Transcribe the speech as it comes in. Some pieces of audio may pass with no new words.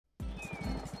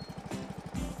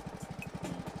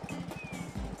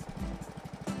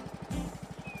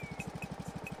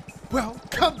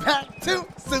Welcome back to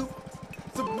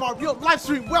Super Mario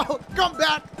Livestream. Welcome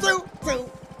back to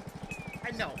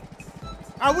I know.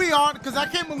 Are we on? Because I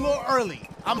came a little early.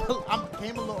 I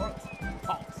came a little early.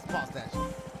 Pause that.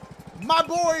 My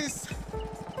boys,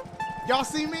 y'all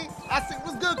see me? I see.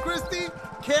 What's good, Christy?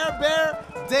 Care Bear,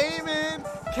 Damon,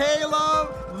 Caleb,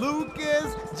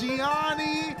 Lucas,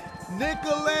 Gianni,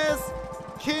 Nicholas,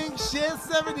 King Shit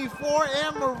 74,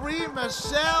 Anne Marie,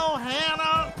 Michelle,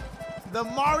 Hannah, the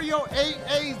Mario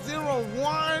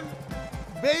 8801,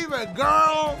 Baby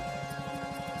Girl,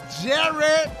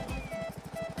 Jared,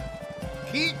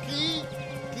 Kiki.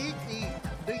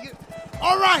 Do you?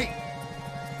 All right.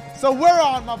 So we're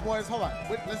on, my boys. Hold on.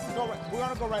 Let's go. We're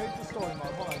gonna go right into story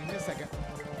mode. Hold on. Give me a second.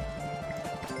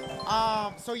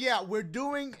 So yeah, we're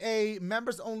doing a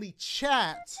members only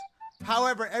chat.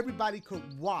 However, everybody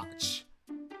could watch,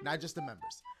 not just the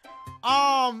members.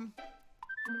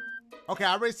 Okay,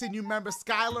 I already see new members.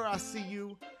 Skylar, I see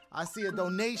you. I see a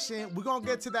donation. We're gonna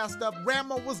get to that stuff.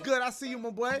 Ramo, what's good? I see you, my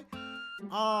boy.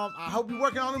 I hope you're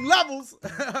working on them levels.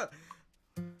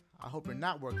 I hope you're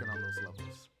not working on those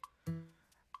levels.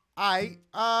 Alright,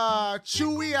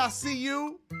 Chewy, I see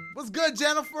you. What's good,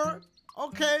 Jennifer?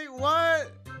 Okay,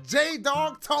 what?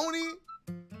 J-Dog, Tony,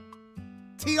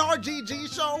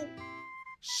 TRGG Show,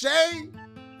 Shay,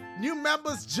 new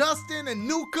members, Justin and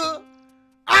Nuka.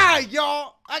 Alright,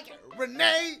 y'all.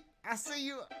 Renee, I see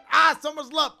you. So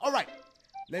much love. Alright,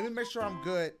 let me make sure I'm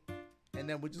good, and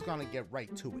then we're just gonna get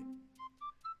right to it.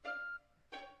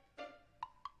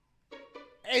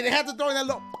 Hey, they had to throw in that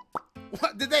little...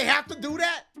 What? Did they have to do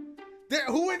that?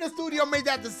 Who in the studio made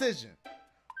that decision?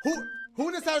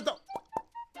 Who decided to...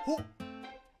 Who?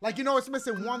 Like, you know, it's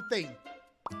missing one thing.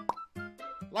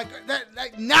 Like,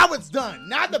 now it's done.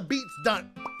 Now the beat's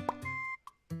done.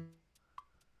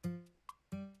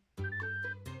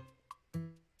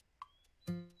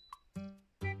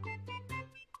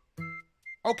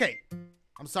 Okay.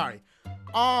 I'm sorry.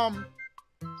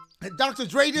 Dr.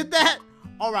 Dre did that?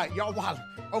 All right, y'all. Wow.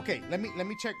 Okay, let me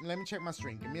check my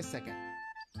stream. Give me a second.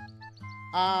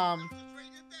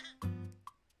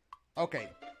 Okay.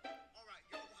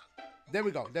 There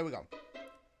we go.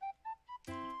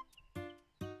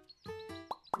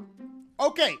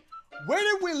 Okay, where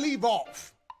did we leave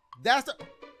off? That's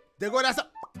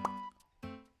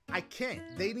I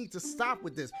can't. They need to stop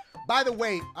with this. By the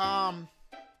way,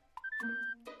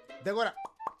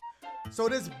 so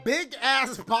this big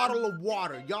ass bottle of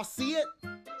water, y'all see it?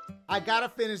 I gotta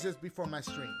finish this before my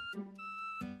stream.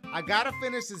 I gotta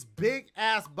finish this big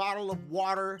ass bottle of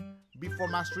water before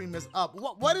my stream is up.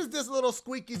 What is this little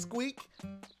squeaky squeak?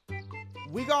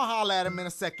 We gonna holler at him in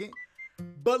a second.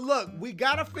 But look, we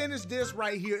gotta finish this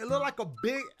right here. It look like a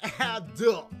big ass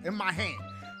duh in my hand.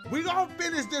 We gonna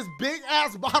finish this big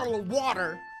ass bottle of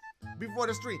water before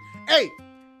the stream. Hey,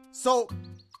 so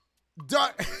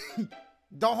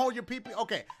don't hold your pee-pee.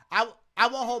 Okay, I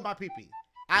won't hold my pee-pee.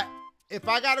 If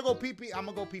I gotta go pee-pee, I'm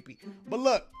gonna go pee-pee. But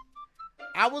look,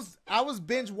 I was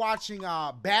binge watching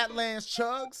Badlands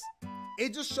Chugs.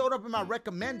 It just showed up in my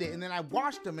recommended, and then I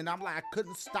watched them, and I'm like, I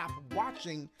couldn't stop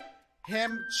watching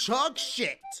him chug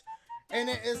shit. And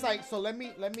it's like, so let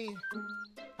me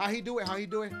how he do it?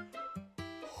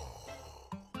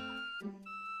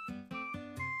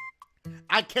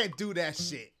 I can't do that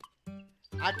shit.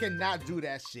 I cannot do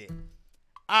that shit.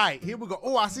 All right, here we go.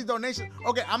 Oh, I see donation.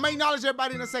 Okay, I'm gonna acknowledge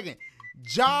everybody in a second.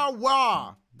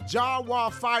 Jawa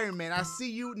Fireman, I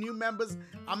see you, new members.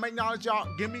 I'm gonna acknowledge y'all.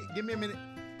 Give me a minute.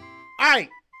 All right.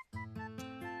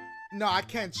 No, I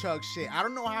can't chug shit. I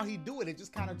don't know how he do it. It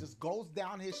just kind of just goes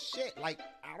down his shit. Like,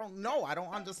 I don't know. I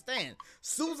don't understand.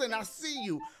 Susan, I see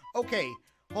you. Okay,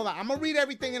 hold on. I'm gonna read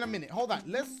everything in a minute. Hold on.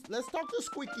 Let's talk to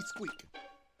Squeaky Squeak,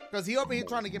 because he over here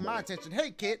trying to get my attention.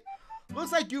 Hey, kid.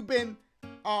 Looks like you've been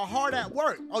hard at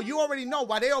work. Oh, you already know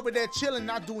why they over there chilling,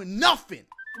 not doing nothing.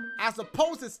 I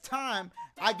suppose it's time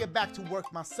I get back to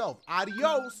work myself.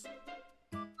 Adios.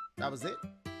 That was it.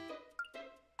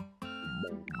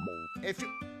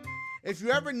 If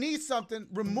you ever need something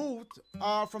removed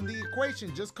from the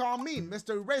equation, just call me,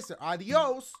 Mr. Eraser.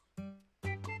 Adios.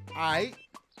 All right.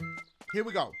 Here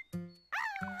we go.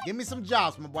 Give me some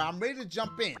jobs, my boy. I'm ready to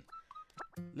jump in.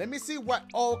 Let me see what...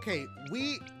 Okay,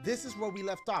 this is where we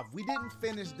left off. We didn't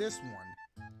finish this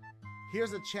one.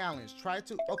 Here's a challenge. Try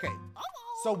to... Okay,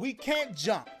 so we can't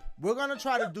jump. We're going to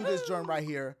try to do this joint right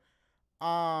here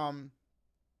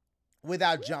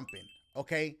without jumping,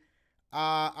 okay?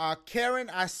 Karen,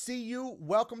 I see you.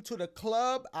 Welcome to the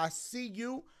club. I see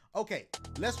you. Okay,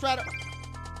 let's try to...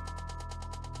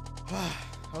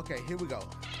 Okay, here we go.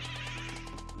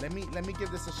 Let me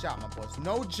give this a shot, my boys.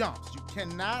 No jumps. You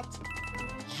cannot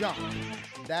jump.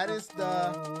 That is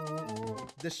the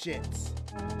shits.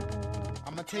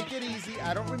 I'm gonna take it easy.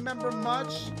 I don't remember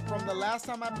much from the last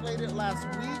time I played it last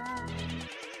week,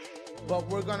 but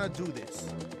we're gonna do this.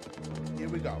 Here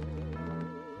we go.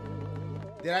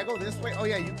 Did I go this way? Oh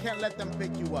yeah, you can't let them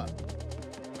pick you up.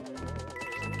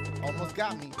 Almost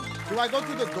got me. Do I go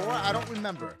through the door? I don't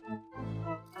remember.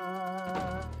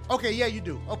 Okay, yeah, you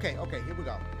do. Okay, here we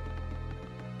go.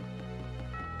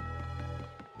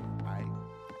 All right.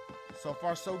 So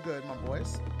far, so good, my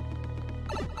boys.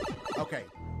 Okay.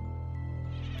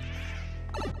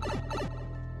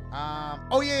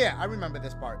 Oh yeah, I remember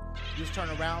this part. You just turn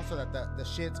around so that the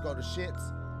shits go to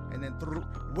shits, and then through.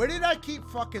 Where did I keep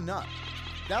fucking up?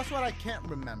 That's what I can't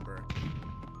remember.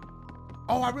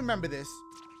 Oh, I remember this.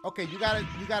 Okay, you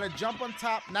gotta jump on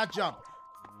top, not jump.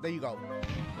 There you go.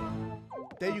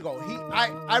 There you go.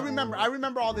 I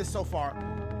remember all this so far.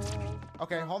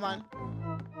 Okay, hold on.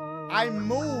 I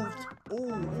moved.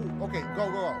 Ooh. Okay,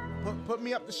 go. Put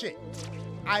me up the shit.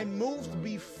 I moved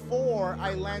before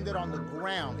I landed on the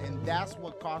ground, and that's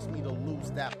what caused me to lose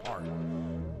that part.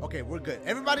 Okay, we're good.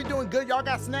 Everybody doing good? Y'all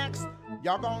got snacks?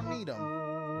 Y'all gonna need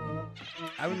them.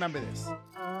 I remember this.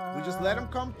 We just let him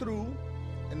come through,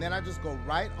 and then I just go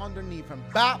right underneath him.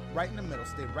 Bop! Right in the middle.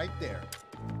 Stay right there.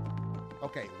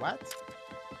 Okay, what?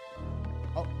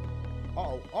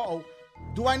 Uh-oh.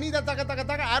 Do I need that taka?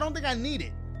 I don't think I need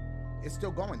it. It's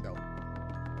still going, though.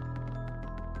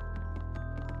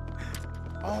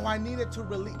 Oh, I needed to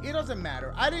release. It doesn't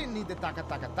matter. I didn't need the taka.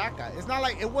 It's not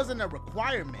like it wasn't a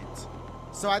requirement.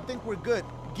 So I think we're good.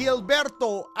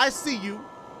 Gilberto, I see you.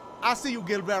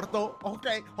 Gilberto.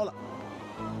 Okay, hold on.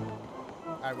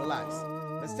 All right, relax.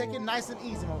 Let's take it nice and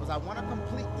easy, because I want to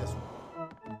complete this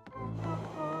one.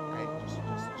 All right,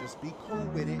 just be cool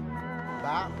with it.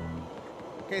 Bop.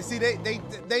 Okay, see,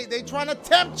 they trying to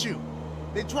tempt you.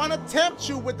 They trying to tempt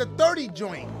you with the 30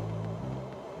 joint.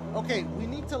 Okay, we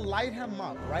need to light him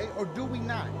up, right? Or do we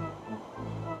not?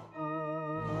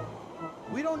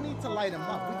 We don't need to light him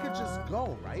up. We could just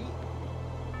go, right?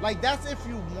 Like, that's if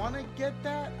you want to get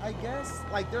that, I guess.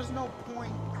 Like, there's no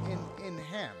point in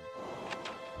him,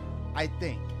 I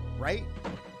think, right?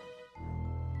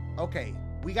 Okay,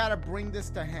 we got to bring this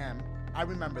to him. I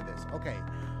remember this. Okay.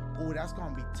 Oh, that's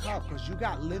going to be tough because you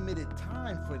got limited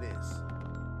time for this.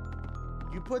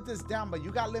 You put this down, but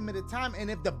you got limited time. And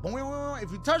if the boing,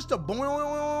 if you touch the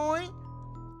boing,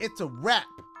 it's a wrap.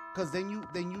 Because then you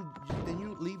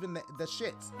leaving the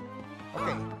shits.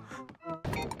 Okay.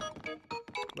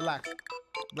 Relax.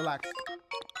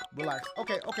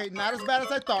 Okay, not as bad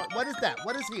as I thought. What is that?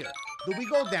 What is here? Do we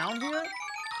go down here?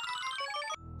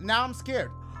 Now I'm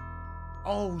scared.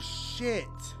 Oh, shit.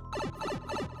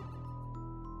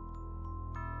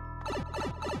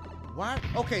 What?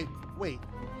 Okay, wait.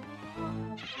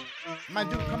 My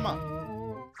dude, come up.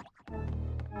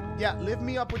 Yeah, lift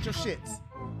me up with your shits.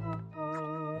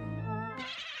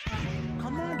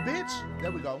 Come on, bitch.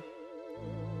 There we go.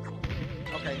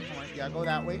 Okay, come on. Yeah, go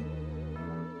that way.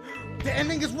 The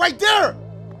ending is right there.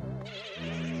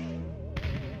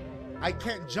 I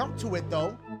can't jump to it,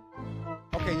 though.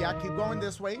 Okay, yeah, keep going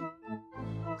this way.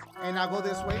 And I go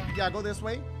this way. Yeah, I go this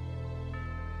way.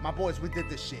 My boys, we did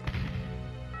this shit.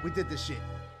 We did that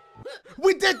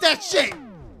shit!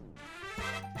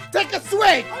 Take a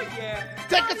swing! Oh, yeah.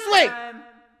 Take a swing!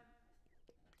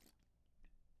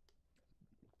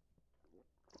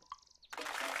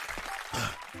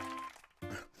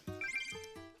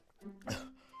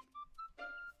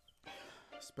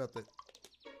 Spilled it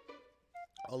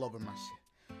all over my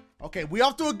shit. Okay, we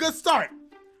off to a good start.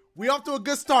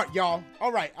 Y'all.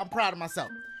 All right, I'm proud of myself.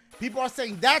 People are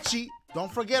saying, Dashie,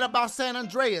 don't forget about San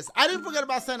Andreas. I didn't forget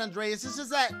about San Andreas. It's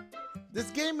just that this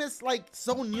game is like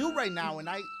so new right now, and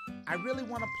I really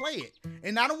want to play it.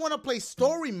 And I don't want to play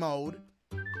story mode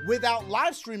without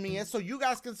live streaming it so you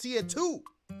guys can see it too.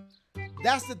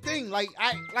 That's the thing. Like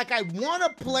I want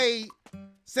to play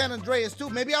San Andreas too.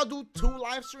 Maybe I'll do 2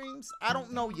 live streams. I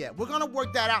don't know yet. We're gonna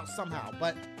work that out somehow.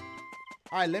 But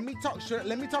all right, let me talk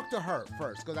to her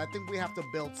first because I think we have to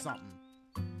build something.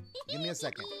 Give me a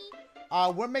second.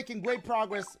 We're making great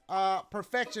progress.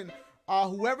 Perfection.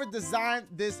 Whoever designed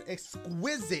this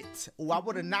exquisite, I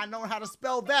would have not known how to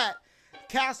spell that,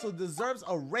 castle deserves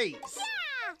a raise. Yeah.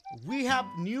 We have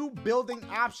new building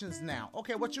options now.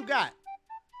 Okay, what you got?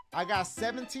 I got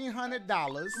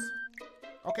 $1,700.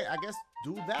 Okay, I guess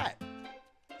do that.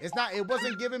 It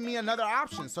wasn't giving me another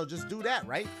option, so just do that,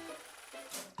 right?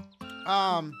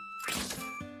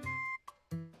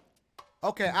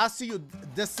 Okay, I see you,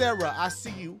 Desera. I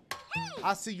see you.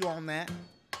 I see you on that.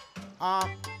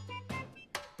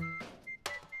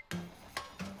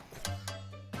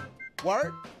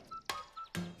 Word?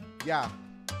 Yeah.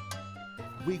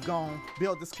 We gon'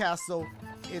 build this castle.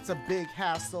 It's a big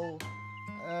hassle.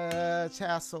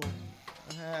 Hassle.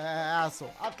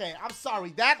 Hassle. Okay, I'm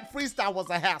sorry. That freestyle was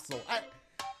a hassle.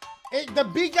 The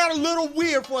beat got a little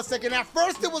weird for a second. At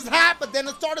first it was hot, but then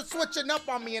it started switching up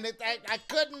on me, and I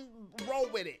couldn't roll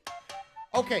with it.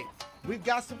 Okay, we've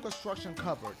got some construction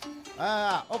covered.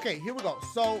 Okay, here we go.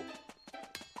 So,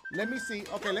 let me see.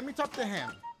 Okay, let me talk to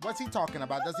him. What's he talking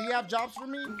about? Does he have jobs for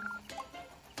me?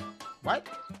 What?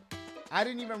 I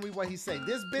didn't even read what he said.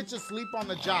 This bitch is asleep on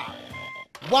the job.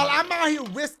 While I'm out here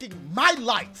risking my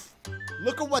life.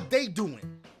 Look at what they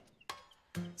doing.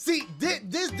 See,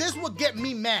 this would get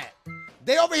me mad.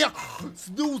 They over here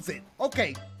snoozing.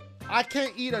 Okay, I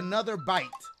can't eat another bite.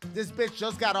 This bitch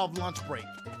just got off lunch break.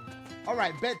 All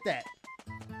right, bet that.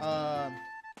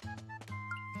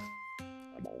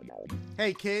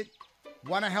 Hey, kid.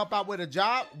 Want to help out with a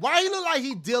job? Why he look like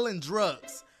he dealing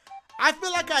drugs? I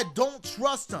feel like I don't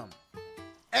trust him.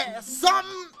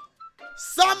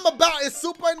 Something about it.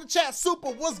 Super in the chat. Super,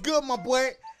 what's good, my boy?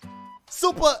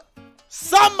 Super,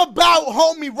 something about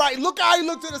homie, right? Look how he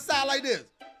look to the side like this.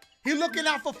 He looking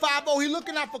out for 5-0. He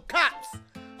looking out for cops.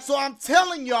 So I'm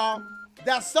telling y'all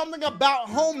that something about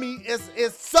homie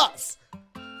is sus.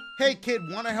 Hey, kid,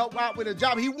 want to help out with a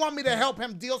job? He want me to help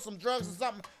him deal some drugs or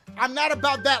something. I'm not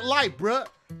about that life, bruh.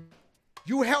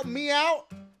 You help me out,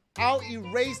 I'll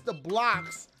erase the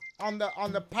blocks on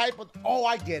the pipe. Oh,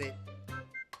 I get it.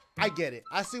 I get it.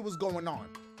 I see what's going on.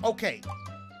 Okay.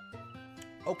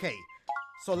 Okay.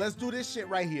 So let's do this shit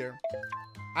right here.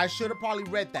 I should have probably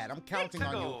read that. I'm counting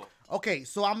on you. Okay,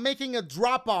 so I'm making a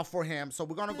drop-off for him. So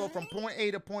we're going to go from point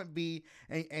A to point B,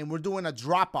 and we're doing a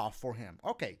drop-off for him.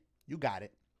 Okay, you got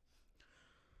it.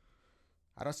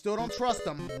 I still don't trust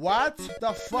him. What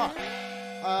the fuck?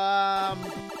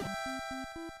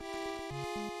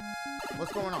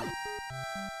 What's going on?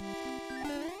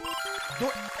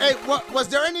 Hey, what was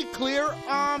there any clear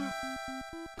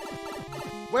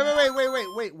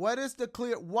wait. What is the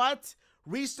clear? What?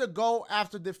 Reach the goal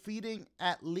after defeating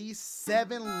at least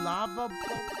 7 lava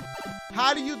bolts?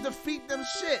 How do you defeat them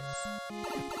shits?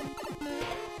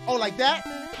 Oh, like that?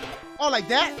 Oh, like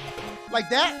that? Like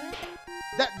that?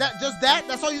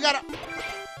 That's all you gotta.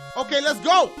 Okay, let's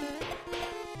go.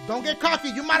 Don't get cocky.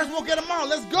 You might as well get them all.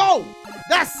 Let's go.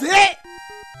 That's it.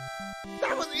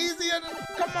 That was easier than.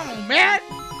 Come on, man.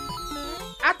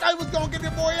 I thought he was gonna get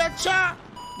the boy a chop.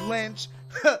 Lynch.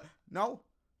 No.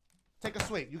 Take a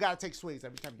swig. You gotta take swigs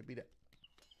every time you beat it.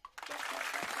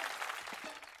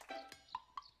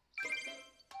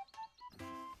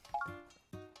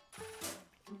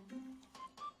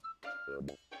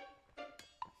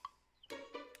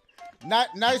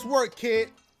 Nice work, kid.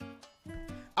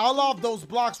 I'll off those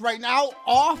blocks right now.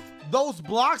 Off those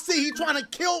blocks. See, he trying to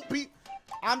kill people.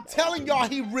 I'm telling y'all,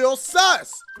 he real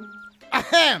sus.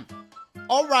 Ahem.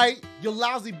 All right, you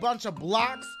lousy bunch of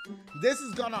blocks. This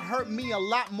is gonna hurt me a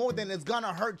lot more than it's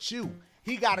gonna hurt you.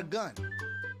 He got a gun.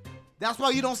 That's why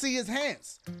you don't see his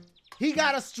hands. He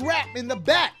got a strap in the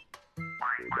back.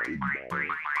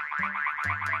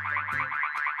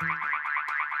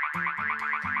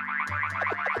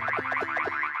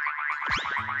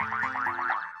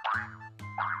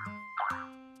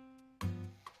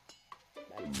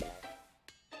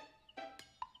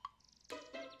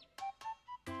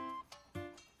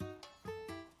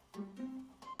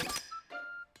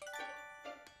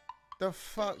 The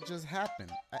fuck just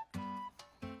happened?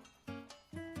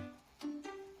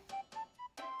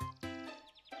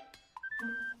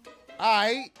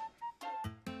 Alright.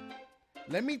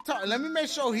 Let me make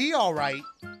sure he alright.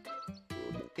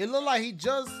 It looked like he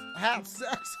just had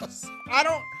sex. I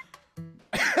don't.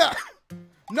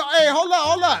 No, hey, hold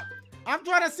up. I'm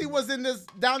trying to see what's in this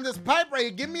down this pipe right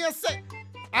here. Give me a sec.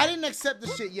 I didn't accept the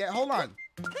shit yet. Hold on.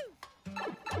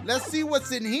 Let's see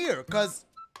what's in here, cause.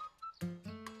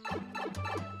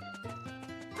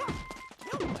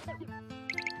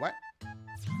 What?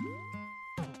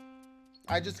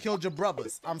 I just killed your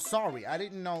brothers. I'm sorry. I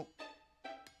didn't know.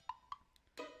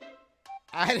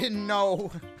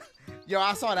 Yo,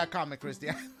 I saw that comment,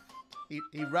 Christian.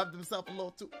 he rubbed himself a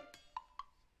little too.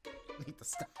 Need to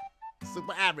stop.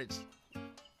 Super average.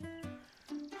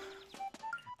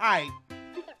 Alright.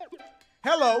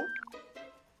 Hello.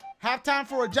 Have time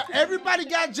for a job. Everybody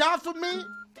got jobs for me?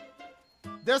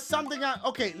 There's something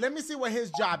okay, let me see what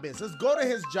his job is. Let's go to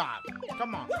his job.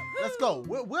 Come on. Let's go.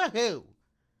 Woohoo.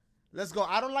 Let's go.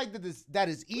 I don't like that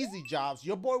is easy jobs.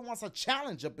 Your boy wants a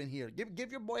challenge up in here.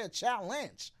 Give your boy a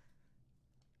challenge.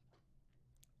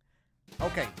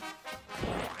 Okay.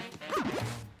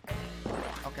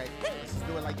 Okay, let's just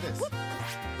do it like this.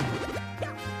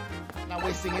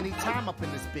 wasting any time up in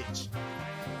this bitch.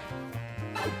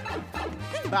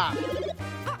 Bop. Give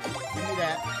me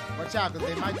that. Watch out, because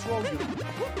they might throw you.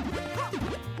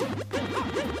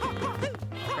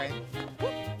 Okay.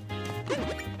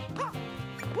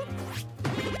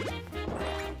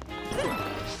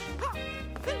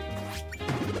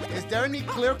 Is there any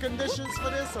clear conditions for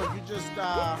this, or you just,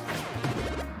 well,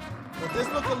 this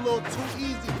look a little too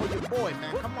easy for your boy,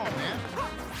 man. Come on, man.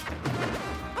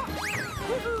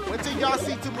 Wait till y'all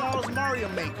see tomorrow's Mario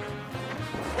Maker.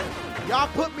 Y'all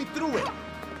put me through it.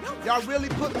 Y'all really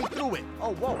put me through it.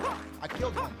 Oh, whoa. I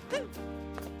killed one.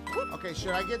 Okay,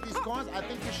 should I get these coins? I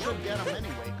think you should get them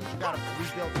anyway, because you got to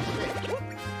rebuild the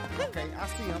shit. Okay, I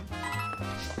see them.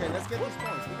 Okay, let's get these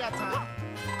coins. We got time.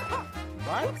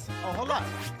 What? Oh, hold on.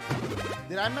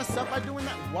 Did I mess up by doing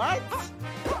that? What?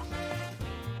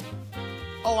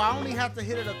 Oh, I only have to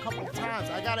hit it a couple times.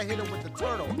 I gotta hit it with the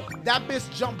turtle. That bitch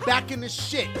jumped back in the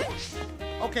shit.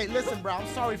 Okay, listen, bro. I'm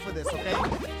sorry for this, okay?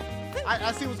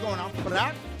 I see what's going on.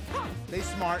 Blah. They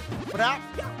smart. Blah.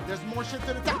 There's more shit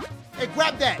to the top. Hey,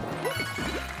 grab that.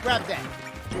 Grab that.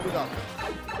 Here we go.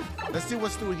 Let's see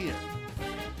what's through here.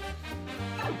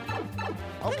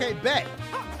 Okay, bet.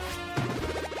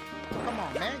 Come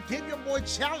on, man. Give your boy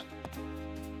challenge.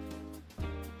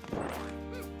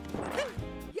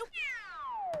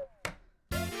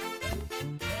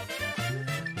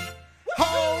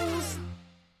 Hose.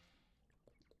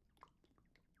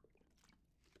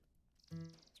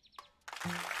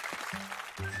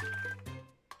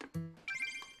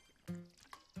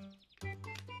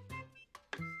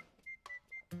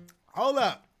 Hold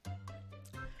up.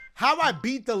 How I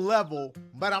beat the level,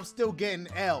 but I'm still getting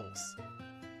L's.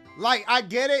 Like, I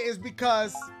get it. It's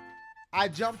because I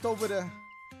jumped over the...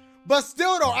 But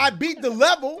still, though, I beat the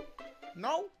level.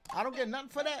 No, I don't get nothing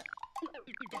for that.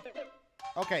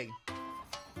 Okay.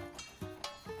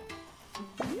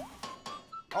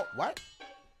 Oh, what?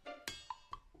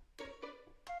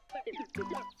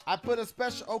 I put a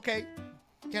special... Okay.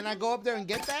 Can I go up there and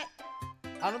get that?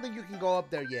 I don't think you can go up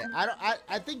there yet.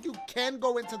 I think you can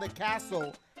go into the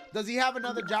castle. Does he have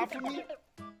another job for me?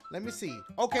 Let me see.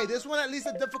 Okay, this one, at least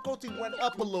the difficulty went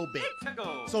up a little bit.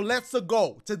 So let's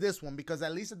go to this one, because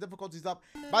at least the difficulty's up.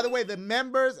 By the way, the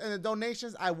members and the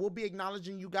donations, I will be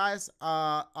acknowledging you guys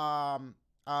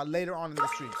later on in the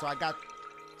stream. So I got...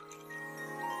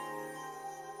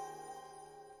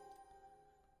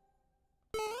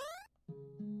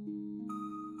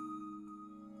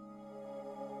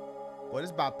 What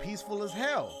is about peaceful as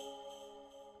hell?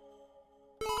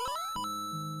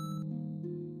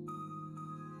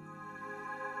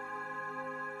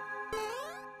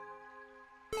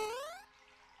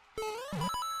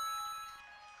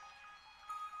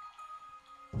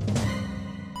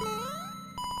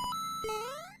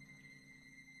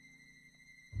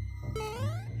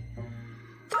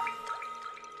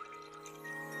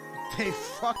 They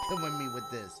fucking with me with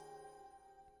this.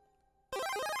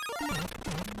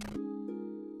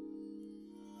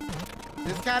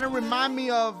 This kind of remind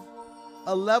me of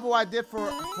a level I did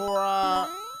for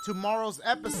tomorrow's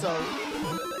episode.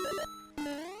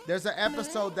 There's an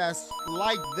episode that's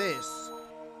like this,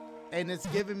 and it's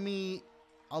giving me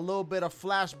a little bit of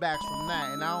flashbacks from that,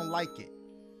 and I don't like it.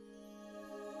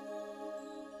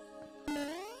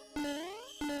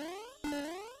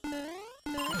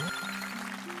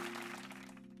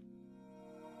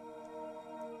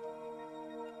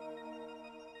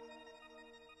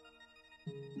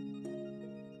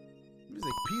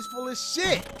 Peaceful as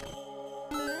shit.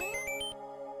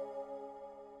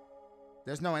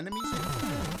 There's no enemies?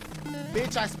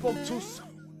 Bitch, I spoke too soon.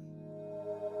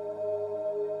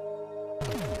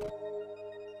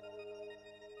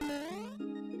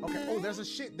 Okay, oh, there's a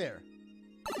shit there.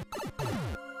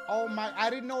 Oh my, I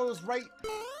didn't know it was right.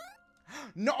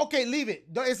 No, okay, leave it.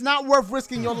 It's not worth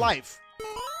risking your life.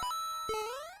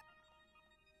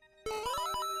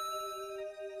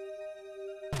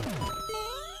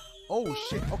 Oh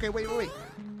shit. Okay, wait.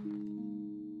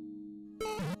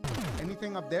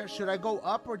 Anything up there? Should I go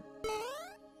up or...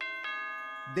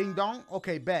 Ding dong?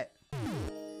 Okay, bet.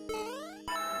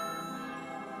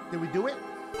 Did we do it?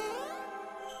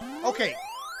 Okay.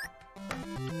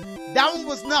 That one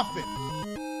was nothing.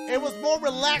 It was more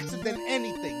relaxing than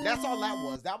anything. That's all that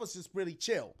was. That was just really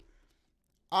chill.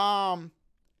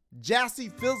 Jassy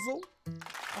Fizzle.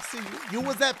 I see you. You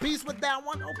was at peace with that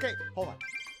one? Okay, hold on.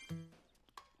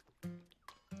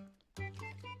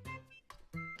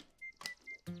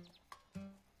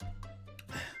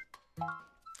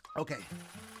 Okay.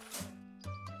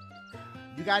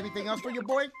 You got anything else for your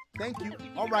boy? Thank you.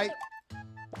 All right.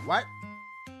 What?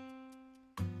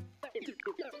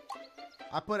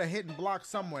 I put a hidden block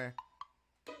somewhere.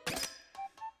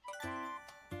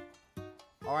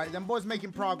 All right, them boys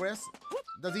making progress.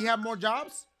 Does he have more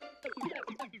jobs?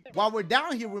 While we're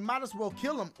down here, we might as well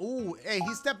kill him. Ooh, hey,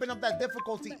 he's stepping up that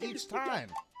difficulty each time.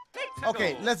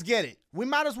 Okay, let's get it. We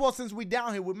might as well, since we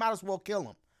down here, we might as well kill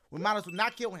him. We might as well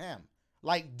not kill him.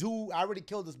 Like, dude, I already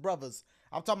killed his brothers.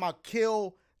 I'm talking about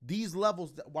kill these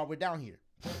levels while we're down here.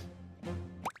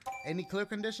 Any clear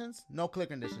conditions? No clear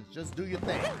conditions. Just do your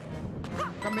thing.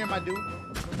 Come here, my dude.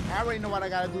 I already know what I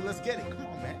gotta do. Let's get it. Come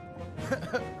on, man.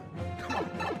 Come on.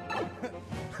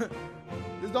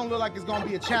 This don't look like it's gonna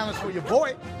be a challenge for your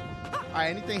boy. All right,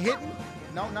 anything hitting?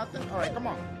 No, nothing? All right, come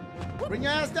on. Bring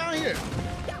your ass down here.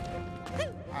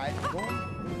 All right, boom.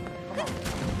 Come on.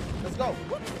 Let's go.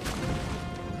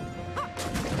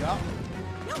 Yup.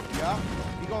 Yup.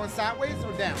 You going sideways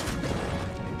or down?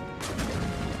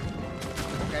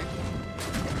 Okay.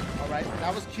 All right,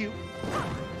 that was cute.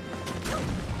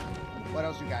 What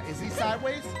else you got? Is he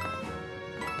sideways?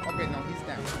 Okay, no, he's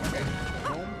down. Okay,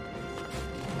 boom.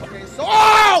 Okay, so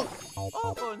oh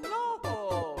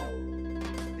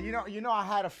no! You know, I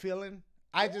had a feeling.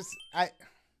 I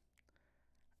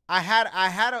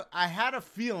had a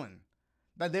feeling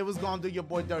that they was gonna do your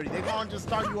boy dirty. They gonna just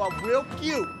start you off real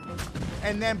cute,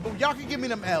 and then y'all can give me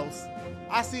them L's.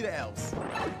 I see the L's.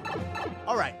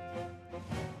 All right.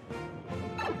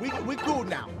 We cool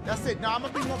now. That's it. Now I'm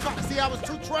gonna be more. See, I was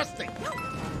too trusting.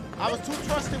 I was too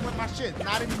trusting with my shit.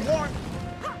 Not anymore.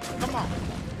 Come on.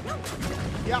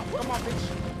 Yeah, come on, bitch.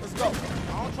 Let's go.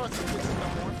 I don't trust these bitches no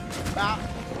more. Bop.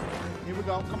 Here we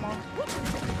go. Come on.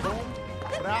 Boom.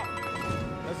 Bop.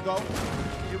 Let's go.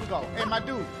 Here we go. Hey, my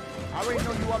dude. I already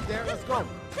know you up there. Let's go.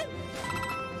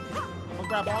 I'm gonna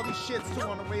grab all these shits too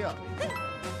on the way up.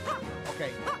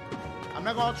 Okay. I'm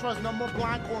not gonna trust no more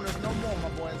blind corners. No more, my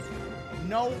boys.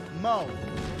 No mo.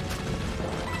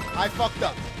 I fucked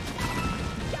up.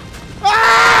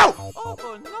 Oh!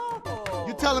 Oh no!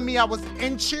 You telling me I was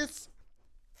inches,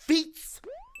 feet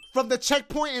from the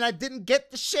checkpoint and I didn't get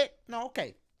the shit? No,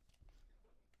 okay.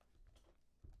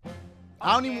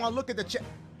 I don't even want to look at the check.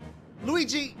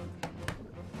 Luigi,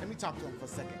 let me talk to him for a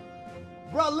second.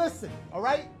 Bro, listen, all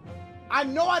right? I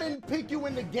know I didn't pick you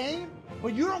in the game,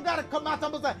 but you don't gotta come out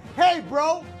and say, hey,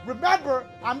 bro, remember,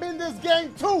 I'm in this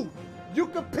game too. You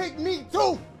can pick me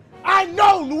too. I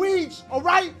know, Luigi, all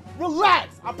right?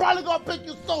 Relax. I'm probably gonna pick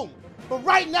you soon. But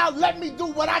right now, let me do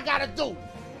what I gotta do.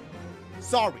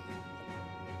 Sorry.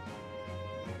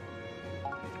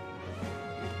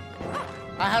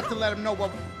 I had to let him know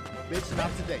what, bitch, not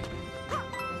today.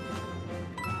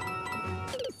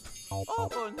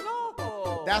 Oh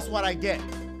no. That's what I get.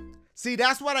 See,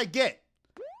 that's what I get.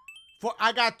 For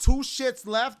I got 2 shits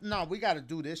left. No, we gotta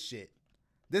do this shit.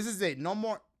 This is it. No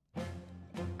more.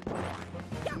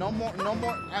 No more.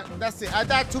 That's it. I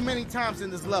died too many times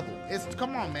in this level.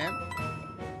 Come on, man.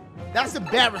 That's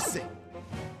embarrassing.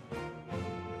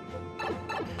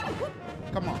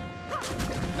 Come on.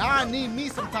 Now I need me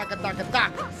some takas. Let's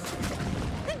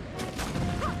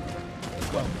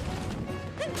go.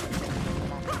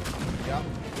 Come on. Yup.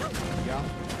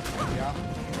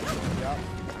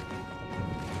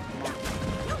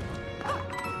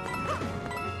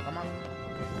 Come on.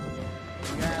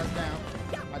 Put your ass down.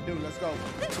 My dude, let's go.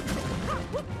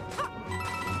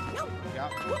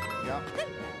 Yup.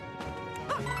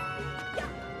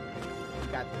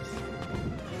 You got this.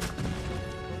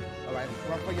 All right,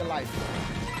 run for your life.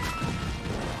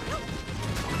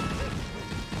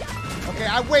 Okay,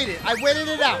 I waited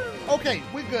it out. Okay,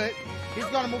 we're good. He's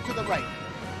gonna move to the right.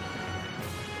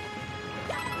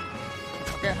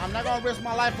 Okay, I'm not gonna risk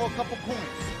my life for a couple coins.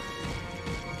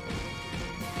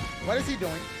 What is he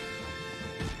doing?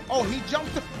 Oh, he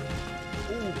jumped the...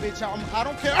 Ooh, bitch, I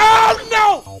don't care. Oh,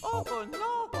 no! Oh, no!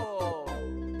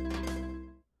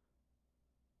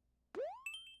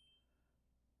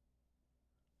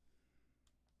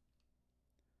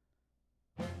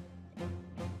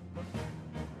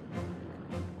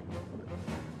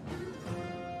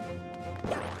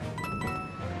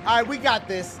 All right, we got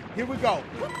this. Here we go.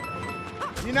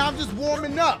 You know, I'm just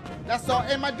warming up. That's all.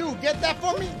 Hey, my dude, get that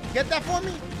for me? Get that for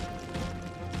me?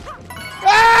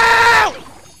 Oh!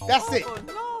 That's it.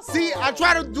 See, I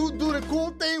try to do the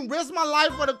cool thing, risk my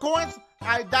life for the coins.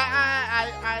 I died.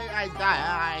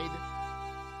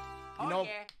 You know,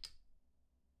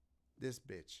 this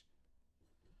bitch.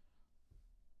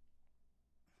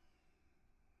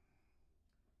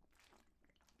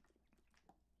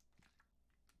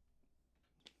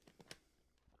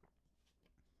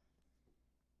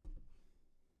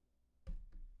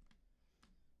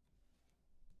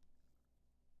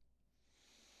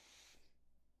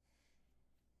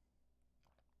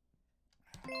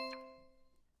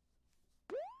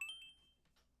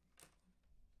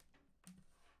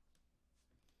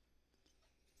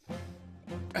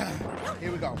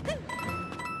 Here we go.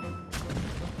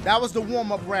 That was the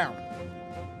warm-up round.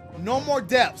 No more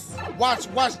deaths. Watch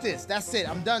this. That's it.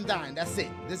 I'm done dying. That's it.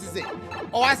 This is it.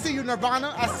 Oh, I see you,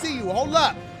 Nirvana. I see you. Hold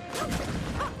up.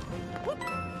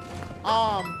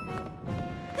 I'm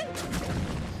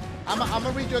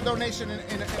gonna read your donation in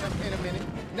a minute.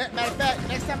 Matter of fact,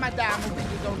 next time I die, I'm gonna read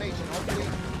your donation. Hopefully,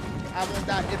 I won't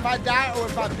die. If I die or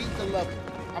if I beat the level,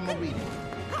 I'm gonna read it.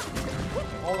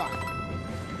 Hold on.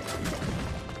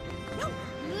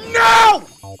 No!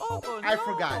 Oh, no! I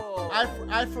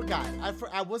forgot.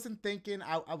 I wasn't thinking.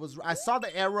 I saw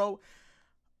the arrow.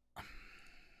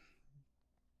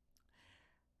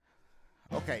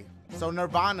 Okay, so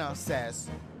Nirvana says,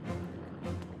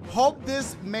 hope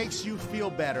this makes you feel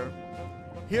better.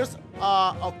 Here's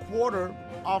a quarter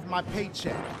of my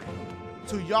paycheck.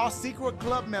 To y'all secret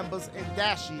club members in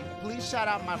Dashie, please shout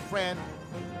out my friend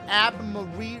Ab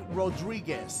Marie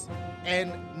Rodriguez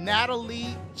and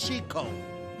Natalie Chico.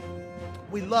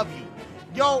 We love you.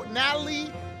 Yo,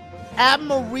 Natalie, Ab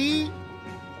Marie.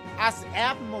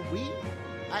 Ab Marie?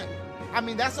 I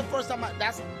mean, that's the first time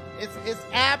it's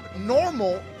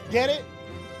abnormal, get it?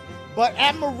 But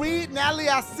Ab Marie, Natalie,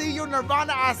 I see you.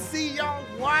 Nirvana, I see y'all.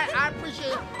 Why? I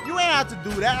appreciate it. You ain't have to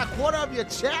do that. A quarter of your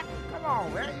check? Come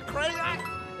on, man. You crazy? You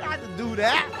don't have to do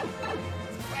that.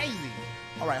 It's crazy.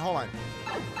 All right, hold on.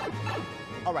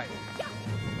 All right.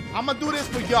 I'm going to do this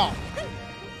for y'all.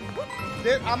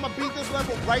 I'm going to beat this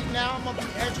level right now. I'm going to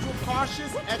be extra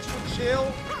cautious, extra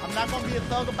chill. I'm not going to be a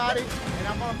thug about it. And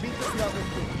I'm going to beat this level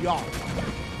for y'all.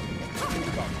 Here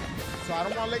we go. So I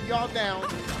don't want to let y'all down.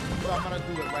 So I'm going to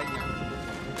do it right now.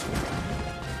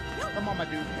 Come on, my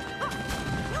dude.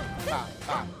 Bye.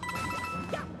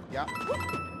 Yep.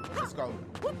 Let's go.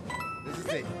 This is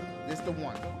it. This is the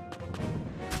one.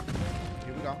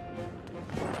 Here we go.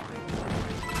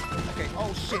 Okay.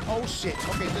 Oh, shit.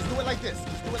 Okay, just do it like this.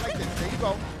 There you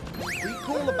go. Be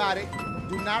cool about it.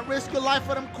 Do not risk your life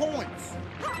for them coins.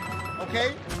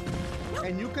 Okay?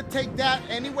 And you could take that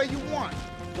any way you want.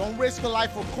 Don't risk your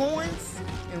life for coins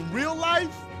in real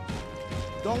life.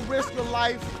 Don't risk your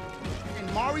life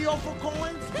in Mario for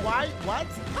coins. Why? What?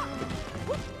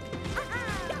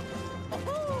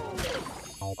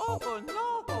 Oh, no.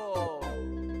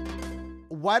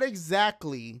 What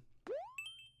exactly?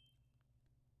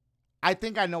 I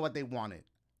think I know what they wanted.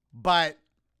 But,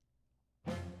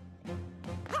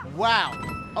 wow.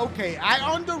 Okay, I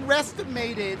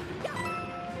underestimated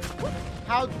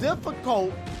how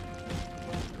difficult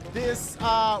this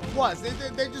was.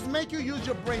 They just make you use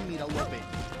your brain meat a little bit.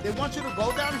 They want you to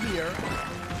go down here,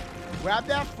 grab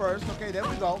that first. Okay, there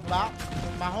we go. Bop.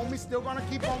 My homie's still gonna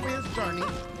keep on with his journey.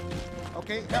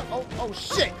 Okay. Oh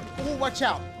shit. Oh, watch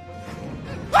out.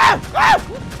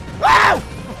 Oh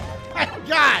my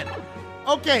God.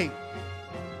 Okay.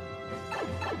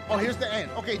 Oh, here's the end.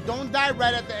 Okay, don't die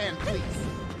right at the end, please.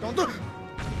 Don't do.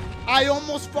 I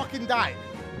almost fucking died.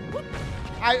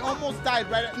 I almost died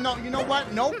right at. No, you know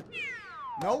what? Nope.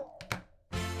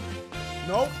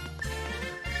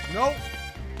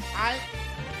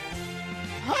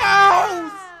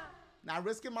 House! Not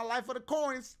risking my life for the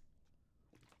coins.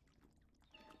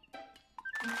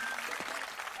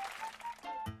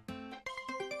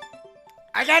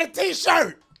 I got a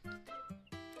t-shirt.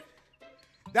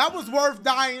 That was worth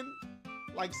dying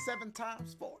like 7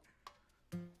 times for.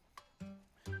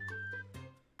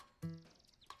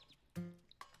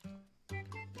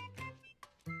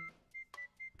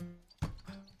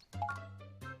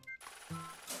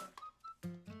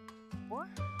 What?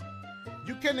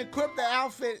 You can equip the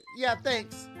outfit. Yeah,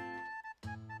 thanks.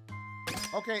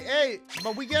 Okay, hey,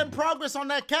 but we getting progress on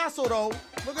that castle though.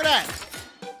 Look at that.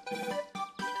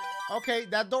 Okay,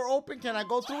 that door open. Can I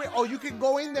go through it? Oh, you can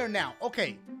go in there now.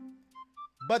 Okay.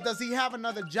 But does he have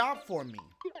another job for me?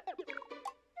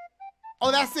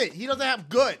 Oh, that's it. He doesn't have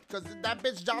good, because that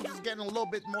bitch job is getting a little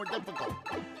bit more difficult.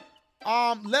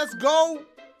 Let's go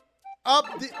up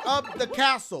the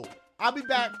castle. I'll be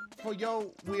back for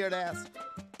your weird ass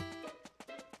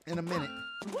in a minute.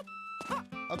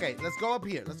 Okay, let's go up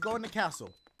here. Let's go in the castle.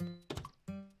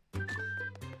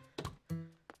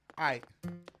 Alright.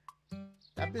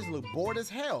 That bitch look bored as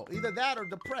hell. Either that or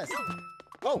depressed.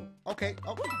 Oh, okay.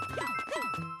 Oh.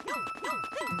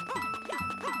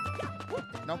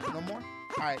 No more?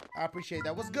 Alright, I appreciate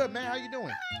that. What's good, man? How you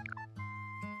doing?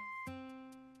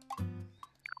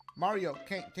 Mario,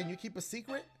 can you keep a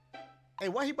secret? Hey,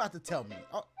 what he about to tell me?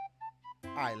 Oh.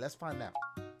 Alright, let's find out.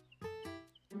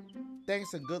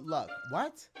 Thanks and good luck.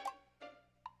 What?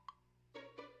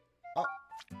 Oh.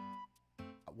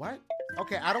 What?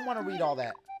 Okay, I don't want to read all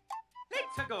that.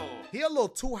 Let's go. He a little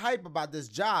too hype about this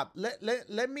job. Let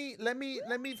me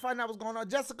find out what's going on.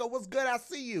 Jessica, what's good? I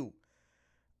see you.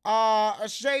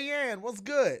 Cheyenne, what's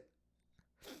good?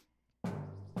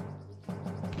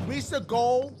 Reach the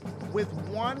goal with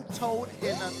one toad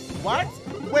in a what?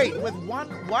 Wait, with one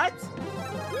what?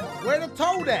 Where the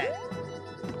toad at?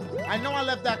 I know I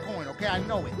left that coin, okay? I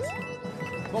know it.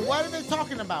 But what are they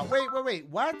talking about? Wait,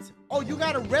 what? Oh, you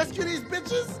gotta rescue these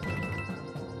bitches?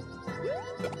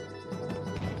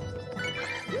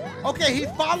 Okay, he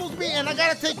follows me and I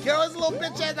gotta take care of his little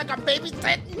bitch ass like a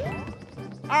babysit.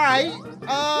 Alright,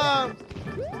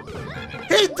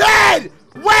 he dead!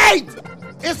 Wait!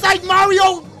 It's like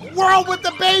Mario World with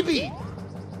the baby.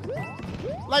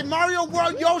 Like Mario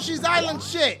World Yoshi's Island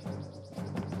shit.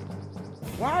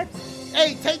 What?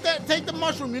 Hey, take the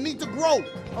mushroom. You need to grow.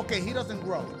 Okay, he doesn't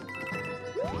grow.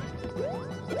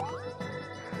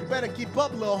 You better keep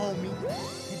up, little homie.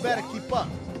 You better keep up.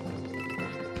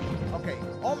 Okay.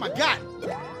 Oh my God.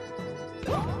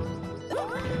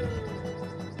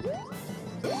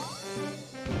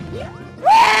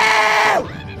 Woo!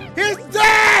 He's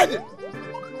dead!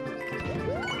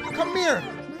 Come here.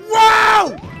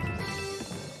 Whoa!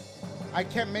 I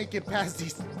can't make it past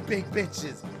these big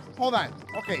bitches. Hold on.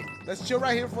 Okay, let's chill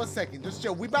right here for a second. Just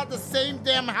chill. We about the same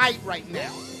damn height right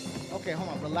now. Okay, hold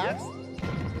on. Relax.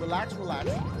 Relax, relax.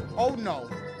 Oh, no.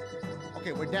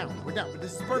 Okay, we're down. We're down.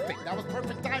 This is perfect. That was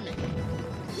perfect timing.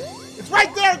 It's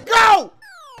right there. Go!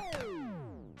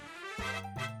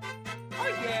 Oh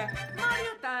yeah,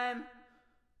 Mario time.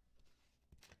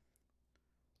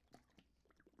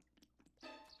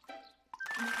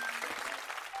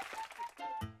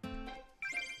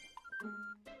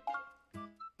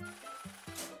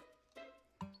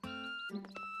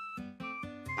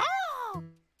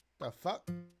 The fuck?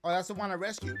 Oh, that's the one I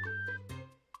rescued?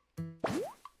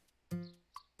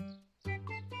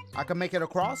 I can make it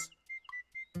across?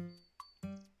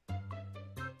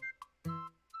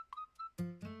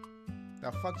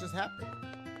 The fuck just happened?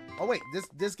 Oh wait,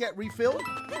 this get refilled?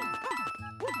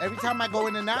 Every time I go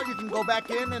in and out, you can go back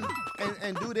in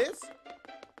and do this?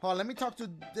 Hold on, let me talk to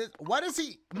this. What is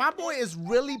he? My boy is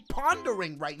really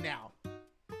pondering right now.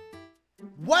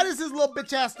 What is his little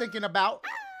bitch ass thinking about?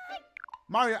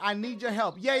 Mario, I need your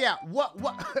help. Yeah. What?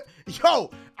 Yo,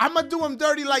 I'm gonna do him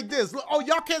dirty like this. Look, oh,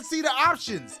 y'all can't see the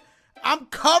options. I'm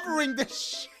covering this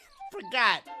shit.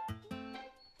 Forgot.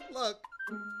 Look.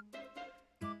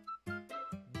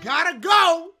 Gotta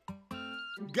go.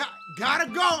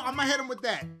 Gotta go. I'm gonna hit him with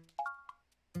that.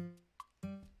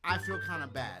 I feel kind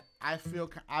of bad. I feel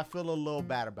a little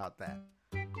bad about that.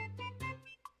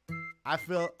 I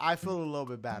feel a little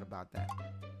bit bad about that.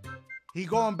 He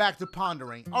going back to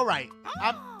pondering. All right.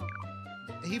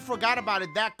 He forgot about it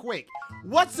that quick.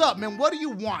 What's up, man? What do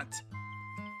you want?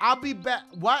 I'll be back.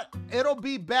 What? It'll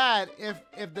be bad if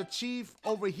the chief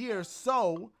over here.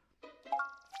 So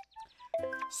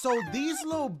these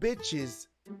little bitches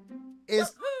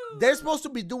they're supposed to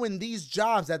be doing these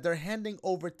jobs that they're handing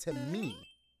over to me.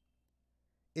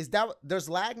 Is that there's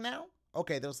lag now?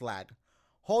 Okay, there's lag.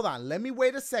 Hold on. Let me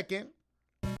wait a second.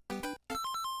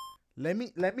 Let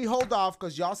me hold off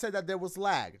because y'all said that there was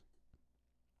lag.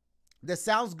 This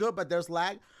sounds good, but there's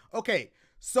lag. Okay,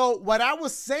 so what I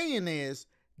was saying is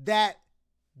that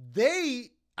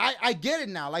I get it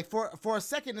now. Like for a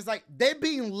second, it's like they're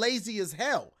being lazy as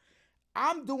hell.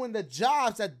 I'm doing the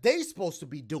jobs that they supposed to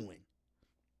be doing.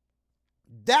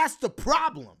 That's the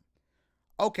problem.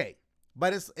 Okay,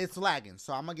 but it's lagging,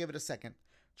 so I'm gonna give it a second.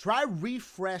 Try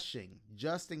refreshing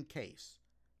just in case.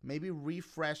 Maybe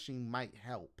refreshing might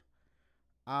help.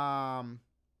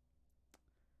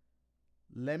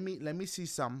 Let me see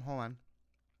something. Hold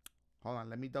on.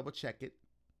 Let me double check it.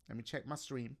 Let me check my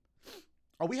stream.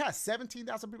 Oh, we had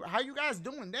 17,000 people. How you guys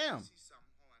doing? Damn.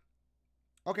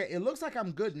 Okay, it looks like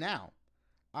I'm good now.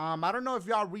 I don't know if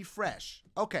y'all refresh.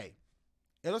 Okay,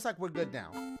 it looks like we're good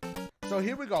now. So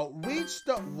here we go. Reach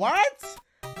the what?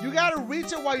 You gotta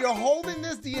reach it while you're holding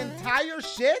the entire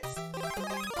shit?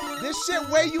 This shit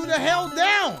weigh you the hell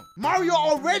down. Mario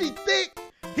already thick.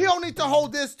 He don't need to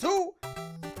hold this too.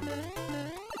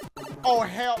 Oh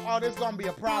hell, oh this gonna be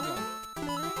a problem.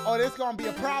 Oh, this gonna be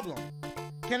a problem.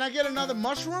 Can I get another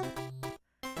mushroom?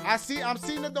 I'm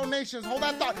seeing the donations. Hold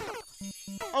that thought.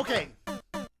 Okay.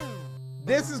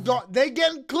 This is they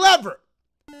getting clever.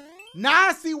 Now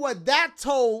I see what that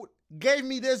toad gave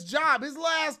me this job. His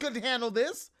last could handle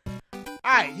this.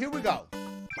 Alright, here we go.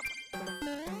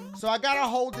 So I gotta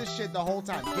hold this shit the whole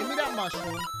time. Give me that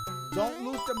mushroom. Don't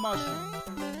lose the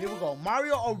mushroom. Here we go.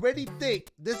 Mario already thick.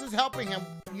 This is helping him.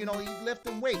 You know, he's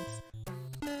lifting weights.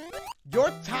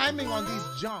 Your timing on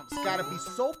these jumps gotta be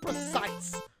so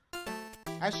precise.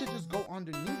 I should just go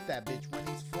underneath that bitch when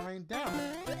he's flying down.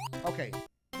 Okay,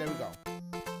 there we go.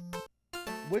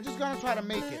 We're just gonna try to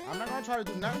make it. I'm not gonna try to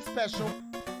do nothing special.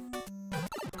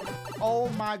 Oh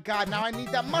my god, now I need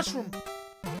that mushroom.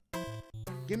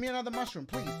 Give me another mushroom,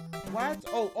 please. What?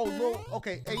 Oh, little,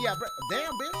 okay. Hey, yeah,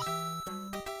 damn, bitch.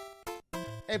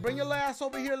 Hey, bring your little ass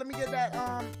over here. Let me get that,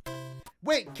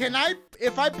 Wait, can I,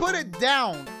 if I put it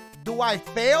down, do I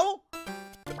fail?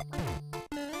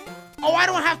 Oh, I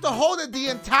don't have to hold it the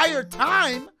entire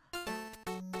time.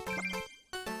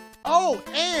 Oh,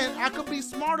 and I could be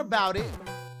smart about it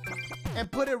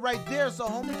and put it right there so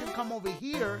homie can come over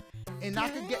here and I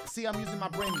could get, see, I'm using my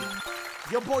brain meat.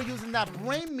 Your boy using that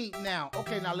brain meat now.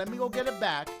 Okay, now let me go get it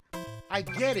back. I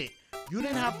get it. You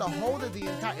didn't have to hold it the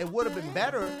entire, it would have been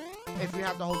better if you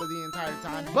had to hold it the entire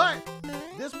time, but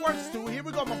this works too. Here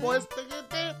we go, my boys.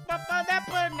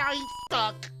 Now he's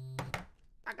stuck.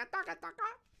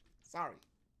 Sorry.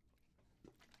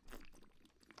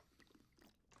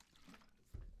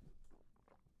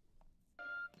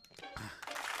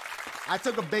 I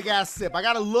took a big ass sip. I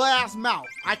got a little ass mouth.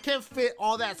 I can't fit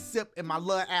all that sip in my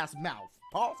little ass mouth.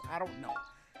 Pause? I don't know.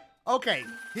 Okay,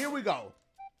 here we go.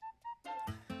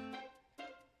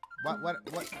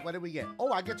 What did we get?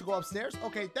 Oh, I get to go upstairs?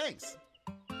 Okay, thanks.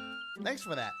 Thanks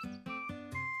for that.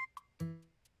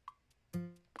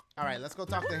 All right, let's go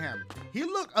talk to him. He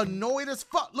looked annoyed as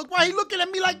fuck. Look why he looking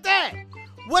at me like that.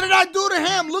 What did I do to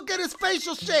him? Look at his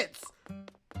facial shits.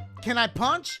 Can I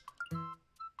punch?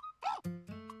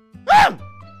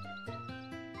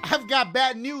 I've got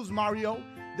bad news, Mario.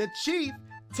 The chief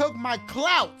took my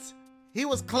clout. He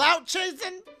was clout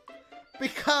chasing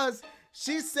because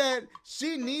she said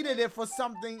she needed it for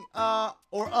something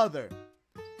or other.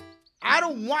 I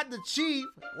don't want the chief.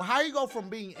 Well, how you go from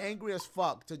being angry as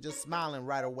fuck to just smiling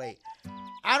right away?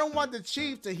 I don't want the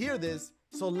chief to hear this,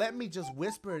 so let me just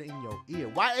whisper it in your ear.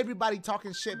 Why everybody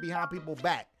talking shit behind people's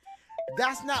back?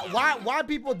 That's not why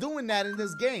people doing that in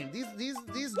this game. These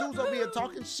dudes over here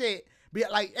talking shit. Be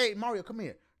like, hey Mario, come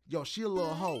here. Yo, she a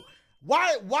little hoe.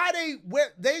 Why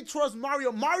they trust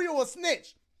Mario? Mario a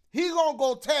snitch. He gonna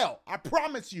go tell. I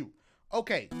promise you.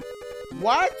 Okay.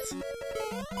 What?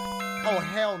 Oh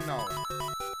hell no.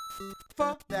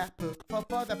 Fuck that poop. Fuck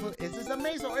that poop. Is this a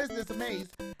maze or is this a maze?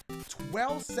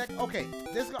 12 seconds. Okay,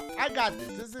 I got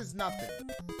this. This is nothing.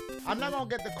 I'm not gonna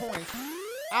get the coins.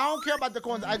 I don't care about the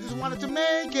coins. I just wanted to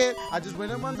make it. I just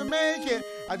really wanted to make it.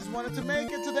 I just wanted to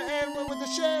make it to the end with the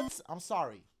shits. I'm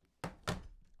sorry,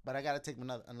 but I gotta take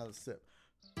another sip.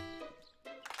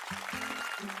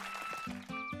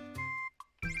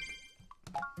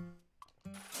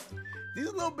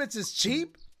 These little bitches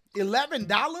cheap.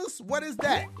 $11? What is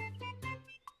that?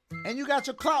 And you got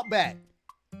your clout back.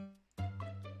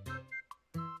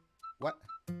 What?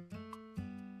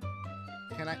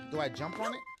 Do I jump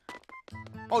on it?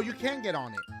 Oh, you can get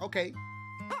on it. Okay.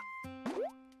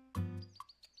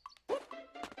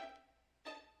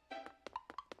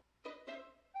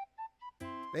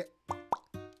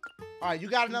 All right, you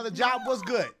got another job. What's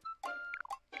good?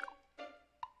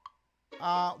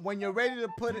 When you're ready to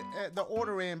put the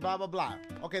order in, blah, blah, blah.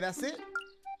 Okay, that's it?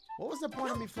 What was the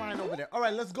point of me flying over there? All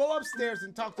right, let's go upstairs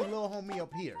and talk to little homie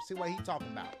up here. See what he's talking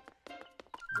about.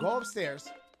 Go upstairs.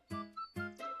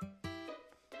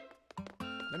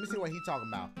 Let me see what he's talking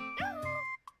about.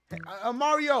 Hey,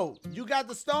 Mario, you got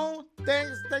the stone?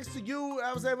 Thanks to you,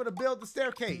 I was able to build the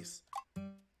staircase.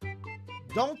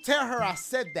 Don't tell her I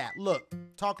said that. Look,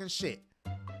 talking shit.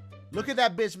 Look at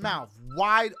that bitch mouth,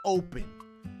 wide open.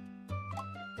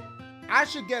 I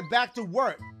should get back to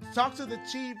work. Talk to the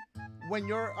chief when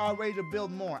you're ready to build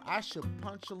more. I should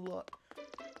punch a look.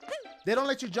 They don't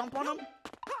let you jump on them?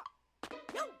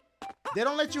 They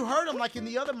don't let you hurt them like in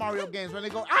the other Mario games when they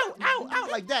go, ow, ow, ow,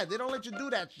 like that. They don't let you do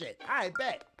that shit. I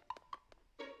bet.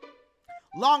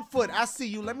 Longfoot, I see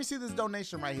you. Let me see this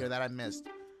donation right here that I missed.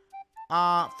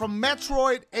 From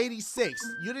Metroid 86.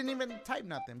 You didn't even type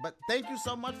nothing, but thank you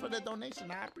so much for the donation.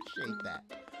 I appreciate that.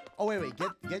 Oh, wait.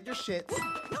 Get your shits.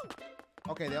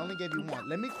 Okay, they only gave you one.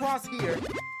 Let me cross here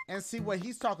and see what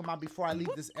he's talking about before I leave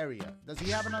this area. Does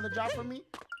he have another job for me?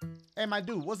 Hey, my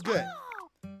dude, what's good?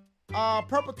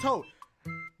 Purple Toad.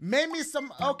 Made me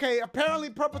some, okay, apparently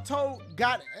Purple Toad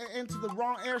got into the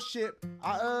wrong airship.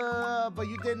 But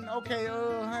you didn't, okay,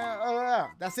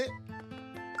 that's it?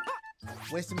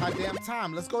 Wasting my damn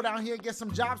time. Let's go down here and get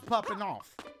some jobs popping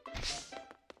off.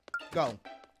 Go.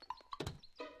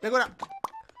 They go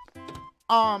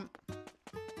down.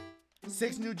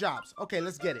 6 new jobs. Okay,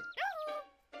 let's get it.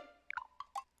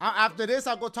 After this,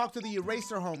 I'll go talk to the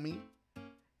eraser homie.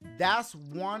 That's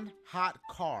one hot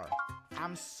car.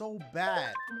 I'm so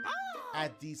bad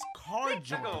at these car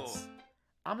joints.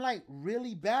 I'm like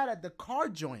really bad at the car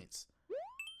joints.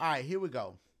 All right, here we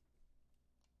go.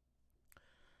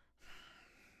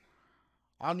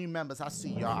 All new members, I see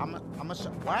y'all. I'm a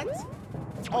show. What?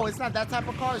 Oh, it's not that type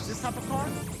of car. It's this type of car.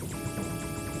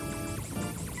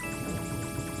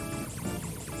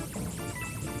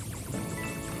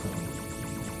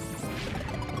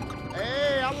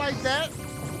 Hey, I like that.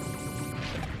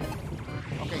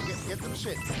 Okay, get them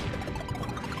shits.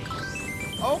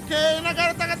 Okay, and I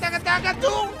got a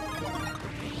too.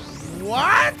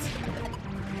 What?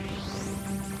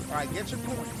 All right, get your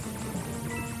coins.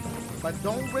 But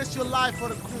don't risk your life for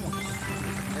the coins.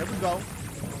 There we go.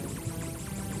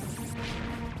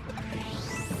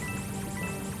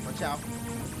 Watch out.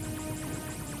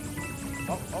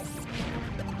 Oh.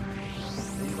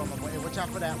 There you go, my boy. Hey, watch out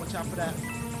for that. Watch out for that.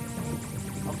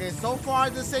 Okay, so far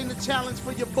this ain't a challenge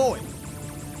for your boy.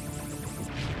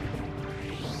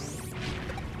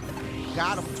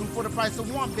 Got him. 2 for the price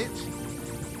of 1, bitch.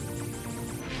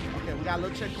 Okay, we got a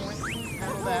little checkpoint.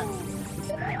 Handle that.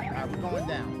 Alright, we're going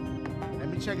down. Let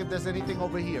me check if there's anything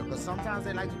over here, because sometimes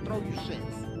they like to throw you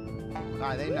shits.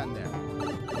 Alright, there ain't nothing there.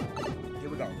 Here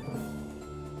we go.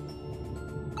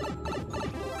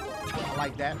 I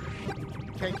like that.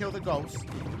 Can't kill the ghost.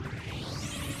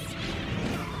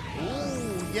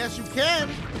 Ooh, yes you can.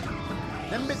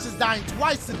 Them bitches dying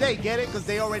twice a day, get it? Because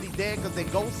they already dead, because they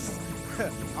ghosts.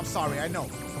 I'm sorry, I know.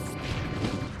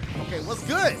 Okay, what's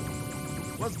good?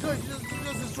 What's good? You're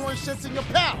just destroying shits in your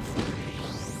path.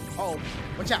 Oh,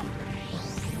 watch out.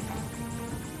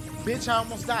 Bitch, I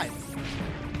almost died.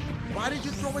 Why did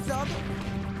you throw it the other?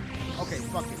 Okay,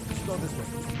 fuck it. Let's go this way.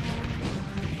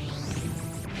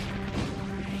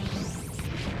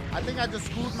 I think I just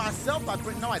screwed myself by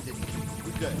putting... No, I didn't.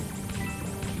 We're good.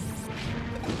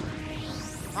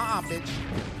 Bitch.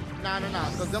 Nah.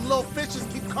 Because them little fishes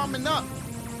keep coming up.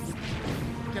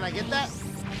 Can I get that?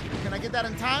 Can I get that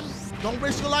in time? Don't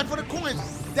risk your life for the coins.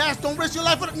 Dash, don't risk your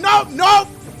life for the... No!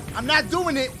 I'm not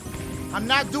doing it. I'm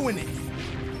not doing it.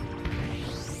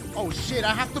 Oh, shit.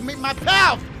 I have to make my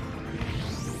path.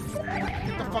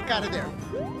 Get the fuck out of there.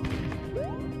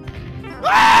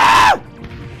 Ah!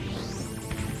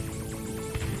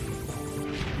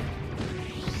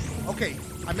 Okay,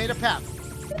 I made a path.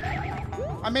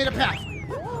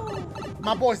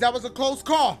 My boys, that was a close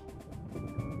call.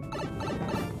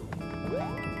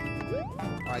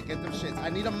 Alright, get them shits. I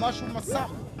need a mushroom or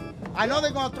something. I know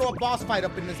they're gonna throw a boss fight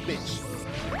up in this bitch.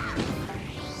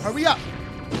 Hurry up!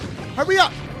 Hurry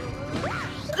up!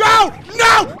 Go!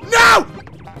 No!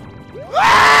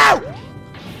 Ah!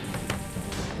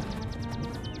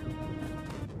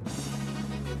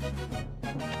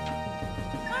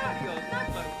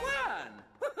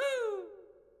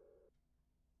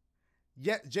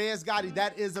 Yeah, JS Gotti,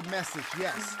 that is a message,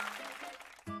 yes.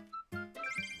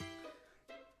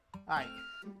 Alright.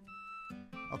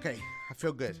 Okay, I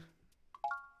feel good.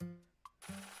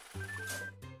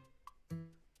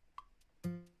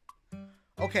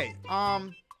 Okay,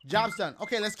 job's done.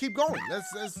 Okay, let's keep going.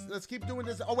 Let's keep doing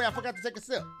this. Oh wait, I forgot to take a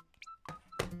sip.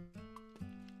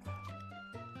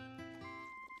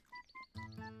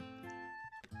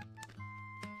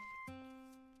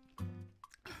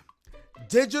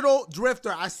 Digital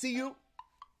Drifter, I see you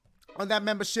on that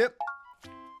membership.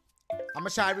 I'm gonna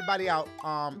shout everybody out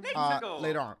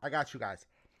later on. I got you guys.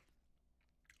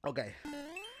 Okay.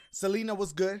 Selena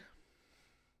was good.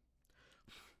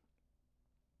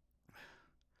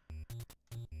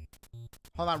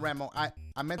 Hold on, Ramo. I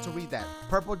meant to read that.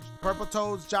 Purple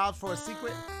Toad's jobs for a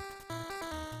secret.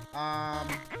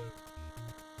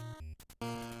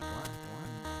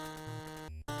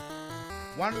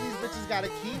 One of these bitches got a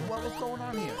key? What was going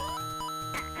on here?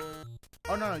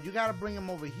 Oh, no, you gotta bring him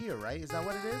over here, right? Is that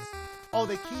what it is? Oh,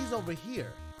 the key's over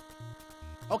here.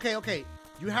 Okay.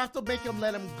 You have to make him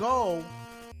let him go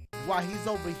while he's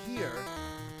over here.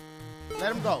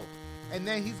 Let him go. And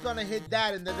then he's gonna hit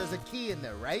that, and then there's a key in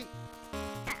there, right?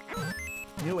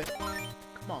 Knew it.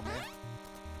 Come on, man.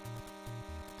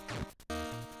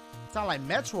 Sound like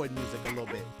Metroid music a little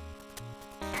bit.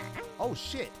 Oh,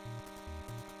 shit.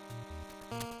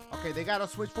 Okay, they gotta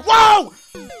switch for... Whoa!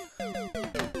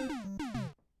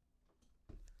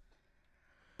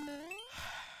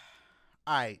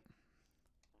 Alright.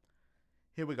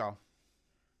 Here we go.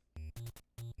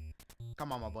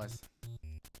 Come on, my boys.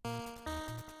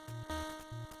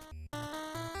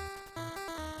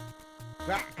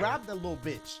 Grab the little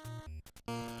bitch.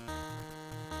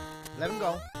 Let him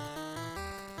go.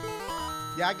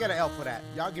 Yeah, I get an L for that.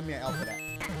 Y'all give me an L for that.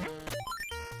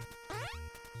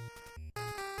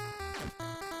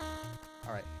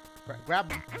 Alright.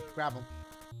 Grab him.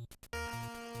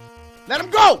 Let him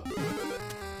go!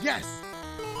 Yes!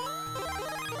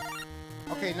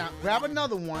 Okay, now grab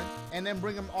another one and then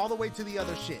bring him all the way to the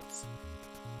other shits.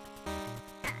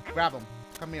 Grab him.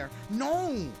 Come here.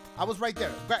 No! I was right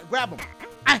there. Grab him.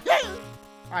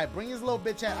 Alright, bring his little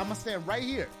bitch ass. I'm gonna stand right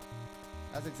here.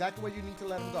 That's exactly where you need to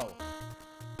let him go.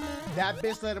 That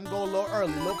bitch let him go a little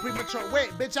early, a little premature.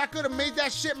 Wait, bitch, I could have made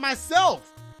that shit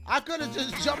myself. I could have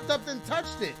just jumped up and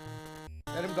touched it.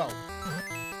 Let him go.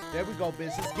 There we go,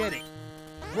 bitch. Let's get it.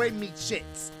 Brain meat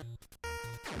shits.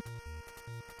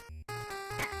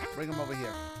 Bring him over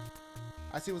here.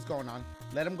 I see what's going on.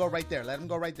 Let him go right there. Let him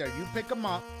go right there. You pick him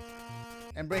up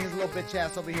and bring his little bitch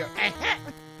ass over here.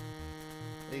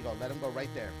 There you go. Let him go right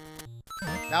there.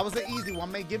 That was an easy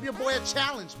one, man. Give your boy a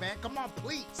challenge, man. Come on,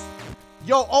 please.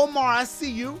 Yo, Omar, I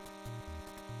see you.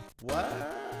 What?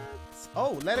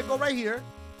 Oh, let it go right here.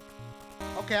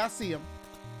 Okay, I see him.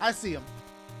 I see him.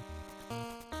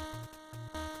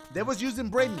 They was using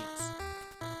brain meats.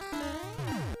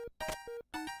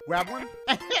 Grab one.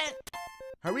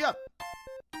 Hurry up.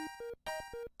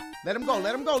 Let him go.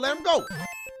 Let him go. Let him go.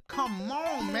 Come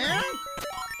on, man.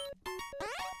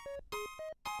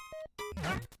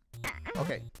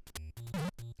 Okay.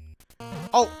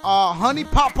 Oh, Honey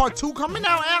Pop Part 2 coming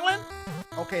out, Alan?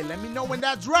 Okay, let me know when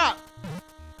that drop.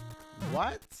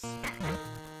 What?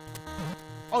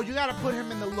 Oh, you gotta put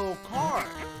him in the little car.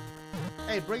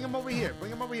 Hey, bring him over here.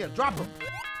 Bring him over here. Drop him.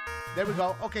 There we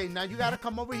go. Okay, now you gotta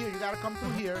come over here. You gotta come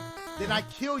through here. Then I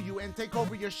kill you and take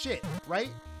over your shit,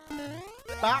 right?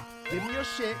 Bop. Give me your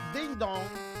shit. Ding dong.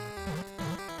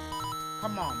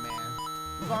 Come on, man.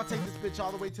 We're gonna take this bitch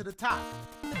all the way to the top.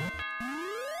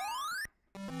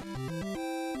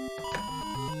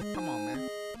 Come on, man.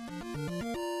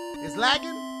 It's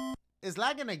lagging? It's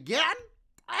lagging again?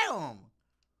 Damn.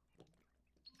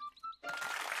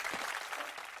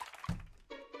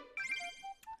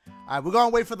 All right, we're gonna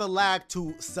wait for the lag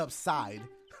to subside.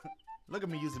 Look at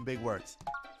me using big words.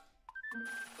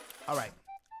 All right.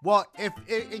 Well, if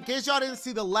in case y'all didn't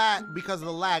see the lag, because of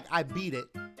the lag, I beat it.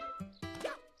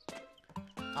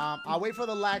 I'll wait for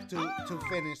the lag to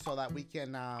finish so that we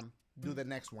can do the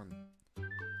next one.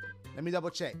 Let me double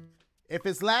check. If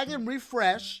it's lagging,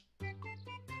 refresh,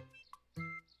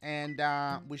 and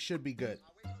we should be good.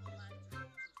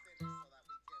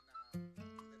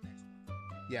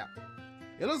 Yeah.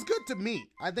 It looks good to me.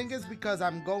 I think it's because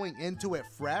I'm going into it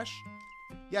fresh.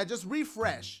 Yeah, just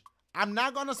refresh. I'm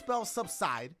not gonna spell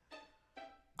subside.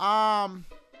 Cause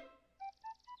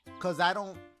I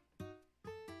don't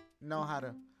know how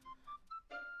to.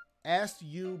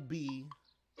 S-U-B-S-I-D-E,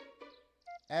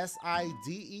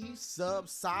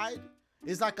 subside.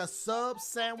 It's like a sub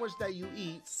sandwich that you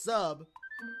eat, sub,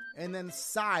 and then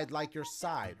side like your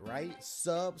side, right?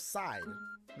 Subside.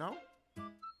 No?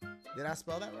 Did I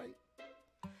spell that right?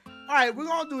 All right, we're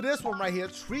gonna do this one right here.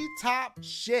 Treetop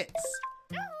shits.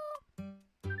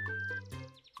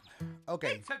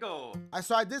 Okay. So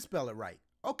I did spell it right.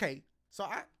 Okay. So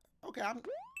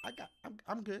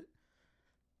I'm good.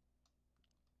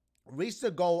 Reach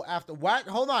the goal after what?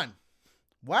 Hold on.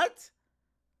 What?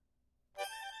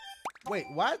 Wait,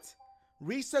 what?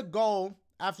 Reach the goal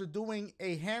after doing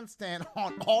a handstand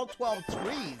on all 12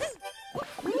 trees.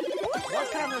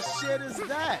 What kind of shit is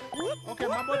that? Okay,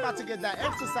 my boy about to get that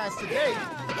exercise today.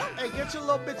 Hey, get your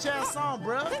little bitch ass on,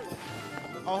 bro.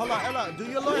 Oh, hold on. Do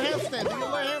your little handstand. Do your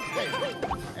little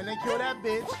handstand. And then kill that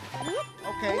bitch.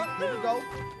 Okay, here we go.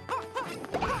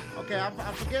 Okay,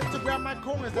 I'm forgetting to grab my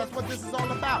corners. That's what this is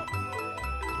all about.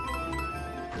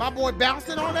 My boy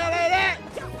bouncing on that like that.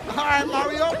 All right,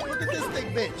 Mario. Look at this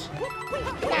thick bitch.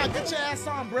 Come on, get your ass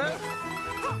on, bro.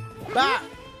 Bop.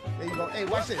 There you go. Hey,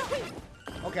 watch this.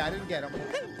 Okay, I didn't get him.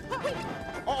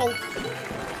 Uh-oh.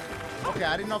 Okay,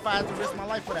 I didn't know if I had to risk my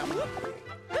life for that one.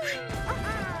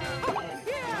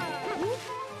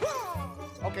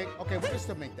 Okay, we can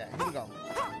still make that. Here we go.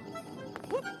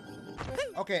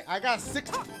 Okay, I got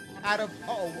 6 out of...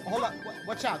 Uh-oh, hold on.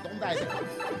 Watch out, don't die there.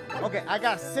 Okay, I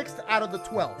got 6 out of the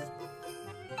 12.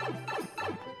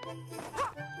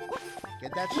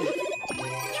 Get that shit.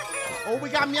 Oh, we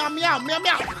got meow, meow, meow,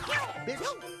 meow. Bitch.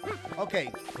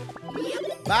 Okay.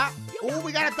 Bop. Oh,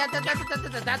 we got a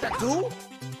do.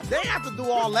 They ain't have to do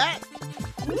all that.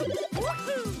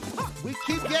 We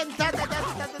keep getting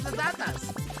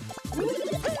ta-ta-ta-ta-ta-ta-tas.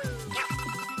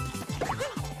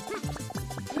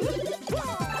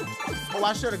 Oh,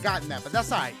 I should have gotten that, but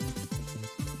that's all right.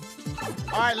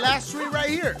 All right, last tree right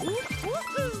here.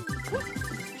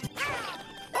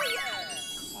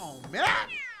 Oh, man.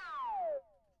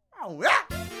 Oh, yeah.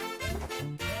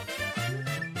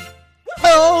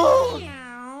 Oh.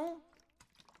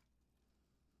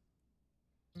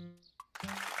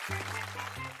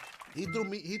 He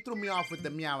threw me off with the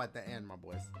meow at the end, my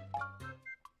boys.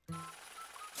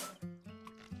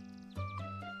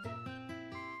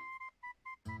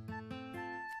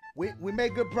 We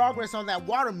made good progress on that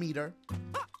water meter.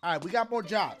 All right, we got more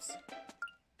jobs.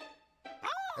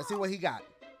 Let's see what he got.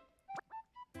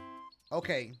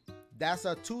 Okay, that's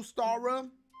a 2-star.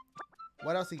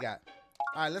 What else he got?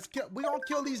 All right, let's kill. We gonna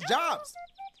kill these jobs.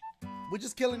 We're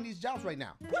just killing these jobs right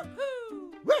now.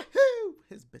 Woohoo! Woohoo!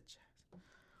 His bitch ass.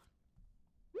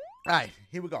 All right,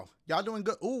 here we go. Y'all doing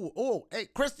good. Ooh, ooh. Hey,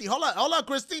 Christy, hold on,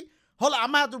 Christy. Hold on, I'm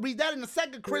gonna have to read that in a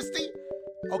second, Christy.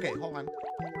 Okay, hold on.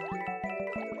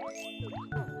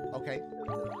 Okay.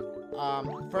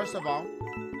 First of all,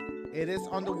 it is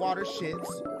underwater shits.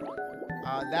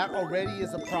 That already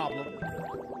is a problem.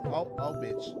 Oh,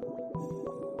 bitch.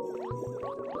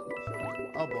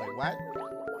 Oh boy, what?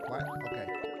 What? Okay.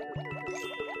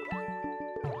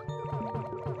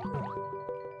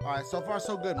 Alright, so far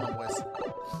so good, my boys.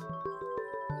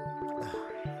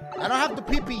 I don't have the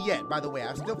pee-pee yet, by the way.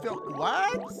 I still feel...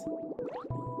 What?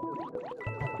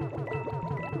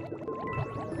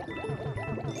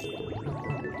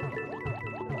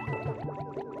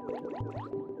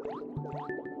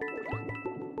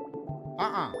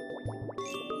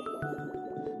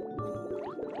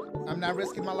 I'm not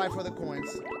risking my life for the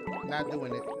coins. Not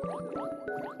doing it.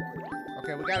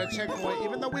 Okay, we got a checkpoint,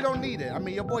 even though we don't need it. I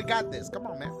mean, your boy got this. Come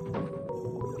on, man.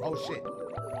 Oh, shit.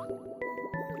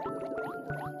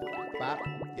 Bop.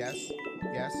 Yes.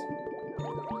 Yes.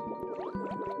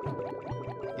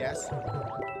 Yes.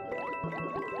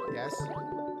 Yes.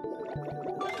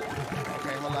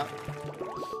 Okay, hold up.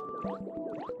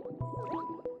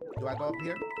 Do I go up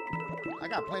here? I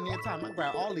got plenty of time. I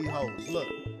grab all these hoes. Look.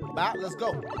 Bop, let's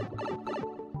go.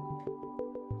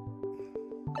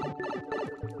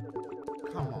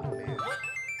 Come on, man.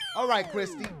 All right,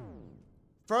 Christy.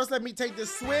 First, let me take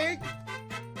this swig.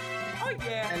 Oh,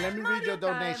 yeah. And let me read your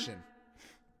donation.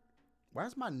 Why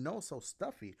is my nose so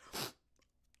stuffy?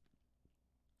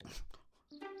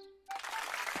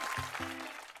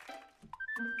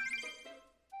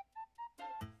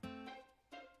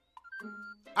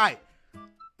 All right.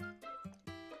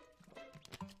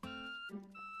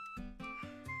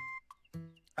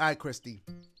 All right, Christy.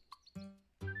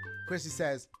 Christy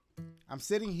says, I'm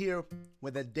sitting here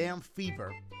with a damn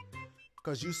fever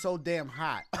because you so damn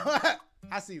hot.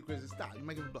 I see you, Christy. Stop. You're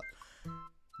making me blush.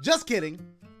 Just kidding.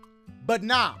 But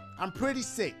nah, I'm pretty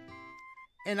sick.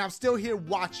 And I'm still here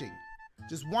watching.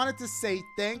 Just wanted to say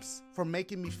thanks for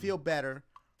making me feel better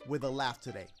with a laugh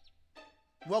today.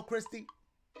 Well, Christy,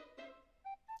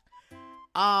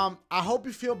 I hope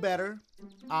you feel better.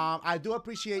 I do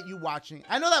appreciate you watching.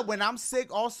 I know that when I'm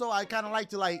sick also, I kind of like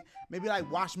to maybe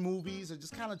watch movies or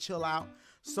just kind of chill out.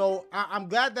 So I'm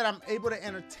glad that I'm able to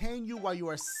entertain you while you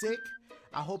are sick.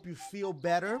 I hope you feel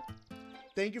better.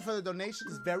 Thank you for the donation.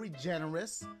 It's very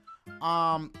generous.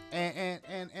 And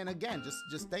again,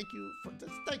 just thank you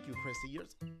thank you, Christy.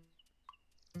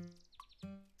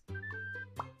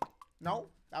 No,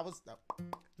 that was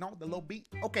no, the low beat.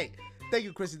 Okay. Thank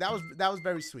you, Christy. That was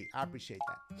very sweet. I appreciate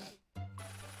that.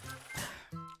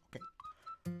 Okay.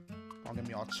 Don't get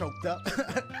me all choked up.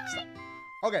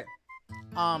 Okay.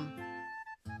 All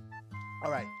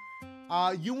right.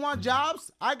 You want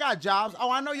jobs? I got jobs. Oh,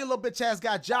 I know your little bitch ass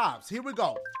got jobs. Here we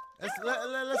go.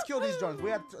 Let's kill these drones. We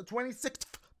have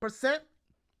 26%.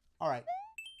 All right.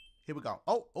 Here we go.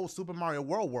 Oh, Super Mario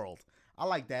World. I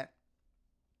like that.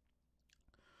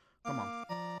 Come on.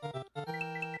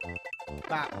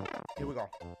 Here we go.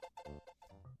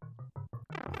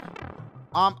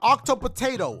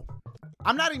 Octopotato.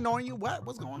 I'm not ignoring you.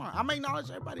 What's going on? I'm gonna acknowledge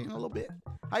everybody in a little bit.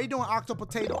 How you doing,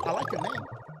 Octopotato? I like your name.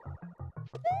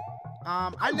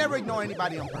 I never ignore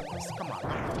anybody on purpose. Come on.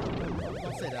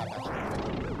 Don't say that about you.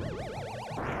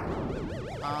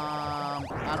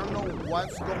 I don't know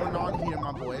what's going on here,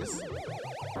 my boys.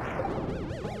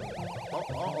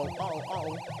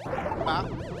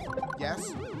 Yes.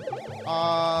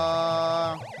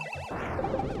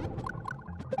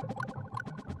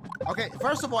 Okay,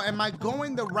 first of all, am I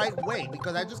going the right way?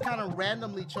 Because I just kind of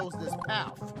randomly chose this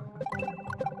path.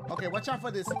 Okay, watch out for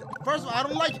this. First of all, I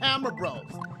don't like Hammer Bros.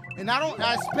 And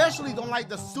I especially don't like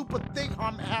the super thick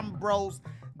Hammer Bros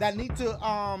that need to,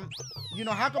 you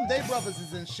know, how come they brothers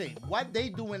is in shape? What they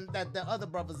doing that the other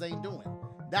brothers ain't doing?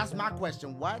 That's my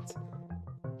question. What?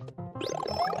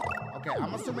 Okay,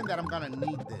 I'm assuming that I'm gonna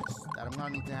need this. That I'm gonna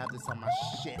need to have this on my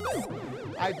shit.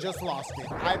 I just lost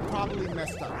it. I probably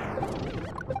messed up. Already.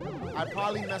 I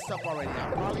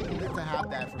probably needed to have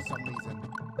that for some reason.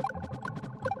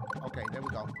 Okay, there we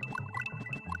go.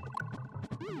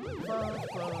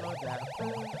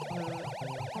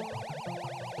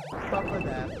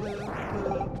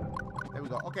 There we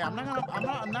go. Okay, I'm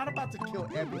not about to kill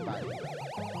everybody.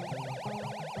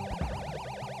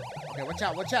 Okay, watch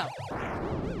out.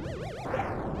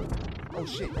 Oh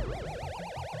shit.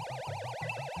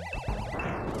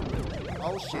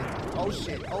 Oh shit. Oh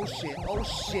shit. Oh shit. Oh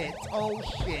shit. Oh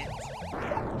shit.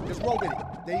 Just roll with it.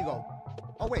 There you go.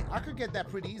 Oh wait, I could get that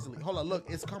pretty easily. Hold on, look,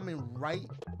 it's coming right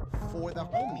for the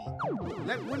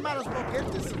homie. We might as well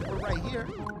get this since we're right here.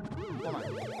 Hold on.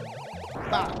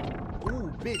 Bow.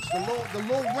 Ooh, bitch, the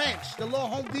little wrench, the little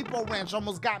Home Depot wrench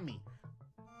almost got me.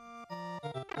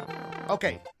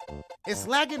 Okay, it's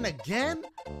lagging again?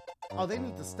 Oh, they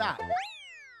need to stop.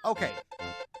 Okay.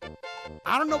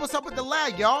 I don't know what's up with the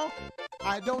lag, y'all.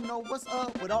 I don't know what's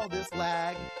up with all this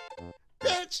lag.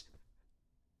 Bitch.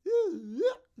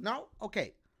 No?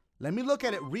 Okay. Let me look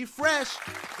at it. Refresh.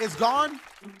 It's gone.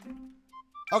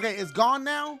 Okay, it's gone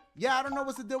now. Yeah, I don't know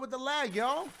what's the deal with the lag,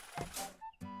 y'all.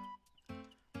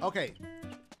 Okay.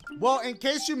 Well, in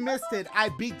case you missed it, I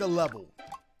beat the level.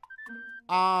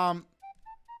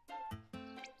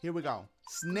 Here we go.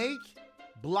 Snake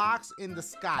blocks in the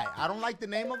sky. I don't like the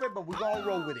name of it, but we're gonna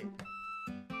roll with it.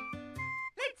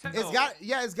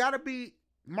 It's gotta be,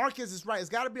 Marcus is right. It's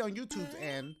gotta be on YouTube's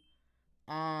end.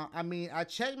 I mean, I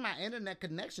checked my internet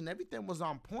connection. Everything was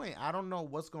on point. I don't know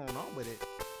what's going on with it.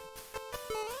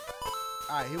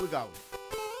 All right, here we go.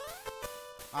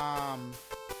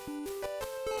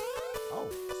 Oh,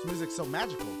 this music's so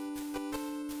magical.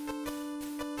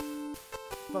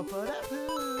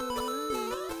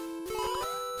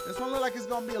 This one looks like it's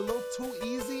gonna be a little too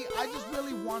easy. I just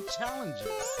really want challenges.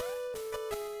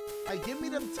 Like, give me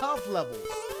them tough levels.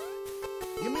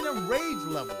 Give me them rage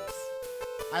levels.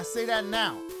 I say that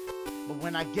now, but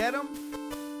when I get them,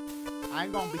 I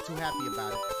ain't gonna be too happy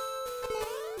about it.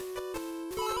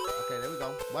 Okay, there we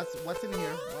go. What's in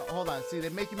here? Well, hold on. See,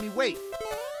 they're making me wait.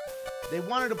 They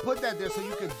wanted to put that there so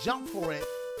you could jump for it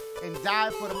and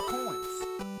dive for them coins.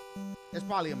 It's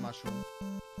probably a mushroom.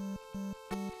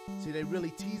 See, they really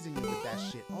teasing you with that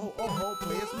shit. Oh,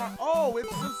 play it smart. Oh, it's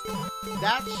just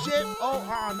that shit. Oh,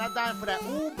 not dying for that.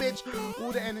 Ooh, bitch.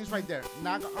 Ooh, the ending's right there.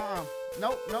 Not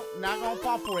nope, not gonna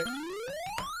fall for it.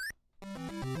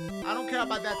 I don't care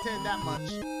about that 10 that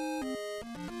much.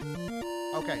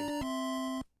 Okay.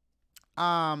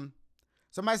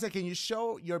 Somebody said, can you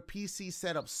show your PC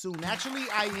setup soon? Actually,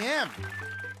 I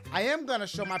am gonna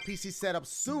show my PC setup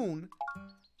soon.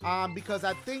 Because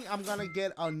I think I'm gonna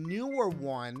get a newer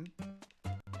one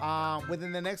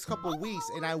within the next couple weeks,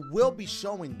 and I will be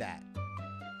showing that.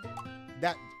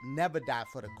 That never die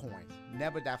for the coins.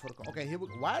 Never die for the coins. Okay, here we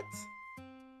go. What?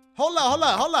 Hold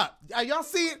up. Y'all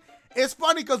see it? It's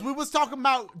funny because we was talking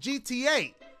about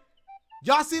GTA.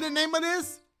 Y'all see the name of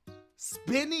this?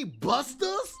 Spinny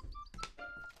Busters?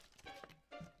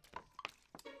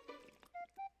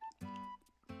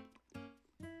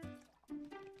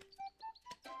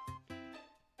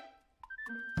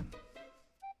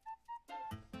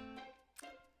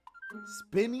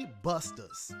 Spinny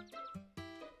Busters.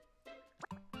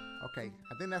 Okay,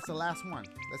 I think that's the last one.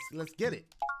 Let's get it.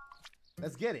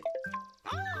 Let's get it.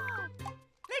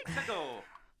 Let's go.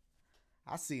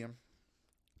 I see him.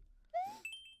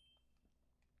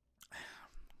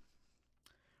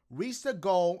 Reach the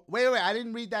goal. Wait, I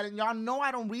didn't read that. And y'all know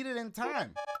I don't read it in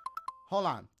time. Hold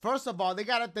on. First of all, they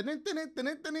got a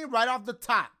right off the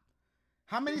top.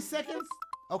 How many seconds?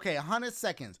 Okay, 100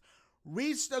 seconds.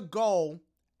 Reach the goal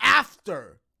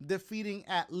after defeating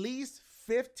at least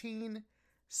 15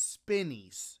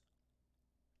 spinnies.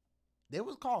 They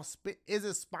was called is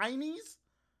it spinies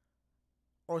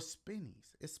or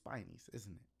spinnies? It's spinies,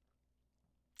 isn't it?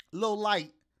 Lil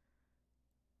Light.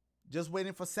 Just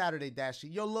waiting for Saturday,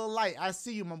 Dashie. Yo, Lil Light, I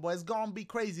see you, my boy. It's gonna be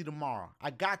crazy tomorrow. I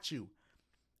got you.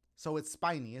 So it's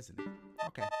spiny, isn't it?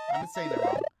 Okay, I've been saying it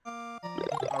wrong.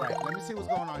 All right, let me see what's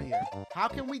going on here. How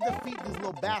can we defeat these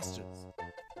little bastards?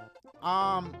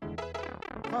 Oh,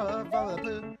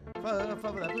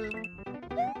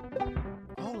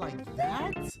 like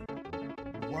that?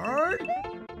 Word?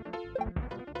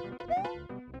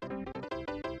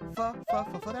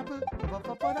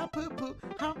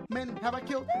 How many have I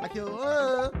killed?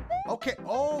 Okay.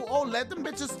 Oh, let them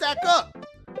bitches stack up.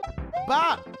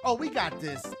 Bob. Oh, we got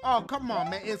this. Oh, come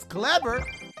on, man. It's clever.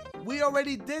 We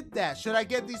already did that. Should I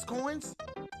get these coins?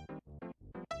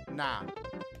 Nah.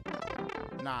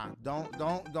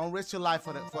 Don't risk your life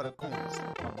for the coins,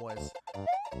 my boys.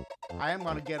 I am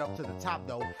gonna get up to the top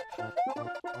though.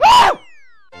 Woo!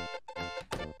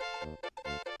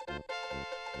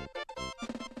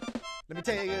 Let me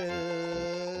take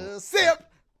a sip.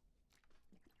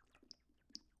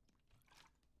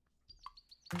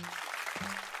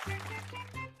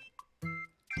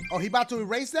 Oh, he about to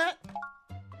erase that?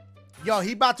 Yo,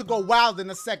 he about to go wild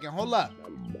in a second. Hold up.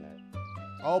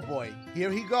 Oh boy, here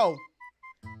he go.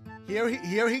 Here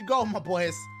he go, my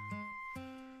boys.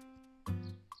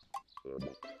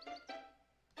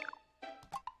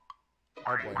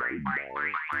 Oh boy.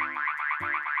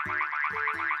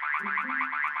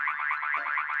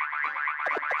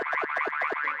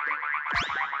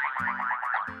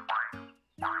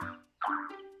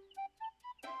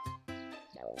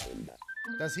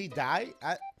 Does he die?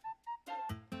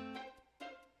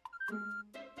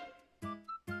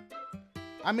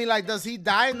 I mean, like, does he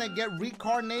die and then get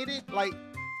reincarnated? Like,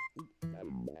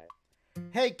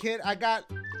 hey, kid, I got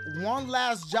one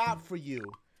last job for you.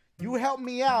 You help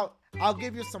me out, I'll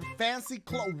give you some fancy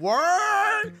clothes.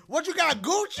 Word? What you got,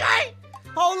 Gucci?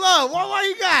 Hold up, what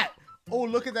you got? Oh,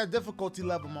 look at that difficulty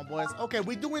level, my boys. Okay,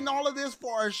 we doing all of this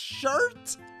for a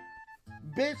shirt?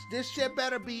 Bitch, this shit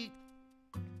better be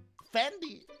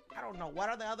Fendi. I don't know. What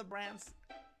are the other brands?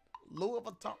 Louis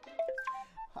Vuitton.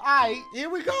 All right, here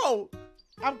we go.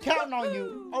 I'm counting on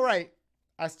you. All right.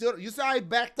 You saw I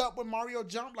backed up when Mario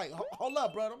jumped? Like, hold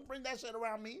up, bro. Don't bring that shit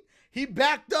around me. He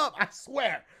backed up. I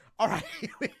swear. All right.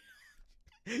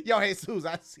 Yo, Jesus,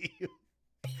 I see you.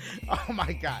 Oh,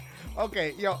 my God.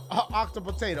 Okay, yo,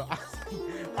 Octopotato.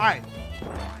 All right.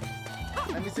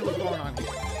 Let me see what's going on here.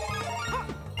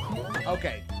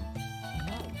 Okay.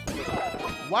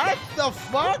 What the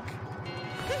fuck?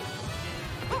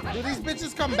 Do these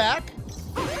bitches come back?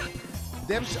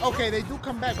 Okay, they do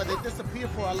come back, but they disappear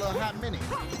for a little hot minute.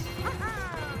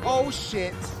 Oh,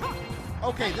 shit.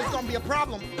 Okay, this is gonna be a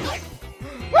problem.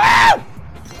 Woo!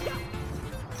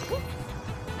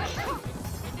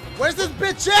 Where's this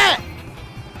bitch at?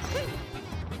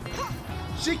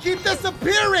 She keeps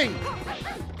disappearing.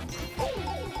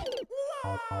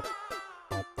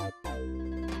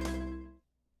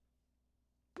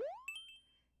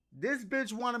 This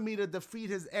bitch wanted me to defeat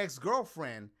his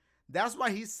ex-girlfriend. That's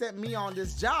why he sent me on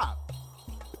this job.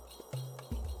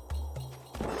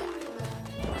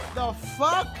 The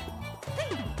fuck?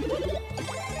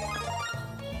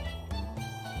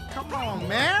 Come on,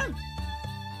 man.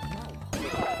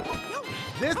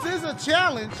 This is a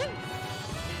challenge.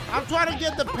 I'm trying to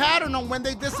get the pattern on when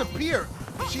they disappear.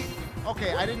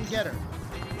 Okay, I didn't get her.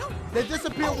 They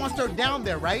disappear once they're down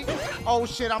there, right? Oh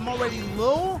shit, I'm already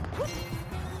low.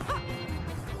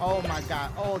 Oh my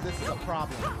God. Oh, this is a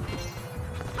problem.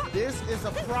 This is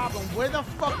a problem. Where the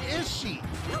fuck is she?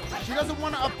 She doesn't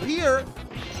want to appear.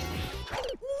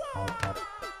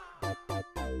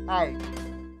 Alright.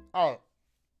 Alright.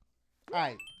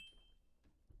 Alright.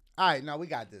 Alright, now we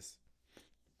got this.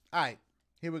 Alright,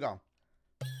 here we go.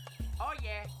 Oh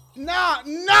yeah. Nah,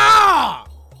 nah!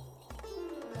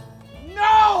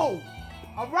 No!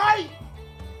 Alright?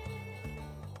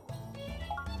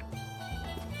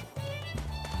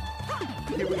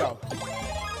 Here we go.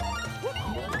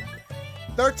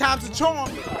 Third time's a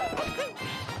charm.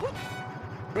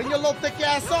 Bring your little thick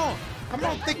ass on. Come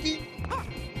on, thickie.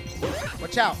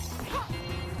 Watch out.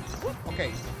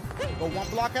 Okay. Go one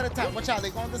block at a time. Watch out.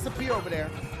 They're going to disappear over there.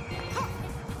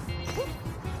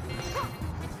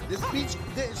 This beach,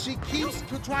 she keeps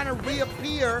trying to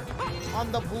reappear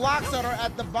on the blocks that are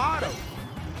at the bottom.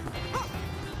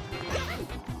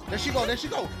 There she go. There she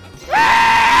go.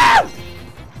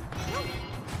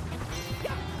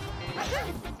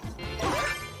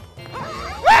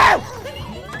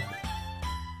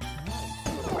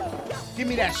 Give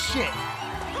me that shit.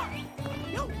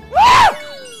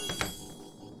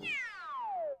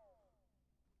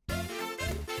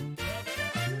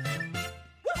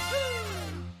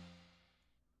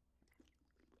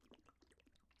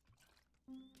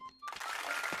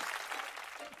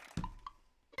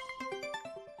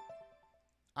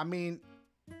 I mean,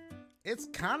 it's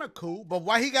kind of cool, but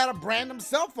why he gotta brand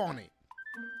himself on it?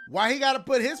 Why he gotta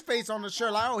put his face on the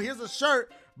shirt? Like, oh, here's a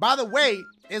shirt. By the way,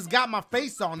 it's got my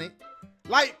face on it.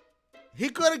 Like, he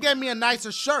could have given me a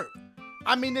nicer shirt.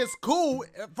 I mean, it's cool.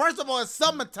 First of all, it's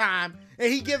summertime,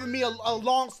 and he giving me a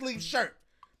long sleeve shirt.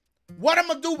 What I'm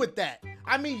gonna do with that?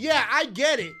 I mean, yeah, I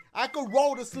get it. I could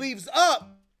roll the sleeves up,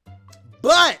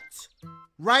 but,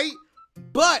 right?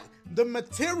 But the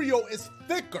material is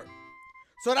thicker.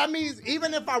 So that means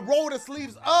even if I roll the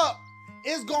sleeves up,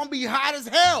 it's gonna be hot as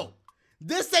hell.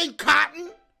 This ain't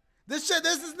cotton. This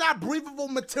is not breathable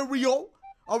material.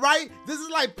 All right? This is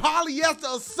like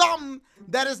polyester or something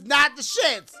that is not the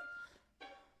shits.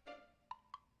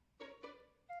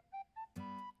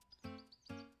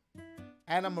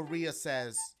 Anna Maria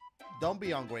says, don't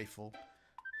be ungrateful.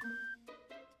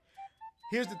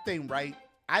 Here's the thing, right?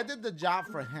 I did the job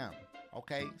for him.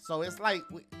 Okay, so it's like,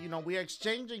 you know, we're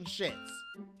exchanging shits.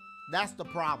 That's the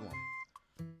problem.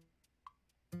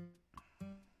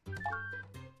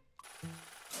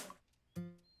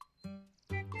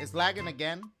 It's lagging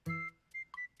again.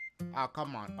 Oh,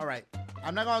 come on. All right.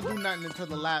 I'm not going to do nothing until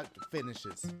the lag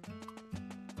finishes.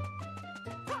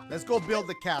 Let's go build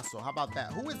the castle. How about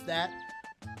that? Who is that?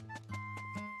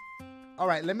 All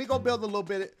right, let me go build a little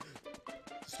bit.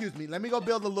 Excuse me. Let me go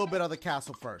build a little bit of the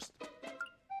castle first.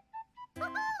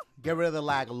 Get rid of the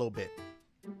lag a little bit.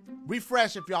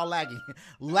 Refresh if y'all lagging.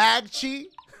 Lag chi?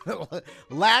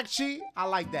 Lag chi? I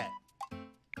like that.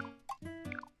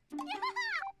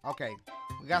 Okay,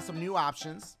 we got some new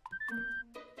options.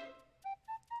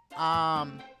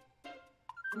 Hold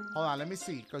on, let me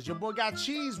see. Because your boy got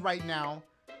cheese right now.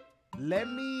 Let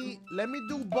me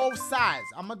do both sides.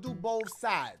 I'm gonna do both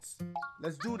sides.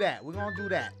 Let's do that. We're gonna do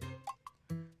that.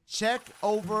 Check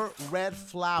over red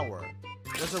flower.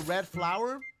 There's a red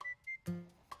flower?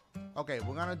 Okay,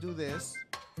 we're gonna do this.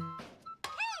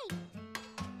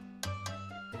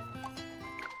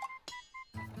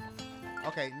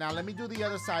 Okay, now let me do the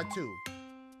other side too.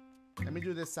 Let me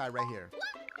do this side right here.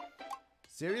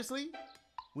 Seriously?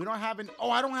 We don't have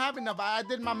oh, I don't have enough. I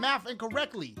did my math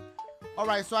incorrectly. All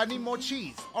right, so I need more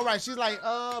cheese. All right, she's like,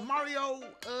 Mario,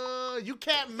 you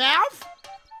can't math?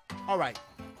 All right.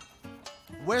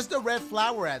 Where's the red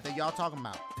flower at that y'all talking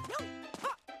about?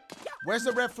 Where's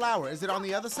the red flower? Is it on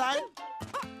the other side?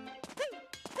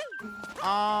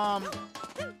 I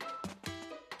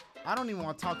don't even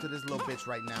want to talk to this little bitch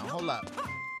right now. Hold up.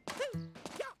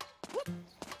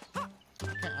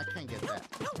 I can't get that.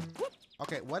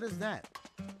 Okay, what is that?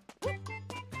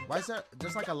 Why is there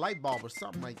just like a light bulb or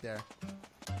something right there?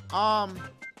 On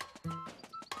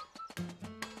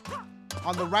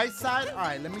the right side? All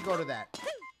right, let me go to that.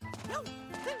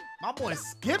 My boy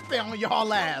skipping on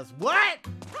y'all ass. What?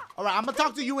 All right, I'm gonna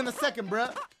talk to you in a second,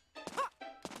 bruh.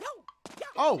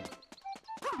 Oh.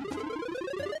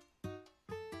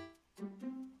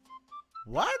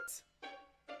 What?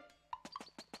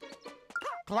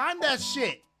 Climb that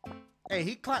shit. Hey,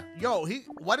 he climb. Yo,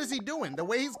 what is he doing? The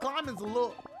way he's climbing is a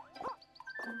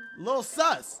little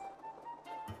sus.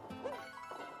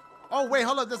 Oh, wait,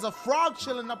 hold up. There's a frog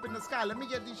chilling up in the sky. Let me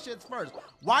get these shits first.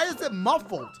 Why is it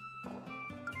muffled?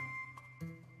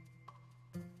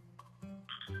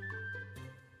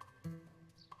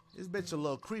 This bitch a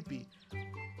little creepy.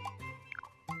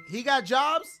 He got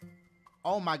jobs?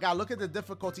 Oh my God, look at the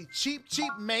difficulty. Cheap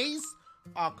maze?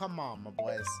 Oh, come on, my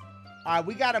boys. All right,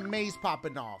 we got a maze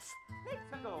popping off.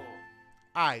 Let's go. All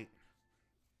right.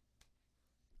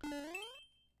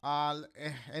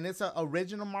 And it's an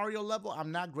original Mario level.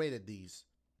 I'm not great at these.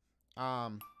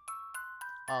 Oh,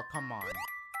 come on.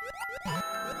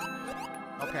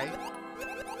 Okay.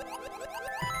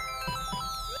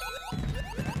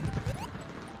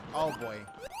 Oh boy.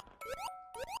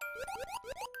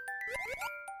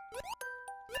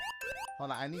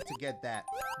 Hold on, I need to get that.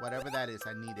 Whatever that is,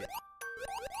 I need it.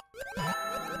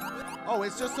 Oh,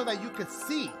 it's just so that you could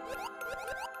see.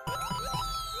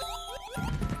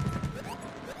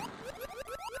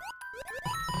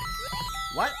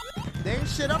 What? There ain't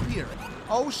shit up here.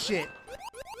 Oh shit.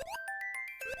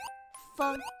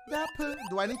 Fuck that poo.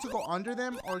 Do I need to go under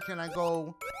them or can I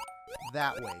go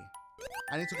that way?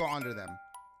 I need to go under them.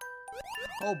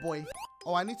 Oh boy.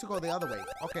 Oh, I need to go the other way.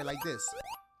 Okay, like this.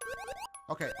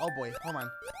 Okay, oh boy, hold on.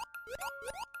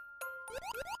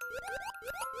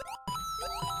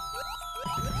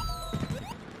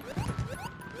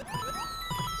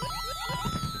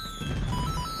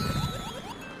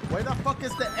 Where the fuck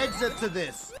is the exit to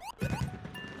this?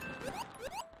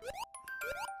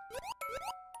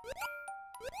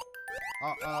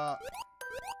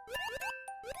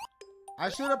 I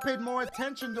should have paid more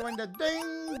attention during the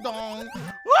ding dong.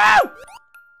 Woo!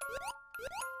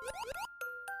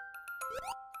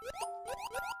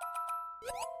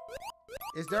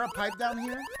 Is there a pipe down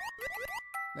here?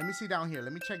 Let me see down here.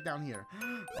 Let me check down here.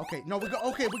 Okay, no, we go.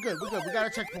 Okay, we're good. We're good. We got a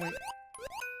checkpoint.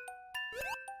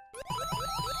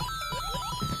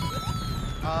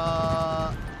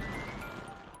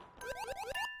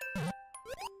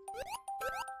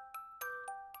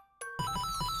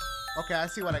 Okay, I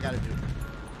see what I gotta do.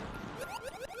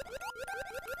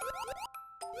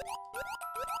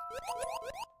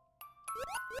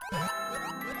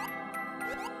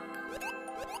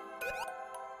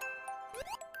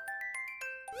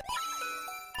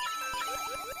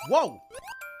 Whoa!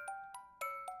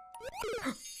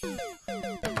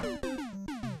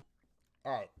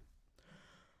 All right.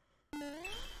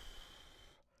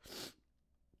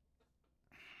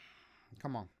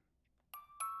 Come on.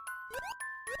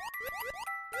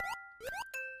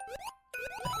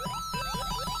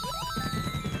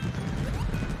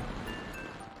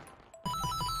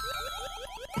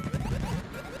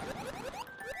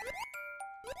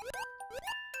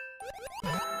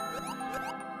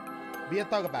 Be a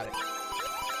thug about it.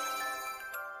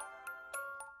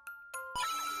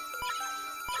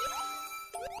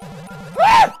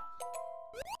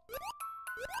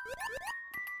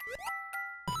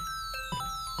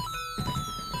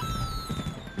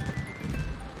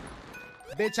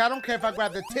 Bitch, I don't care if I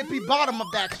grab the tippy bottom of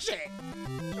that shit.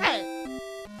 Hey.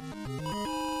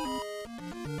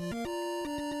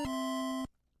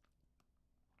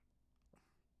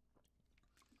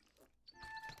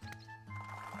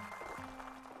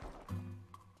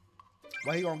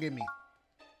 What he gonna give me?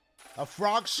 A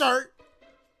frog shirt?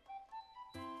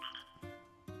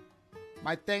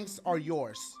 My thanks are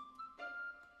yours.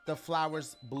 The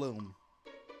flowers bloom.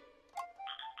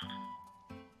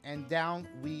 And down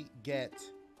we get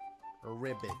a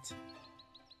ribbit.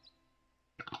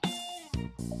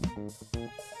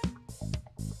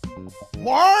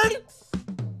 Word?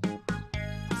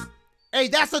 Hey,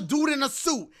 that's a dude in a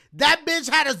suit. That bitch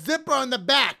had a zipper on the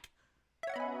back.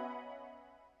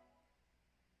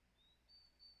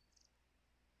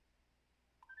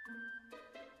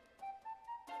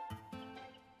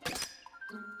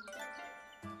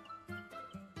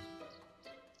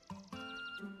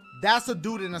 That's a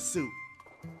dude in a suit.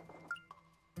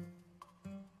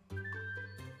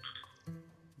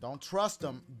 Don't trust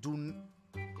him.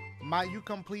 Might you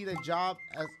complete a job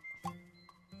as...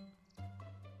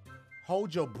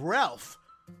 Hold your breath.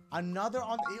 Another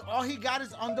on... All he got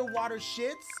is underwater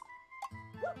shits?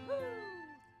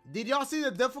 Did y'all see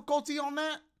the difficulty on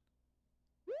that?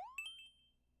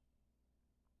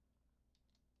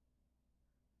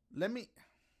 Let me...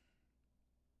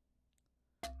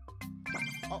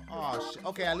 Oh shit.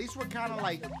 Okay, at least we're kind of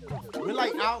like... We're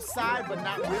like outside, but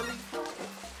not really.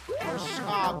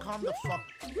 Oh, calm the fuck...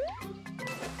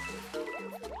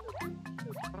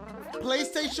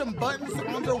 PlayStation buttons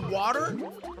underwater?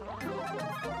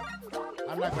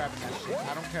 I'm not grabbing that shit.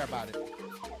 I don't care about it.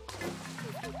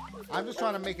 I'm just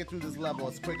trying to make it through this level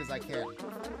as quick as I can.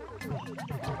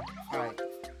 Alright.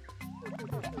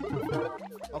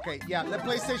 Okay, yeah, let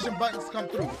PlayStation buttons come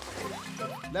through.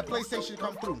 Let PlayStation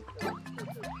come through.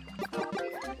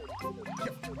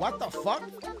 What the fuck?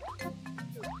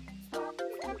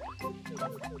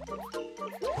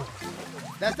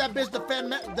 That's that bitch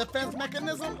defense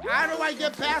mechanism? How do I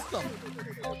get past them?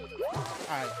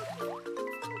 Alright.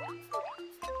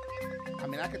 I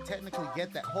mean, I could technically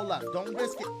get that. Hold up. Don't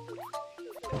risk it.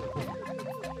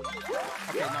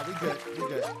 Okay, no, we good. We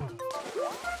good.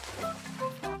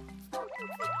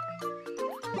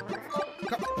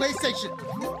 PlayStation.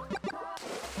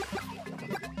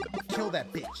 Kill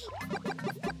that bitch.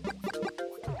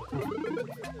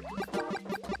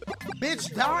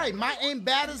 Bitch, die. My aim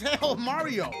bad as hell,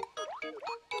 Mario.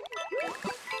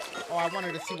 Oh, I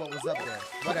wanted to see what was up there.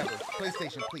 Whatever.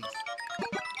 PlayStation, please.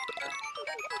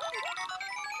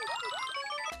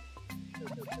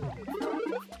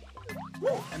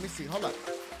 Let me see. Hold up.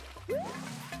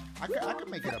 I could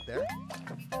make it up there.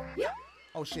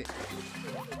 Oh, shit.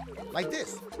 Like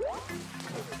this.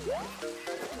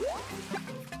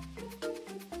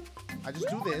 I just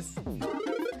do this.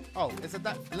 Oh, it's a...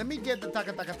 Let me get the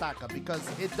taka because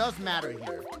it does matter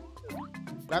here.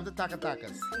 Grab the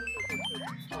takas.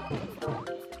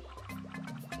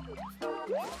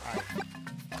 Alright.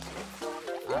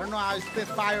 I don't know how I spit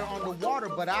fire on the water,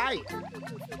 but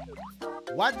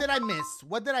What did I miss?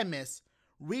 What did I miss?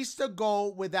 Reach the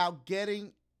goal without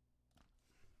getting...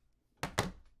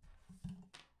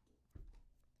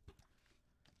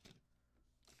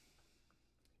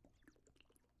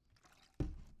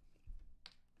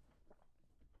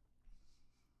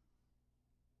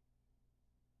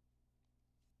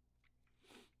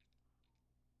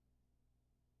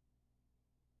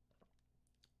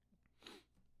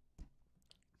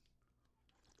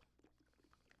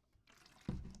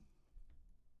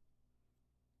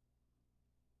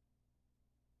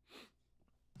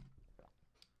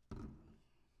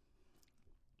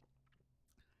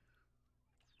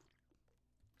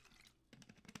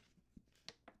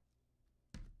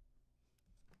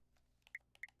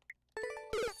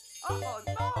 Oh,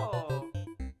 no.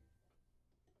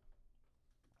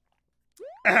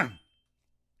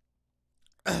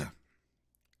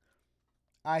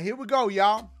 All right, here we go,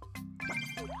 y'all.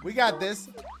 We got this.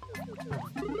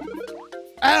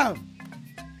 Oh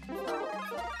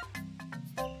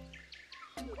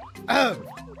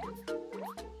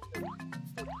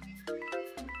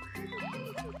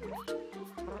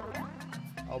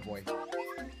boy.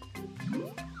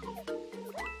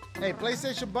 Hey,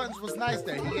 PlayStation buttons was nice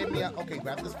there. He gave me a... Okay,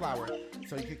 grab this flower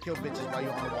so you can kill bitches while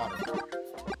you're on the water.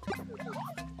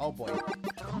 Oh boy.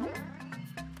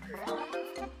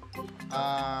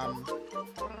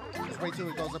 Just wait till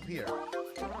it goes up here.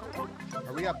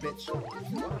 Hurry up, bitch.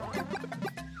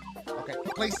 Okay,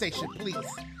 PlayStation, please.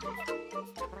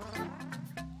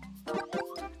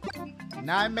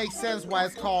 Now it makes sense why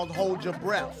it's called Hold Your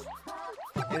Breath.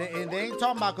 And they ain't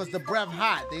talking about because the breath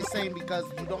hot. They saying because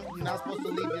you're not supposed to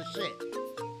leave your shit.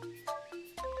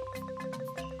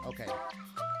 Okay.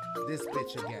 This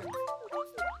bitch again.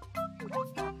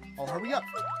 Oh, hurry up.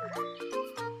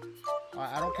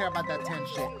 Alright, I don't care about that 10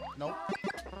 shit. Nope.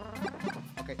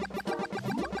 Okay.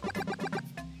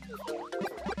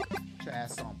 Get your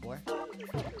ass on, boy.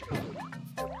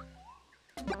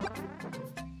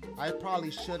 I probably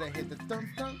should have hit the thunk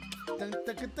thunk.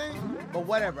 But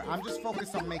whatever, I'm just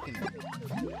focused on making it.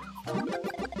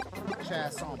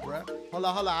 Chaz on, bruh. Hold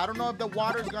on. I don't know if the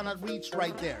water's gonna reach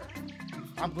right there.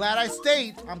 I'm glad I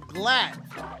stayed. I'm glad.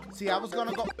 See, I was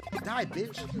gonna go. Die,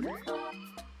 bitch.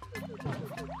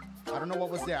 I don't know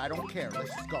what was there. I don't care. Let's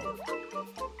just go.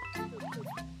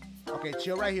 Okay,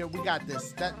 chill right here. We got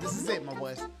this. This is it, my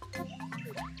boys.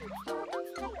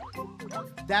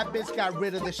 That bitch got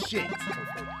rid of the shit.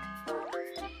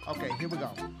 Okay, here we go.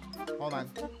 Hold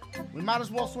on. We might as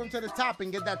well swim to the top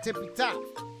and get that tippy top.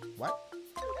 What?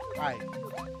 Alright.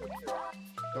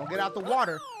 Don't get out the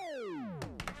water.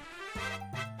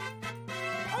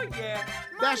 Oh yeah.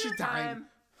 Dashie time.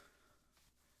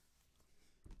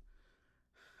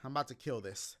 I'm about to kill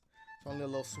this. There's only a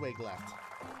little swig left.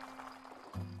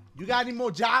 You got any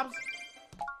more jobs?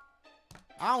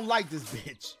 I don't like this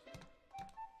bitch.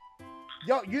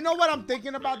 Yo, you know what I'm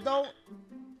thinking about though?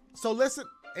 So listen.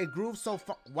 It grooves so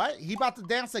far. What? He about to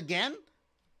dance again?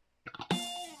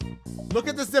 Look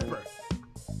at the zipper.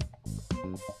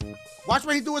 Watch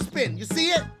when he do a spin. You see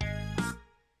it?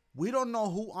 We don't know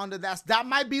who under that. That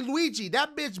might be Luigi.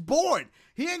 That bitch bored.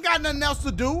 He ain't got nothing else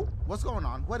to do. What's going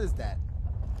on? What is that?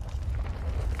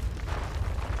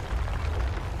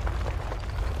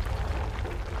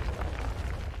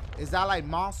 Is that like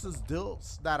monsters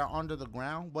dills that are under the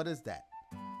ground? What is that?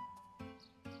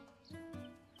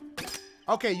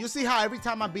 Okay, you see how every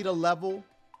time I beat a level,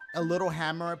 a little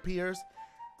hammer appears?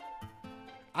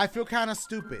 I feel kind of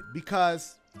stupid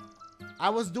because I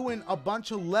was doing a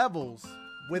bunch of levels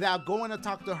without going to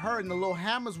talk to her and the little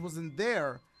hammers wasn't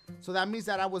there. So that means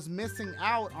that I was missing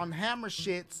out on hammer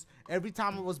shits every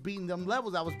time I was beating them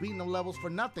levels. I was beating them levels for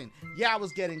nothing. Yeah, I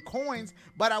was getting coins,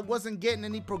 but I wasn't getting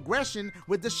any progression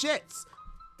with the shits.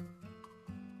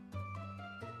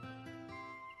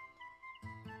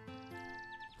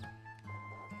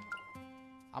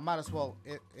 I might as well,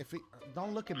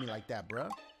 don't look at me like that,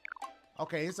 bruh.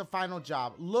 Okay, it's a final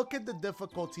job. Look at the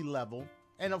difficulty level.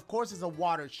 And of course, it's a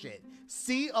water shit.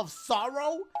 Sea of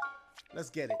Sorrow? Let's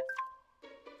get it.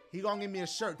 He gonna give me a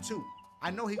shirt, too. I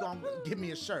know he gonna give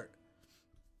me a shirt.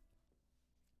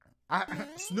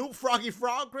 Snoop Froggy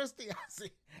Frog, Christy?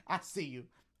 I see you.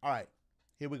 All right,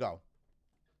 here we go.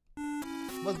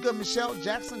 What's good, Michelle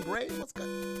Jackson Gray? What's good?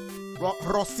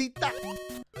 Rosita?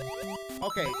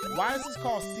 Okay, why is this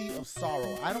called Sea of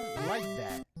Sorrow? I don't like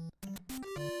that.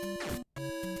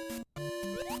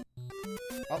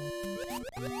 Oh.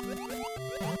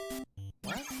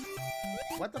 What?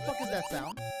 What the fuck is that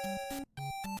sound?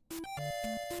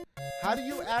 How do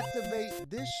you activate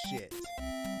this shit?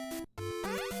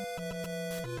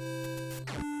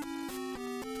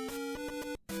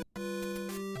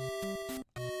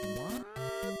 What?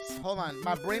 Hold on,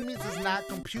 my brain means is not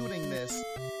computing this.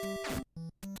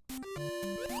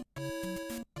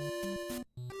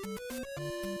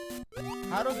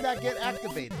 How does that get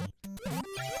activated?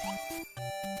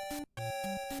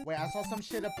 Wait, I saw some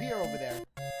shit appear over there.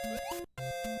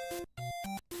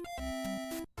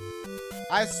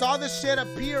 I saw the shit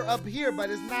appear up here, but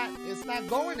it's not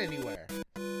going anywhere.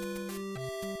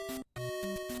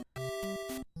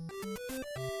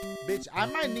 Bitch, I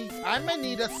might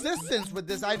need assistance with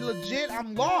this.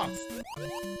 I'm lost.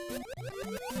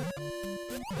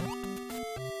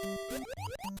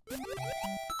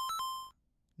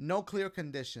 No clear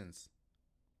conditions.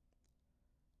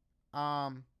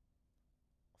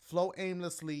 Flow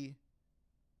aimlessly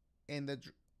in the...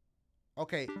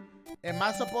 Okay, am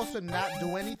I supposed to not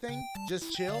do anything?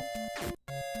 Just chill?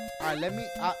 Alright, let me...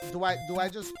 do I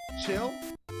just chill?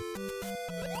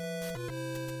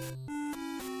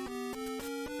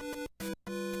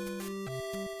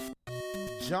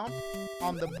 Jump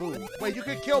on the boo. Wait, you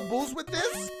can kill boos with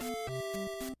this?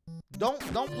 Don't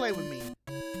play with me.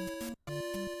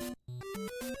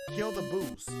 Kill the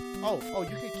boos. Oh,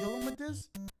 you can kill him with this?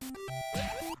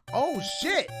 Oh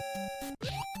shit!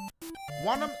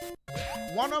 One of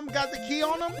them got the key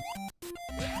on him?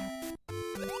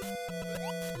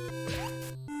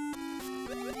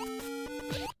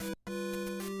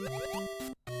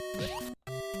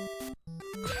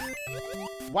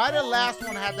 Why the last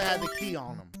one had to have the key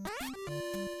on him?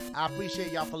 I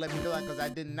appreciate y'all for letting me know that because I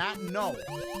did not know.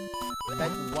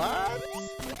 Like, what?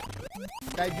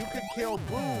 that you could kill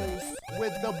Booze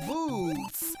with the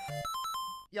boots.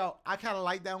 Yo, I kind of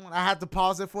like that one. I had to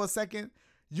pause it for a second.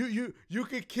 You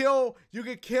could kill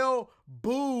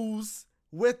Booze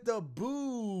with the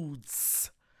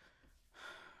boots.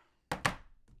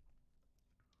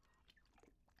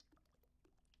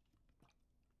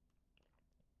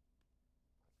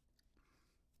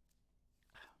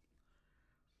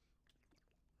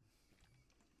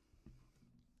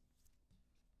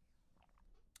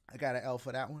 I got an L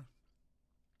for that one.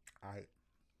 All right.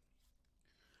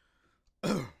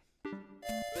 Here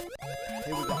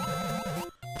we go.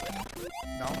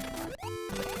 No.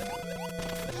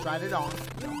 Let's try it on.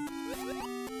 No.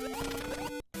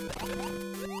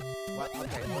 What?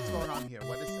 Okay, what's going on here?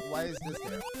 Why is this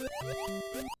there?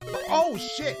 Oh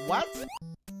shit, what?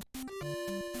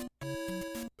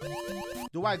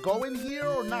 Do I go in here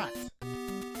or not?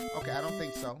 Okay, I don't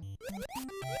think so.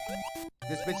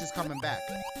 This bitch is coming back.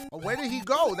 Oh, where did he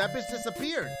go? That bitch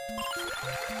disappeared.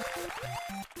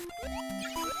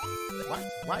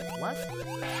 What?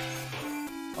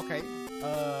 Okay.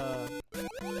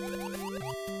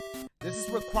 This is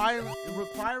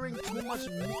requiring too much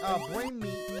brain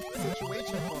meat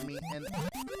situation for me. And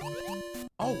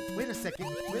oh, wait a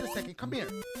second. Come here.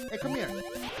 Hey, come here.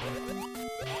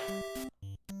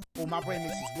 Oh, my brain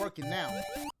mix is working now.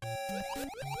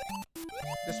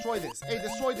 Destroy this. Hey,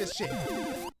 destroy this shit.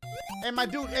 Hey, my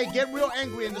dude. Hey, get real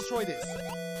angry and destroy this.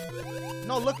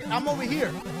 No, look. I'm over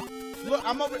here. Look,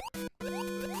 I'm over.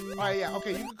 Alright, yeah.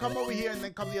 Okay, you can come over here and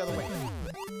then come the other way.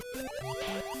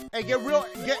 Hey, get real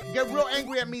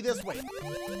angry at me this way.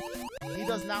 He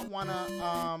does not want to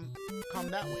come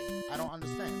that way. I don't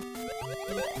understand.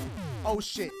 Oh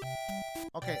shit.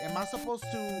 Okay, am I supposed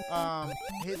to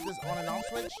hit this on and off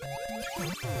switch?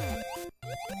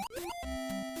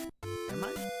 Am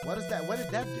I? What is that? What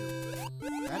did that do?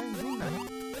 That didn't do nothing.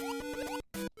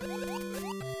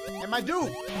 Am I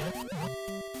dude?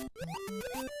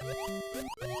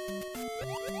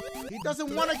 He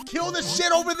doesn't want to kill the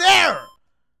shit over there.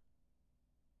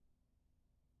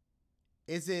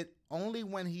 Is it only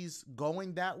when he's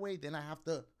going that way? Then I have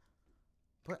to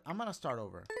put. I'm gonna start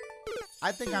over.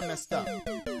 I think I messed up.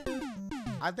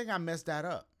 I think I messed that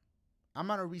up. I'm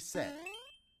gonna reset.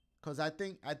 Cause I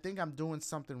think I'm doing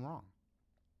something wrong.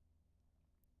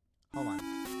 Hold on.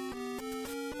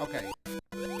 Okay.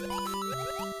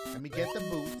 Let me get the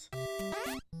boots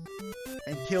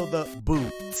and kill the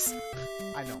boots.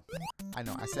 I know.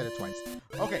 I said it twice.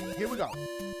 Okay, here we go.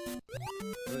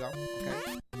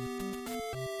 Okay.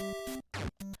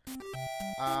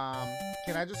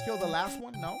 Can I just kill the last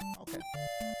one? No? Okay.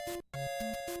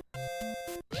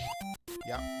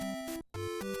 Yep.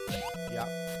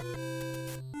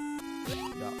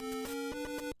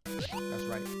 That's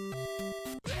right.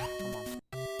 Come on.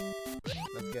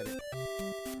 Let's get it.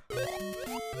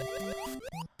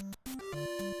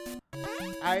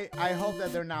 I hope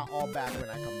that they're not all back when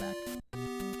I come back.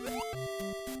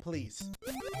 Please.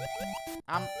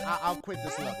 I'll quit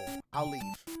this level. I'll leave.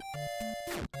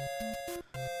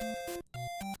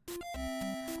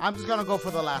 I'm just gonna go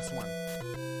for the last one.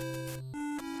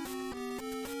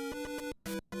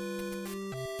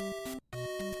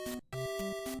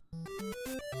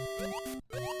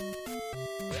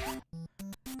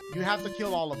 You have to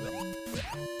kill all of them.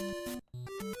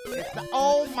 It's the,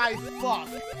 oh my fuck.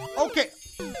 Okay.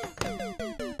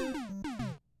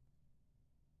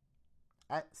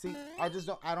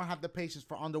 I don't have the patience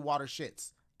for underwater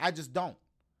shits. I just don't.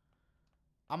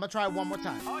 I'm gonna try it one more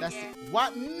time. Oh, that's yeah. it.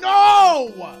 What?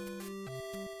 No!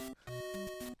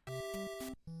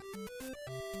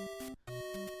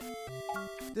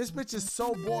 This bitch is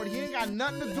so bored. He ain't got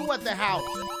nothing to do at the house.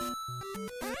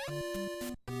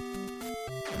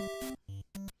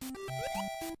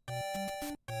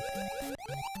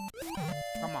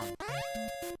 Come on.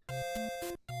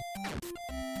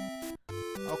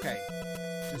 Okay.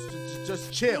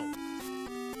 Just chill.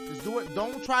 Just do it.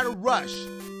 Don't try to rush.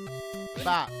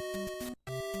 Bop.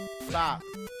 Bop.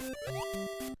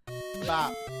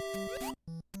 Bop.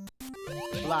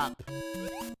 Blop.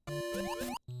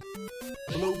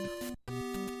 Bloop.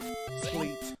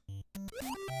 Spleet.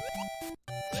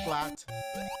 Splat.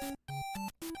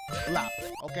 Blop.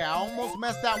 Okay, I almost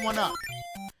messed that one up.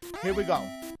 Here we go.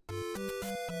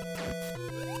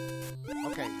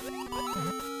 Okay.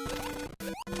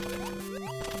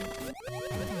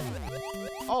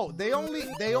 Oh, they only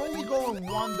go in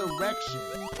one direction.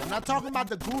 I'm not talking about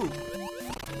the group.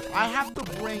 I have to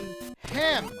bring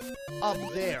him up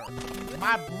there.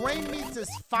 My brain meat is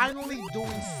finally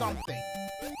doing something.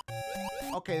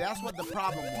 Okay, that's what the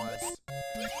problem was.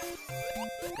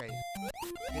 Okay.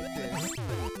 Hit this.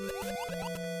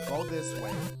 Go this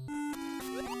way.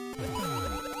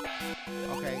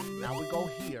 Okay, now we go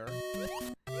here.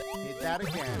 Hit that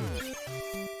again.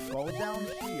 Go down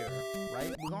here,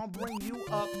 right? We're gonna bring you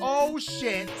up. Oh,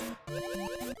 shit.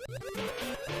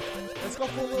 Let's go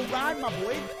for a little ride, my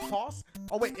boy. Pause.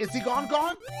 Oh, wait, is he gone?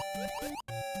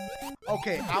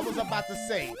 Okay, I was about to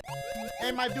say.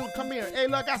 Hey, my dude, come here. Hey,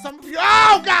 look, I got something for you.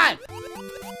 Oh, God!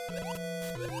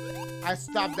 I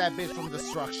stopped that bitch from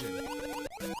destruction.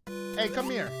 Hey, come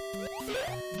here.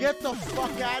 Get the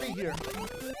fuck out of here.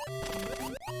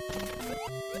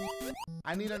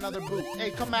 I need another boot.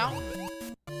 Hey, come out.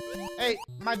 Hey,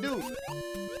 my dude.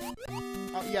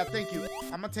 Oh, yeah, thank you.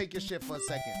 I'm gonna take your shit for a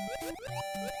second.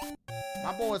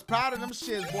 My boy is proud of them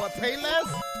shits, boy. Pay less?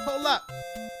 Hold up.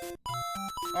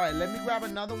 All right, let me grab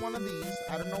another one of these.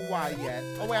 I don't know why yet.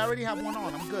 Oh, wait, I already have one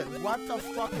on. I'm good. What the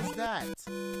fuck is that?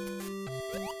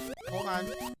 Hold on.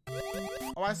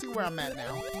 Oh, I see where I'm at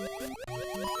now.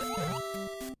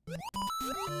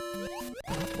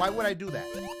 Why would I do that?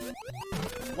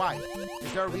 Why?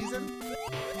 Is there a reason?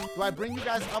 Do I bring you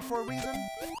guys up for a reason?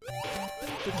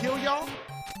 To kill y'all?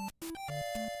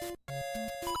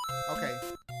 Okay.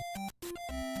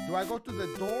 Do I go through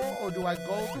the door or do I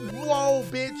go through... Whoa,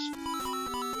 bitch!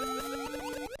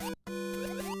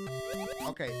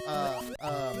 Okay,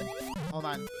 hold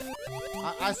on.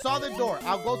 I saw the door.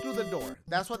 I'll go through the door.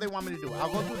 That's what they want me to do.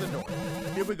 I'll go through the door.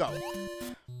 Here we go.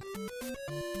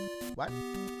 What?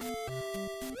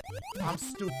 I'm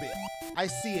stupid. I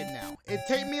see it now. It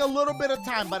take me a little bit of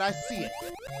time, but I see it.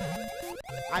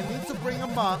 I need to bring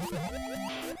him up so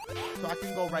I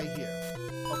can go right here.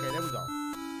 Okay, there we go.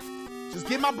 Just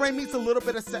give my brain meats a little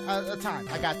bit of time.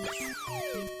 I got this.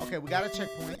 Okay, we got a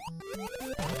checkpoint.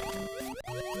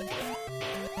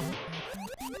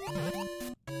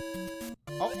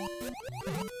 Oh.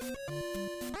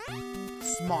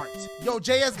 Smart. Yo,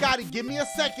 JS got it. Give me a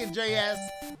second, JS.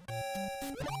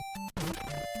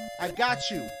 I got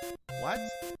you. What?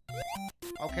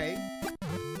 Okay.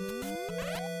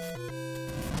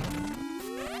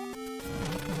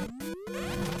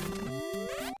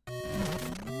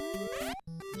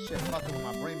 Shit, fucking with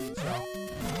my brain meats, y'all.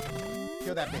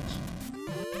 Kill that bitch.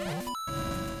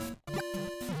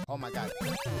 Oh my god.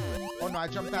 Oh no, I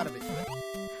jumped out of it.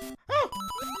 Oh!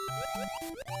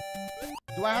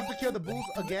 Do I have to kill the booze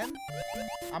again?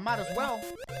 I might as well.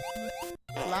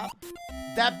 Flop.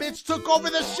 That bitch took over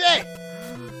the shit!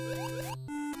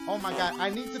 Oh my god, I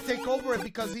need to take over it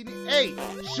because he need... Hey,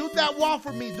 shoot that wall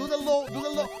for me. Do the little...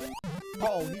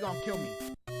 Uh-oh, he gonna kill me.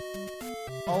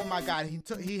 Oh my god, he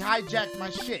hijacked my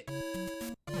shit.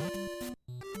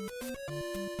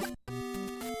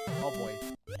 Oh boy.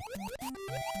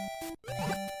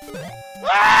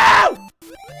 Ah!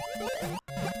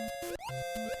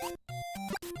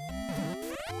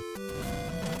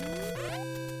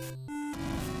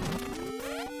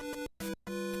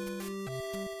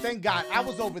 Thank God, I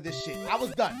was over this shit. I was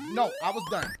done. No, I was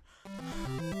done.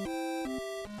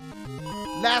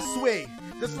 Last swig.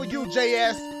 This for you,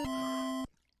 JS.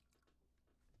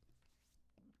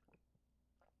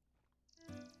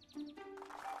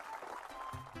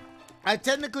 I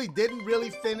technically didn't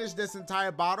really finish this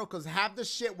entire bottle because half the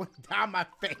shit went down my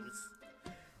face.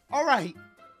 All right.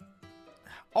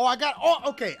 Oh, I got... Oh,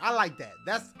 okay. I like that.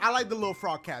 I like the little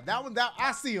frog cat. That one,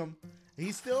 I see him.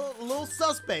 He's still a little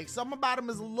suspect. Something about him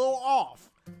is a little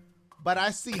off. But I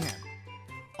see him.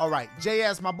 All right.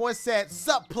 JS, my boy said,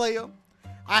 sup, player?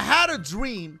 I had a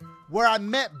dream where I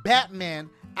met Batman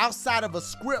outside of a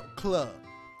script club.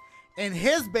 And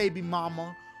his baby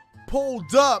mama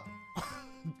pulled up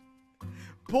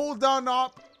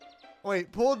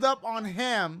on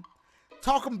him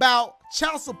talking about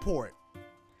child support.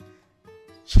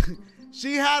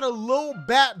 She had a little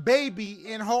bat baby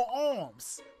in her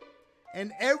arms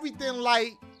and everything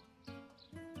like,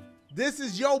 this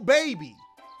is your baby.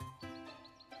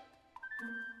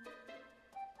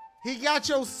 He got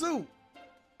your suit.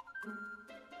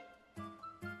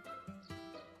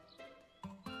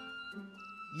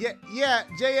 Yeah,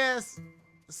 JS,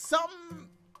 something,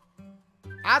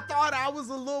 I thought I was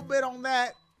a little bit on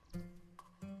that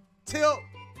tilt,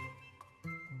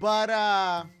 but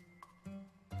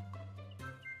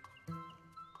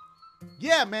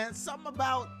yeah, man, something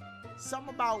about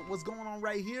what's going on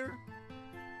right here,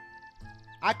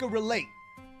 I could relate.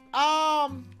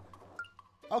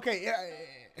 Okay,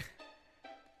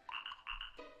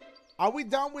 are we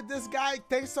done with this guy?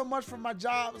 Thanks so much for my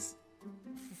jobs.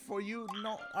 For you,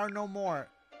 no more.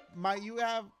 Might you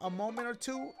have a moment or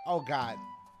two? Oh God.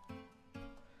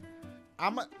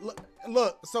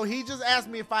 Look, so he just asked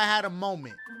me if I had a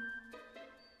moment.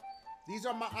 These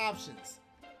are my options.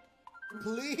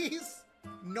 Please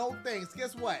No thanks.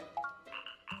 Guess what?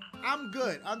 I'm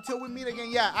good until we meet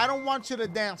again. Yeah, I don't want you to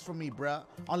dance for me, bruh.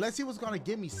 Unless he was gonna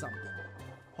give me something.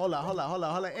 Hold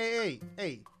on. Hey.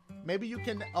 Maybe you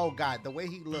can. Oh God, the way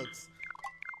he looks.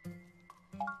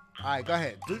 All right, go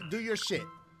ahead. Do your shit.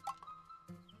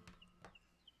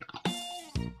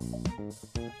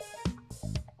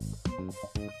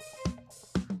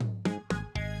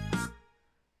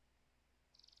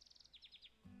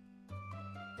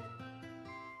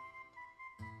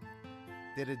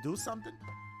 Did it do something?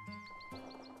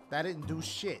 That didn't do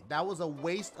shit. That was a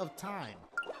waste of time.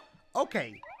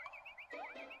 Okay.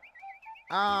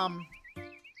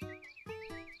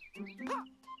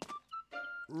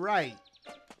 Right.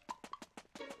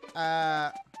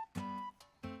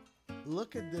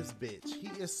 Look at this bitch. He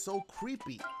is so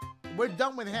creepy. We're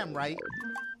done with him, right?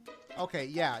 Okay,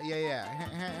 yeah.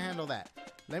 Handle that.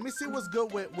 Let me see what's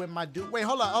good with my dude. Wait,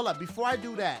 hold up. Before I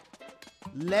do that,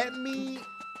 let me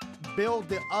build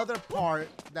the other part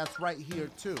that's right here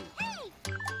too.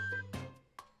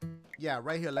 Yeah,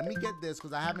 right here. Let me get this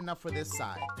because I have enough for this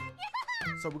side.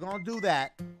 So we're gonna do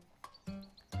that.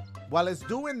 While it's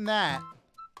doing that,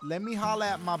 let me holler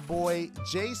at my boy.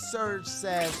 J Surge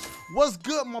says, "What's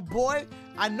good, my boy?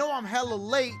 I know I'm hella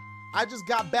late. I just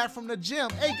got back from the gym."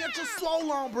 Hey, get your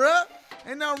swole on, bruh.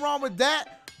 Ain't nothing wrong with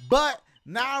that. But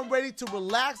now I'm ready to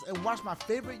relax and watch my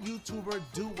favorite YouTuber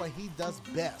do what he does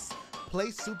best.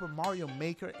 Play Super Mario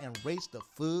Maker and race the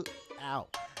food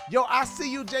out. Yo, I see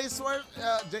you, J Surge.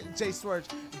 J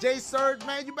Surge,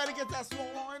 man, you better get that swole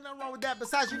on. Ain't nothing wrong with that.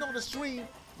 Besides, you know the stream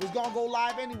is gonna go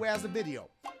live anyway as a video.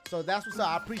 So that's what's up.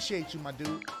 I appreciate you, my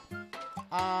dude.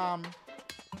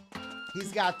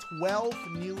 He's got 12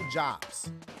 new jobs.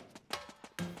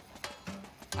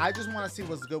 I just want to see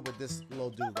what's good with this little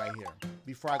dude right here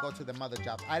before I go to the other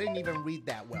jobs. I didn't even read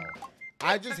that well.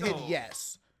 I just hit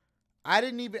yes. I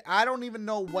don't even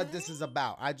know what this is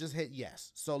about. I just hit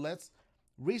yes. So let's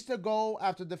reach the goal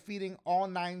after defeating all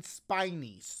 9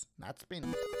 Spinies. Not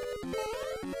Spinies.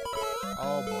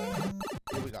 Oh boy.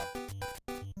 Here we go.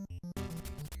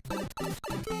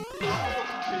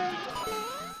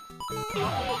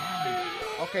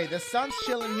 Okay, the sun's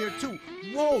chilling here too.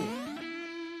 Whoa!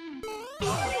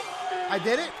 I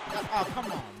did it? Oh,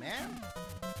 come on, man.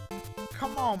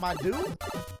 Come on, my dude.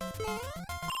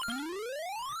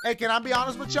 Hey, can I be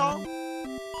honest with y'all?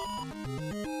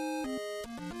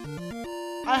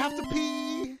 I have to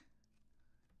pee.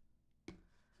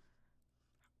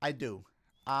 I do.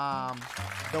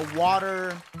 The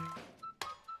water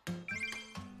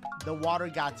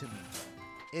got to me.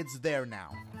 It's there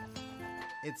now.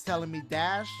 It's telling me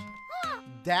dash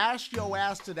your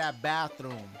ass to that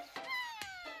bathroom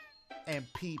and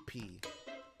pee.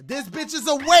 This bitch is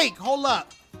awake. Hold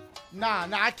up. Nah,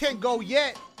 I can't go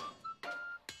yet.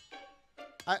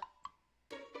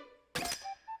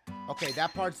 Okay,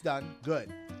 that part's done.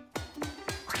 Good.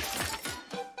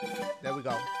 There we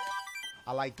go.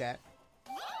 I like that.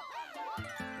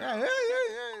 Yeah.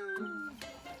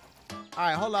 All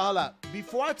right, hold up.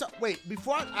 Before I talk, I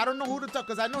don't know who to talk,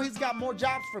 because I know he's got more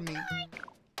jobs for me.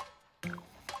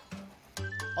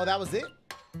 Oh, that was it?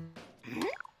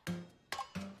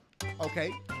 Okay,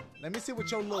 let me see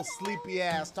what your little sleepy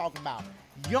ass talking about.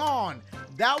 Yawn.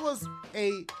 That was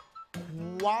a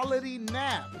quality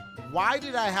nap. Why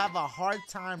did I have a hard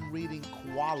time reading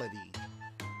quality?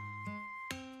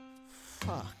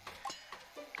 Fuck.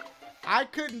 I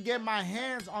couldn't get my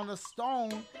hands on the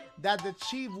stone that the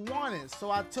chief wanted, so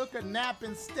I took a nap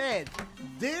instead.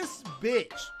 This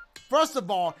bitch. First of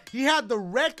all, he had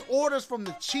direct orders from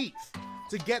the chief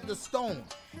to get the stone.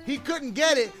 He couldn't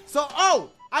get it, so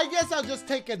I guess I'll just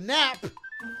take a nap.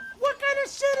 What kind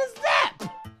of shit is that?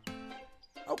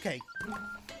 Okay.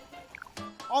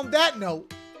 On that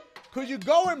note, could you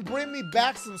go and bring me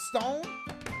back some stone?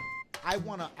 I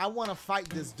wanna fight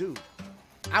this dude.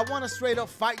 I wanna straight up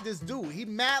fight this dude. He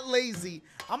mad lazy.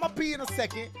 I'ma pee in a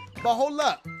second, but hold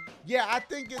up. Yeah, I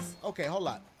think it's okay. Hold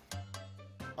up.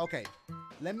 Okay,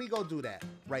 let me go do that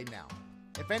right now.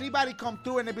 If anybody come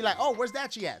through and they be like, "Oh, where's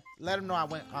that she at?" Let them know I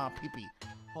went pee.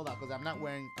 Hold up, because I'm not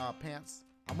wearing pants.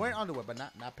 I'm wearing underwear, but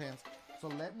not pants. So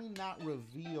let me not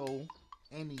reveal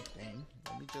anything.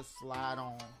 Let me just slide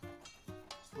on.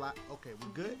 Okay, we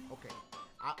good? Okay.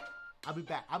 I'll be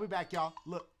back. I'll be back, y'all.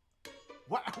 Look.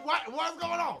 What's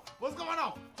going on? What's going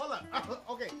on? Hold up.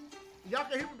 Okay. Y'all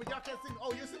can hear me, but y'all can't see me.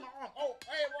 Oh, you see my arm. Oh,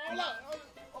 hey, hold up.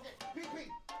 Okay, pee.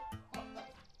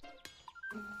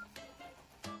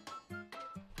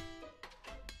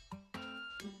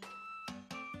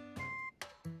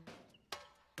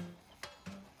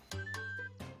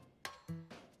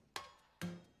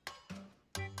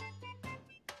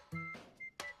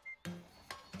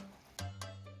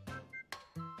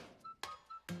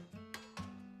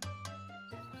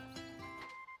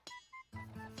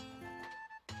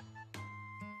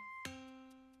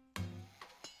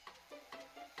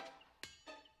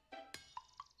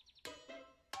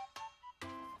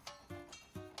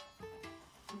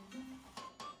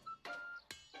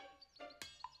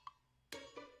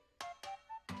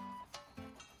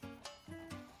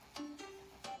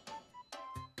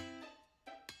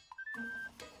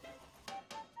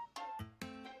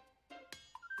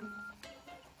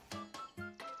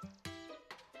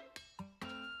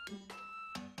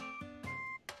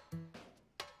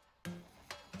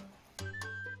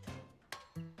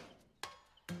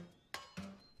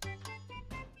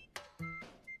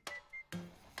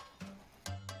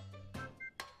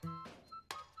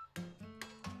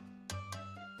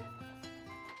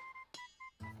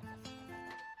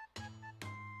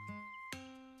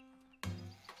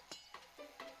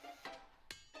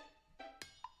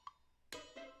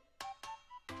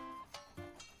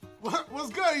 What's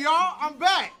good, y'all? I'm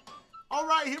back. All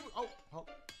right, here. Oh.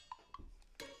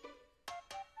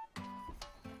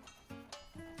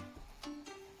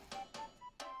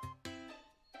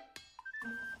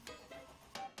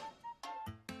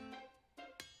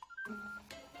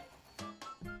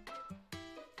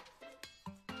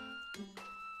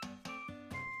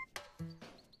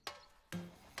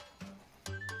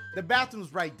 The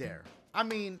bathroom's right there. I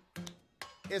mean,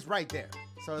 it's right there.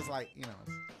 So it's like, you know,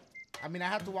 I mean, I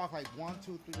have to walk like 1,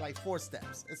 2, 3, like 4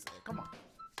 steps. Come on.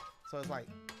 So it's like,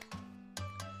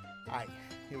 all right,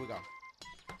 here we go.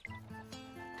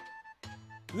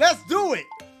 Let's do it.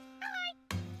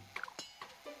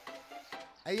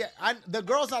 Yeah, the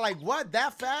girls are like, what,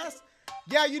 that fast?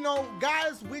 Yeah, you know,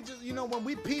 guys, we just, you know, when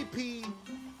we pee,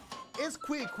 it's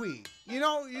quick. You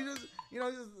know,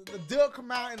 the dill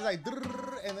come out and it's like,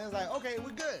 and then it's like, okay, we're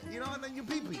good. You know, and then you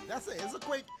pee. That's it. It's a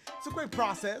quick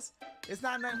process. It's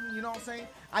not nothing, you know what I'm saying?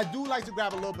 I do like to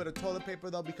grab a little bit of toilet paper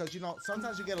though, because you know,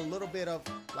 sometimes you get a little bit of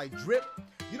like drip.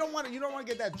 You don't want to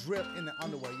get that drip in the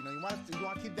underwear. You know, you want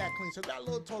to keep that clean. So grab a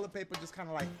little toilet paper, just kind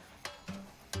of like,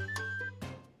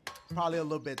 probably a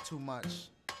little bit too much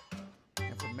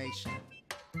information.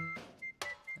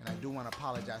 And I do want to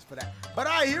apologize for that. But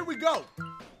all right, here we go.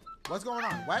 What's going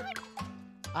on? What?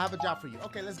 I have a job for you.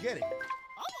 Okay, let's get it.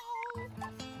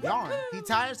 Yarn. He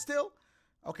tired still?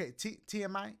 Okay,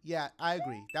 TMI? Yeah, I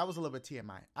agree. That was a little bit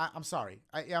TMI. I'm sorry.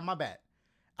 Yeah, my bad.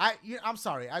 I'm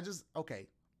sorry. Okay.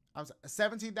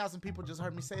 17,000 people just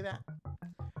heard me say that.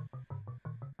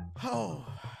 Oh,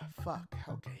 fuck.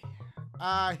 Okay.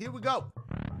 Here we go.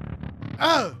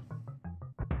 All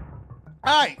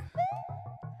right.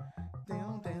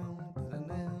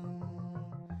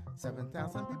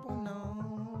 7,000 people know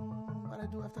what I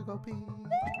do after go pee.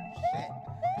 Shit.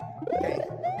 Okay.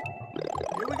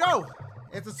 Here we go.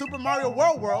 It's a Super Mario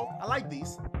World. I like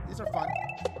these. These are fun.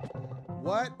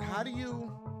 What? How do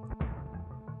you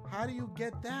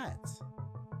get that?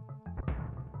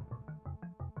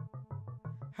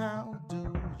 How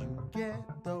do you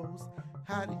get those?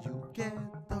 How do you get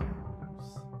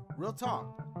those? Real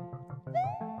talk.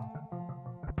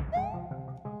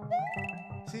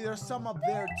 See, there's some up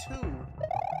there too.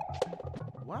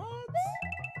 What?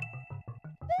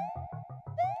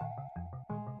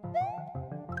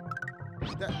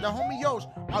 The homie Yosh,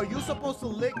 are you supposed to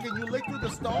lick? Can you lick through the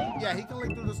stone? Yeah, he can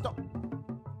lick through the stone.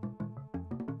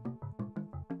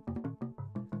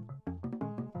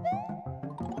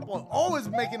 Well, always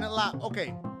making it loud.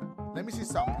 Okay, let me see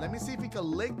something. Let me see if he can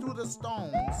lick through the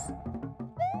stones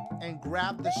and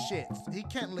grab the shits. He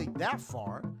can't lick that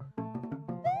far.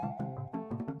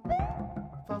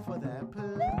 For that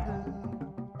poo-poo.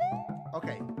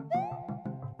 Okay.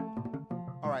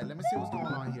 All right, let me see what's going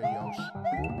on here, Yosh.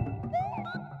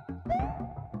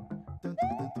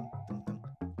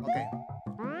 Okay.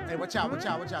 Hey, watch out, because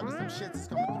some shit is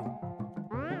coming through.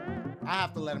 I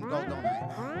have to let him go, don't I?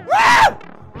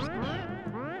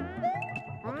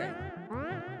 Okay.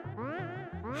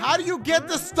 How do you get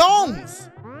the stones?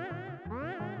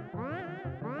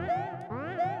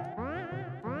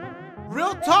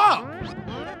 Real talk.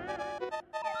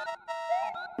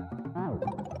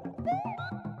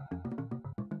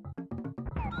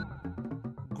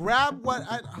 Grab what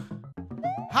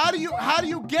how do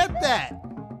you get that?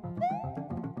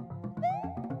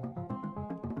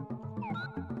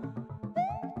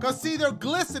 Cause see, they're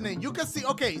glistening. You can see,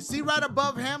 okay, see right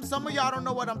above him. Some of y'all don't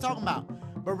know what I'm talking about.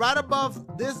 But right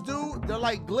above this dude, they're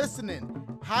like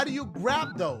glistening. How do you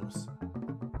grab those?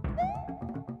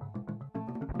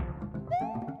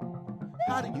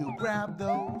 How do you grab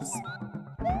those?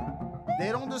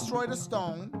 They don't destroy the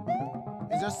stone.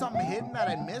 Is there something hidden that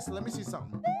I missed? Let me see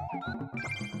something.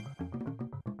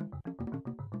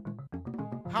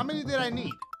 How many did I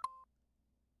need?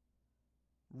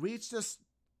 Reach the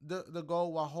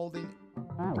goal while holding.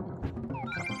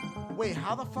 Wait,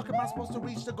 how the fuck am I supposed to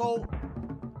reach the goal?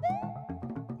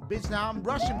 Bitch, now I'm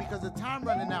rushing because the time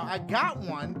running out. I got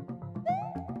one.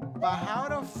 But how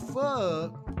the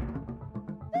fuck?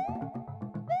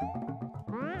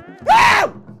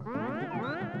 Woo!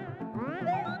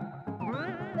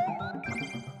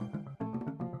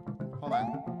 Hold on.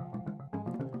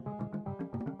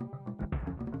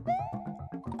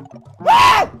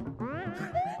 Woo!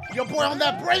 Your boy on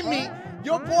that brain meat.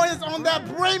 Your boy is on that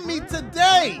brain meat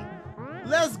today.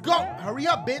 Let's go. Hurry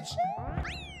up, bitch.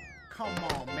 Come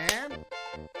on, man.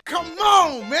 Come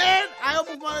on, man. I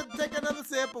almost want to take another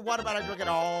sip, but what about I drink it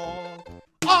all?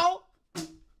 All.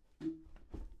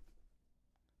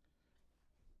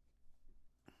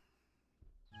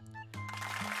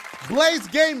 Blaze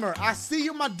Gamer, I see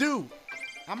you, my dude.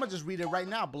 I'm gonna just read it right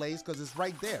now, Blaze, because it's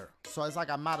right there. So it's like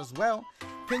I might as well.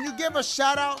 Can you give a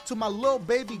shout out to my little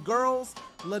baby girls,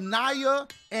 Lanaya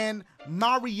and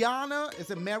Mariana? Is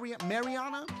it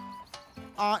Mariana?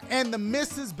 And the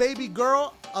Mrs. Baby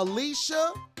Girl,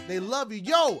 Alicia. They love you.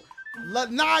 Yo,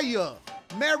 Lanaya,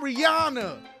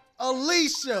 Mariana,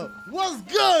 Alicia, what's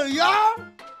good, y'all?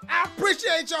 I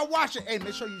appreciate y'all watching. Hey,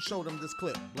 make sure you show them this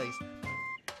clip, Blaze.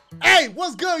 Hey,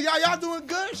 what's good, y'all? Y'all doing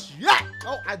good? Yeah.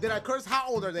 Oh, did I curse? How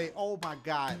old are they? Oh my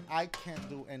God, I can't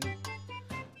do any.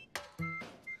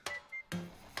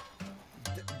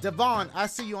 Devon, I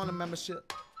see you on the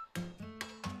membership.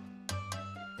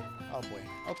 Oh boy.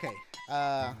 Okay.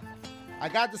 I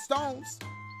got the stones.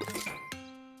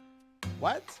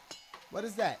 What? What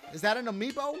is that? Is that an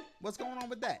amiibo? What's going on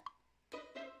with that?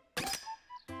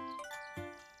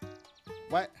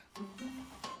 What?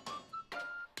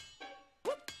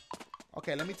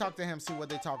 Okay, let me talk to him, see what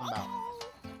they're talking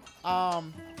about.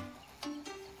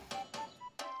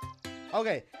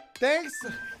 Okay, thanks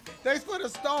for the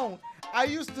stone. I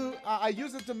used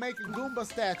it to make a Goomba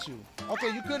statue. Okay,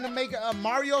 you couldn't make a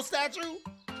Mario statue?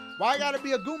 Why gotta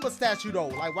be a Goomba statue though?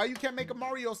 Like, why you can't make a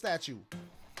Mario statue?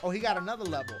 Oh, he got another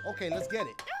level. Okay, let's get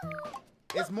it.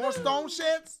 It's more stone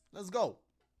shits? Let's go.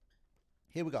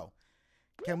 Here we go.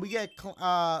 Can we get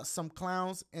some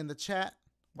clowns in the chat?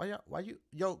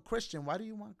 Yo, Christian, why do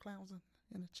you want clowns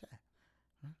in the chat?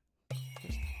 Huh?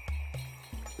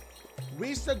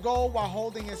 Reach the goal while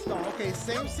holding a stone. Okay,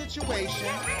 same situation.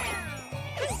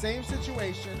 Same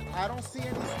situation. I don't see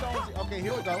any stones. Okay,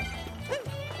 here we go.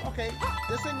 Okay,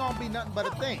 this ain't gonna be nothing but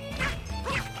a thing.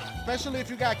 Especially if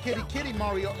you got Kitty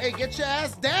Mario. Hey, get your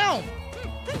ass down!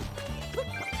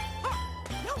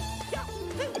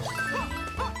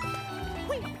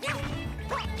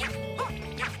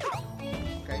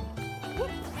 Okay.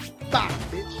 Bop,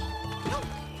 bitch.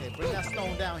 Okay, bring that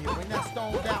stone down here. Bring that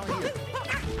stone down here.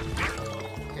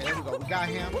 Okay, there we go. We got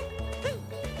him.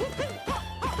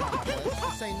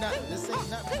 This ain't nothing. This ain't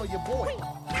nothing for your boy.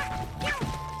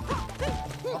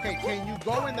 Okay, can you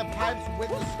go in the pipes with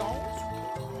the stones?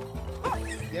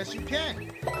 Yes, you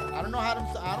can. I don't know how to.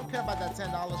 I don't care about that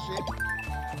 $10 shit.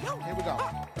 Here we go.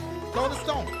 Throw the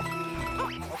stone.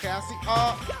 Okay, I see.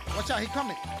 Watch out, he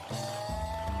coming.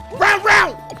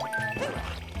 Round.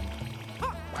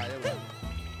 Alright, there we go.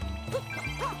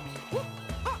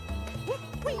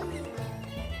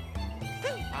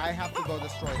 I have to go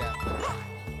destroy that.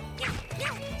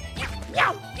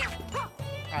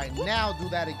 Alright, now do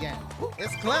that again.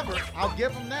 It's clever. I'll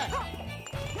give them that.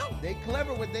 They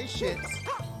clever with their shits.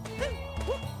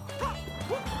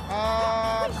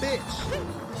 Bitch.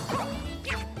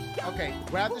 Okay,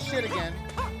 grab the shit again.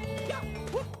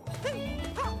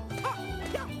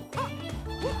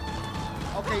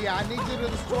 Okay, yeah, I need you to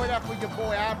destroy that for your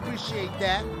boy. I appreciate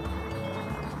that.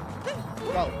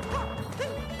 Go.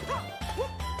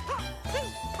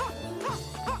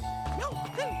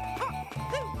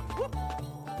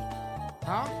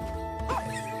 Huh?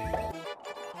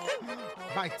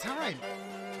 My time.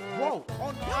 Whoa.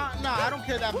 Oh, no, I don't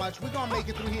care that much. We're gonna make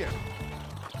it through here.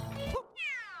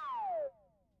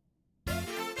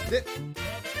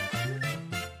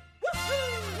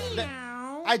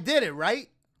 I did it, right?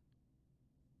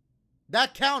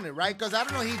 That counted, right? Because I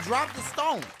don't know, he dropped the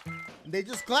stone. They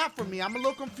just clapped for me. I'm a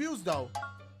little confused, though.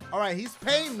 All right, he's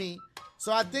paying me,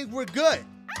 so I think we're good.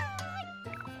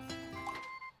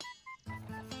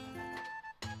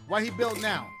 What he built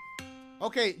now?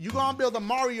 Okay, you gonna build a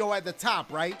Mario at the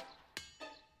top, right?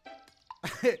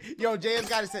 Yo, JS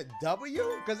got it said W?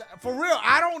 Because for real,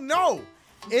 I don't know.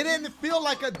 It didn't feel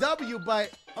like a W,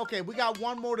 but okay, we got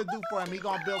one more to do for him. He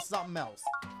gonna build something else.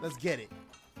 Let's get it.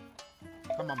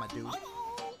 Come on, my dude. All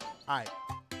right.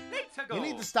 You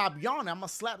need to stop yawning. I'm gonna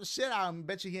slap the shit out of him.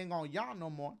 Bet you he ain't gonna yawn no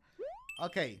more.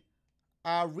 Okay.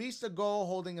 Reach the goal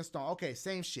holding a stone. Okay,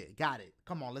 same shit. Got it.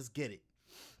 Come on, let's get it.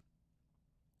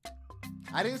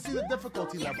 I didn't see the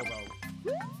difficulty level though.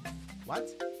 What?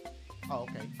 Oh,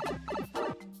 okay.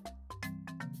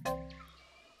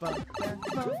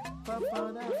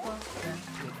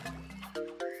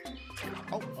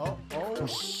 Oh,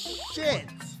 shit.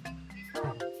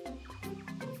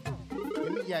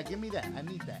 Give me that. I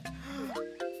need that.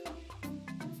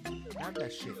 Grab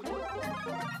that shit.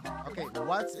 Okay,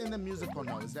 what's in the musical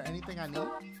note? Is there anything I need?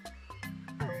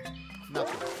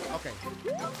 Nothing. Okay.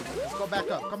 Let's go back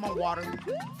up. Come on, water.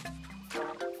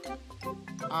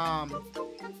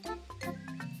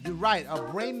 You're right. A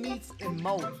brain meets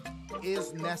emote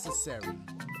is necessary.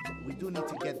 We do need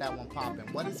to get that one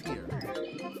popping. What is here?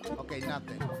 Okay,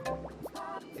 nothing.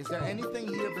 Is there anything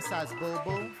here besides Boo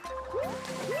Boo?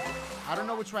 I don't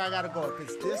know which way I gotta go. If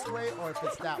it's this way or if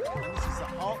it's that way. Let me see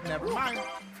some. Oh, never mind.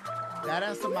 That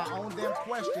answered my own damn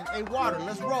question. Hey, water,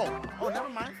 let's roll. Oh, never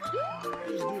mind.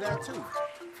 Let's do that too.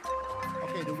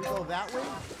 Okay, do we go that way?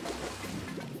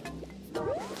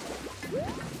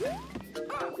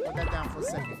 Put that down for a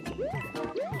second.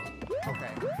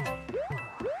 Okay.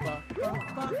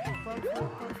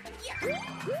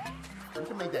 We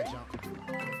can make that jump.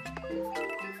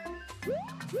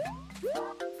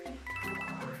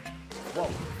 Whoa.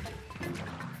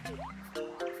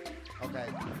 Okay.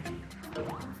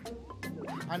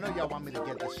 I know y'all want me to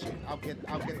get this shit. I'll get the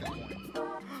coin.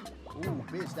 Ooh,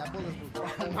 bitch, that bullet was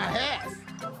right on my ass.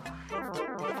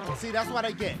 See, that's what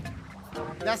I get.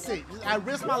 That's it. I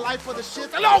risked my life for the shit.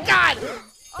 Oh, God!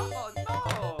 Oh,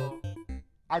 no.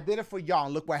 I did it for y'all,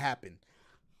 and look what happened.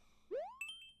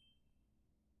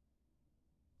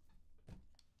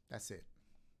 That's it.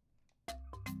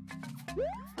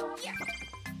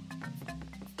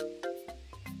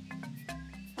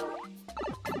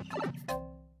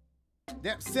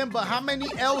 Damn, Simba, how many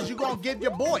L's you gonna give your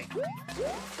boy?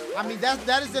 I mean,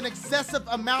 that is an excessive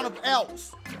amount of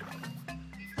L's.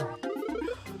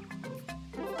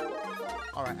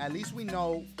 All right, at least we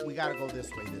know we gotta go this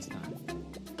way this time.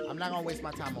 I'm not gonna waste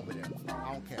my time over there.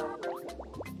 I don't care.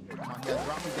 Come on, yeah,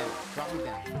 drop me down. Drop me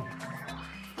down.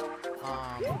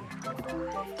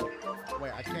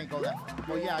 Wait, I can't go that.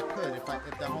 Well, yeah, I could if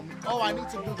the homie. Oh, I need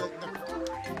to do the.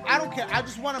 I don't care. I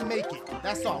just want to make it.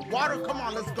 That's all. Water, come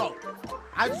on, let's go.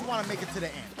 I just want to make it to the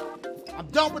end. I'm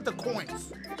done with the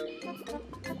coins.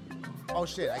 Oh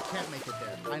shit, I can't make it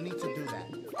there. I need to do that.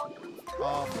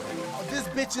 Oh, this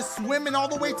bitch is swimming all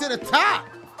the way to the top.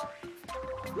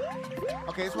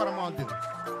 Okay, that's what I'm gonna do.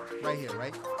 Right here,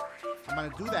 right? I'm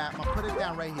gonna do that. I'm gonna put it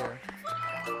down right here.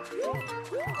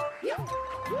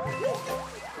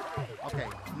 Okay,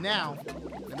 now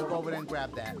let me go over there and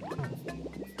grab that.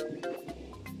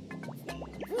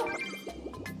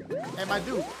 Hey, my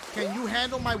dude, can you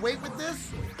handle my weight with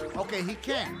this? Okay, he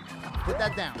can. Put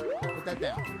that down. Put that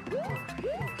down.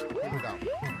 Here we go.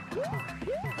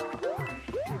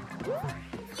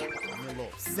 I'm a little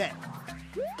upset.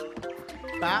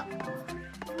 Bop.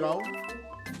 Go.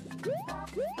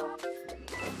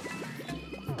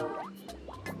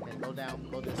 Okay, go down.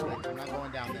 Go this way. I'm not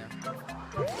going down there.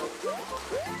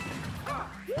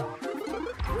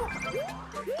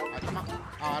 Right, come on.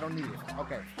 Oh, I don't need it.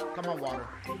 Okay. Come on, water.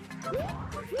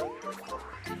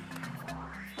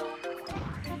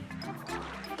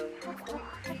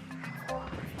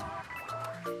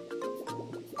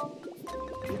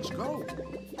 Bitch, go.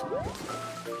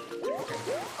 Okay,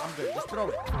 I'm good. Just throw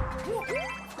it.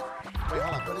 Wait,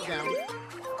 hold on. Put it down.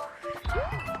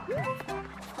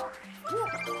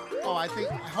 Oh, I think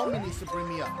homie needs to bring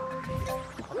me up.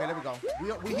 Okay, there we go.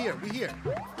 We here. We here.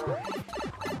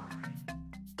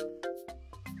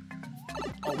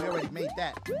 Oh, we already made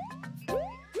that.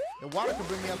 The water can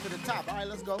bring me up to the top. All right,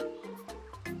 let's go.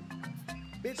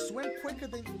 Bitch, swim quicker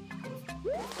than...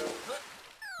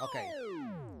 Okay.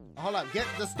 Hold up. Get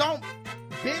the stone.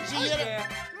 Bitch, he hit it.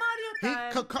 Mario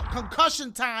time.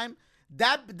 Concussion time.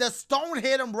 The stone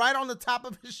hit him right on the top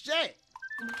of his shit.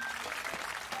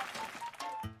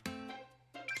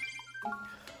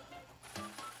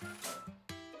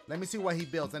 Let me see what he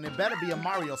builds. And it better be a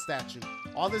Mario statue.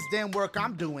 All this damn work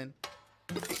I'm doing.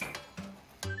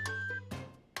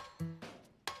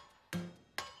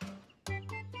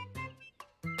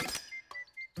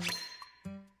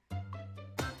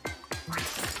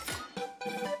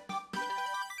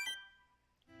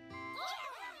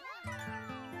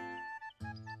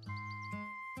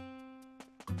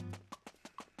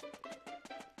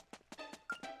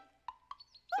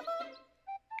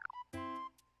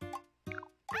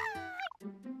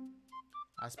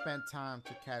 I spent time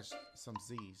to catch some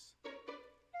Z's.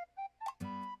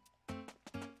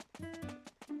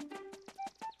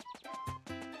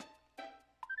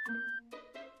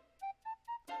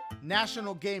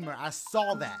 National Gamer, I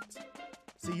saw that.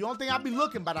 See, you don't think I'll be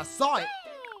looking, but I saw it.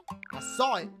 I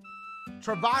saw it.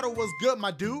 Travado was good,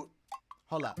 my dude.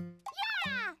 Hold up.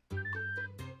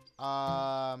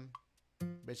 Yeah.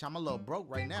 Bitch, I'm a little broke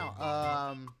right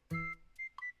now.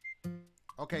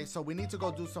 Okay, so we need to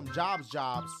go do some jobs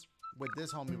with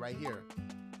this homie right here.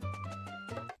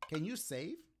 Can you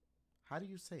save? How do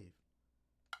you save?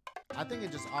 I think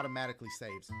it just automatically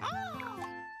saves.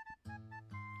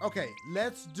 Okay,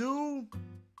 let's do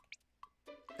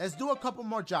a couple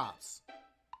more jobs.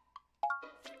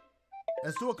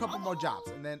 Let's do a couple more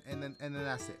jobs, and then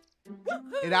that's it.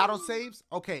 It auto saves.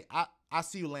 Okay, I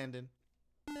see you, Landon.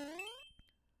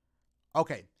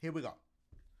 Okay, here we go.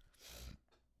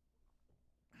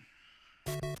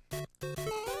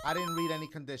 I didn't read any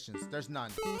conditions. There's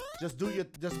none. Just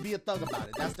be a thug about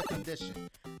it. That's the condition.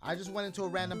 I just went into a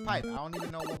random pipe. I don't even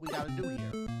know what we gotta do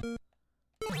here.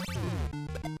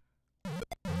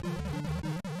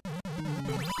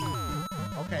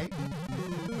 Okay.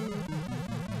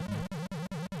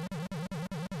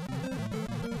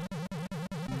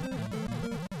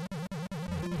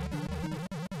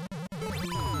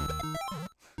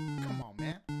 Come on,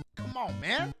 man. Come on,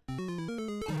 man.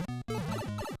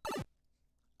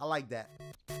 I like that.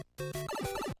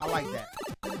 I like that.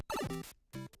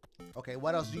 Okay,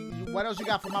 what else you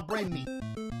got for my brain meat?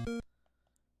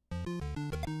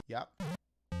 Yep.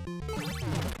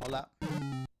 Hold up.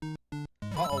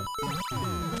 Uh-oh.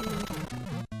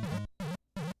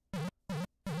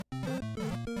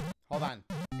 Hold on.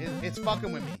 It's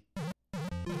fucking with me.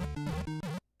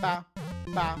 Ba,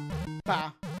 ba,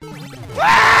 ba.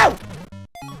 Wow!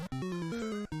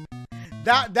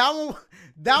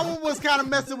 That one was kind of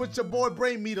messing with your boy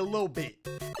brain meat a little bit.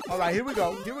 All right, here we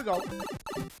go. Here we go.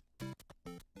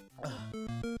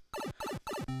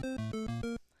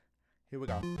 Here we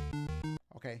go.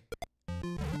 Okay.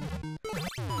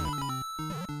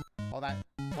 Hold on.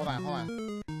 Hold on. Hold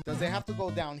on. Does it have to go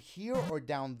down here or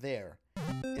down there?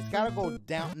 It's gotta go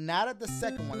down. Not at the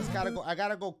second one. It's gotta go. I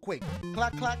gotta go quick.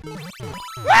 Clack, clack.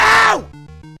 Wow!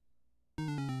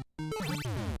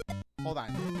 Hold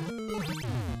on.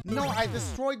 No, I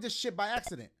destroyed this shit by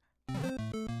accident.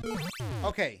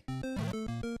 Okay.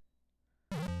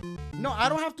 No, I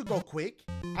don't have to go quick.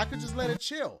 I could just let it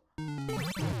chill.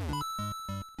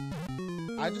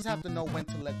 I just have to know when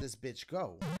to let this bitch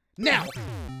go. Now!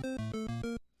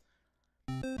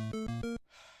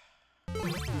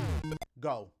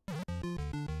 Go.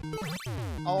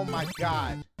 Oh my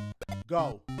god.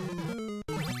 Go.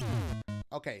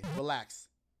 Okay, relax.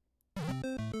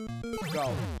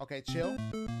 Go. Okay, chill.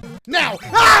 Now!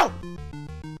 Ow!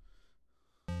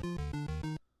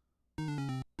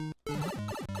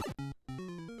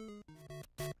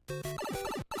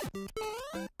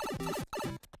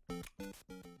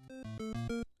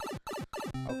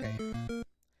 Okay.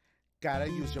 Gotta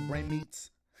use your brain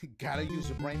meats. Gotta use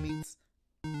your brain meats.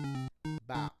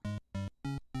 Bop.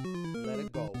 Let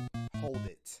it go. Hold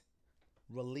it.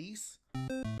 Release.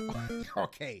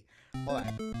 Okay. Hold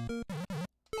on.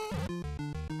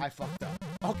 I fucked up.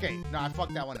 Okay. No, I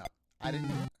fucked that one up. I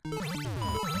didn't.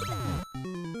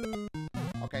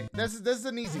 Okay. This is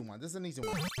an easy one. This is an easy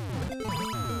one.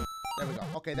 There we go.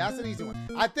 Okay, that's an easy one.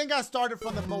 I think I started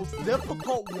from the most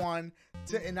difficult one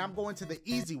and I'm going to the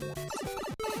easy ones.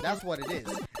 That's what it is.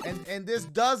 And this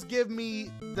does give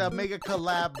me the Mega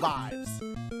Collab vibes.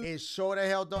 It sure the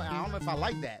hell don't. I don't know if I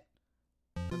like that.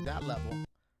 Cause that level.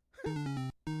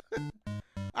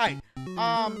 Alright.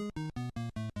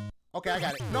 Okay, I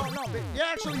got it. No, yeah,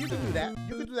 actually you can do that.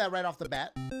 You can do that right off the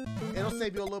bat. It'll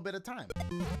save you a little bit of time.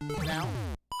 Now.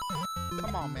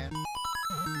 Come on, man.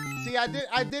 See, I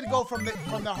did go from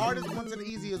the hardest one to the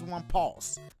easiest one.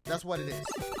 Pause. That's what it is.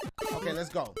 Okay, let's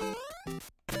go.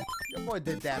 Your boy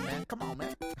did that, man. Come on,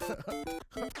 man.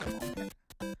 Come on, man.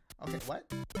 Okay, what?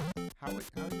 How are you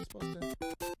supposed to? How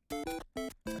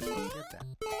are you supposed to get that?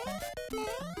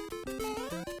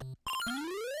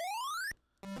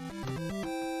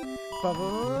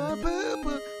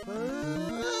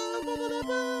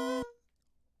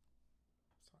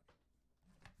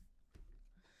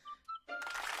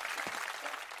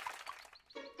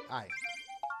 Alright,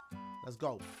 let's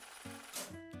go.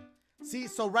 See,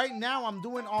 so right now I'm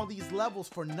doing all these levels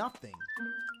for nothing.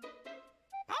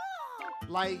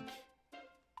 Like,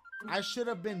 I should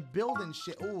have been building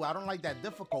shit. Ooh, I don't like that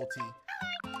difficulty.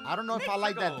 I don't know if I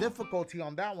like that difficulty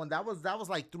on that one. That was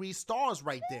like 3 stars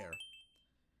right there.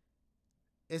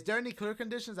 Is there any clear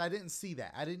conditions? I didn't see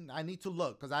that. I need to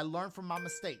look because I learned from my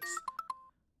mistakes.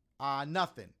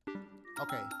 Nothing.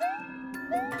 Okay.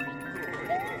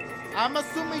 I'm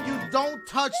assuming you don't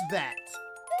touch that.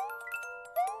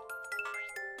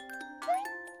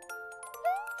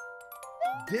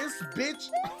 This bitch,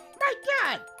 oh my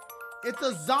god, it's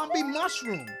a zombie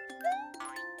mushroom.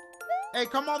 Hey,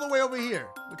 come all the way over here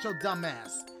with your dumb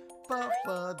ass. For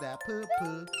that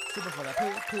poo-poo, super for that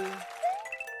poo-poo.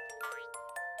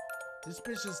 This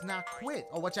bitch does not quit.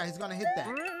 Oh, watch out, he's gonna hit that.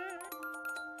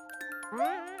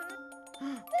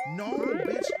 No,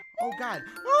 bitch. Oh god.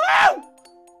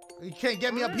 You can't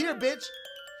get me up here, bitch.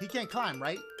 He can't climb,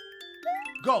 right?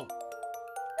 Go.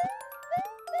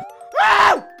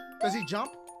 Does he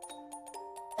jump?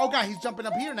 Oh god, he's jumping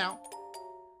up here now.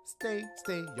 Stay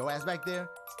your ass back there.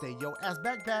 Stay your ass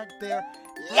back there.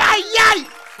 Yay!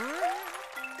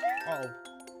 Uh-oh.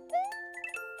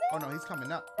 Oh no, he's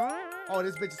coming up. Oh,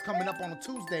 this bitch is coming up on a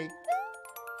Tuesday.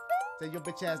 Stay your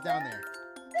bitch ass down there.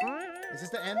 Is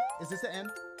this the end? Is this the end?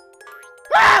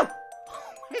 Oh!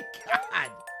 Oh my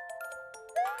god!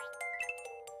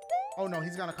 Oh no,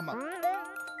 he's gonna come up.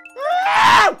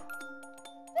 Oh!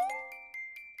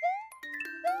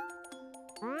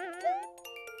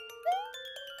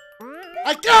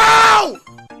 I go!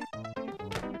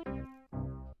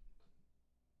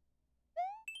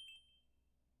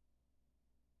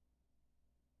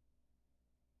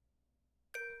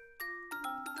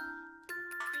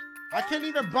 I can't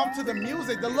even bump to the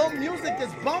music. The little music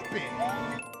is bumping.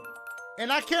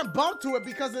 And I can't bump to it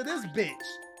because of this bitch.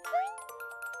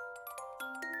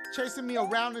 Chasing me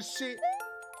around and shit.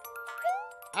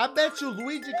 I bet you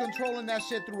Luigi controlling that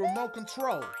shit through remote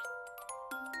control.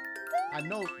 I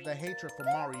know the hatred for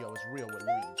Mario is real with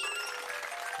Luigi.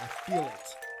 I feel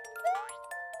it.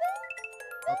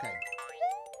 Okay.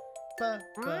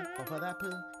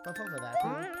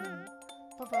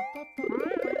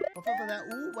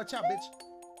 Ooh, watch out, bitch.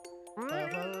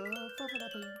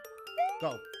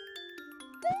 Go.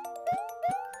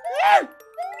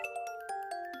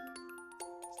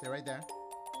 Stay right there.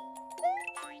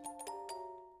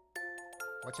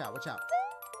 Watch out, watch out.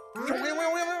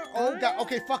 Oh, God.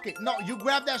 Okay, fuck it. No, you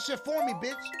grab that shit for me,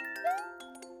 bitch.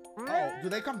 Oh, do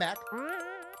they come back?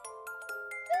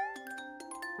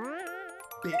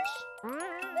 Bitch.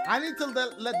 I need to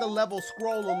let the level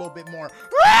scroll a little bit more.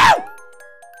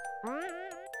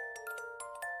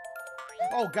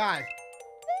 Oh, God.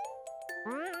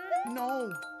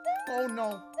 No. Oh,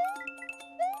 no.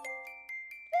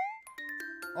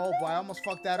 Oh, boy. I almost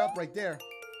fucked that up right there.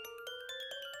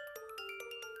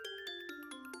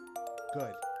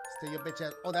 Good. Stay your bitch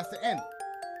ass. Oh, that's the end.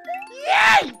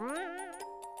 Yay!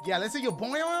 Yeah, let's see your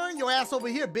boy on your ass over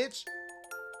here, bitch.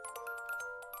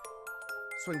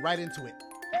 Swing right into it.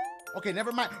 Okay,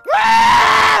 never mind.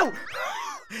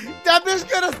 That bitch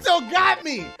could have still got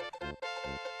me.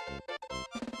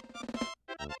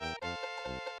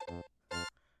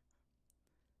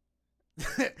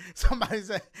 Somebody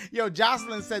said, yo,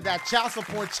 Jocelyn said that child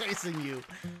support chasing you.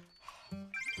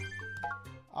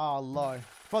 Oh, Lord.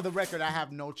 For the record, I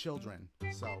have no children,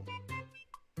 so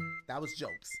that was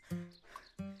jokes.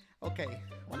 Okay,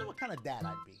 wonder what kind of dad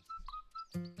I'd be.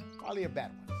 Probably a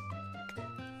bad one. Okay.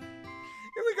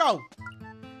 Here we go.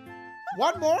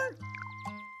 One more?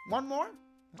 One more?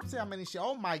 Let's see how many shit.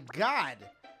 Oh my God.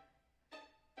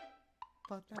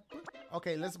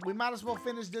 Okay, we might as well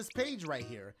finish this page right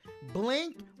here.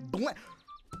 Blink, blink.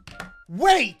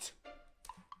 Wait!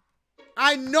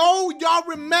 I know y'all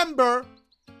remember.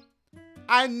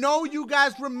 I know you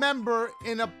guys remember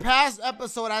in a past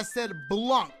episode I said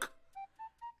blunk.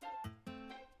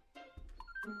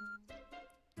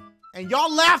 And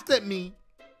y'all laughed at me.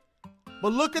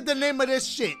 But look at the name of this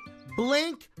shit.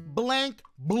 Blink, blank,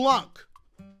 blunk.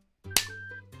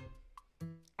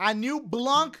 I knew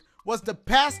blunk was the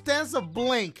past tense of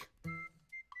blink.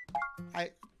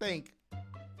 I think.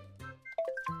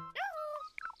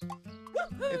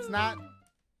 It's not.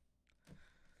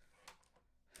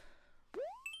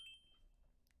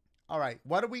 All right,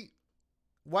 what are we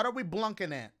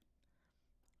blunking at?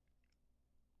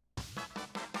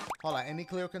 Hold on, any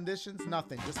clear conditions?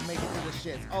 Nothing, just make it through the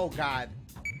shits. Oh God.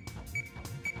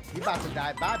 You about to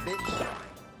die. Bye, bitch.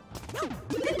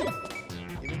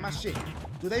 Give me my shit.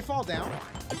 Do they fall down?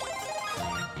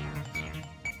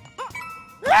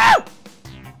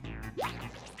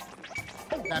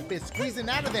 That bitch squeezing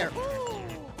out of there.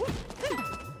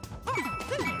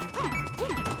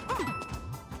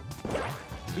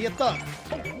 Be a thug.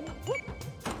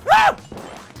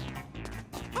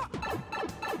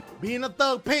 Being a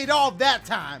thug paid off that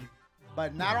time,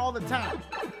 but not all the time.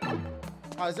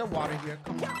 Oh, is there water here?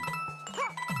 Come on.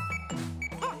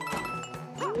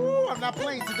 Ooh, I'm not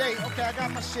playing today. Okay, I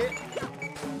got my shit.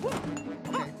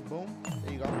 Okay, boom.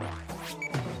 There you go.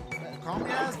 Calm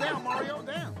your ass down, Mario.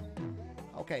 Damn.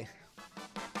 Okay.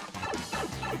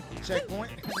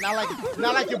 Checkpoint.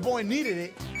 Not like your boy needed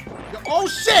it. Oh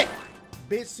shit!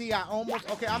 Bitch, see, I almost.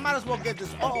 Okay, I might as well get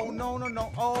this. Oh no, no,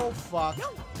 no. Oh fuck.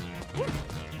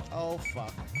 Oh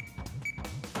fuck.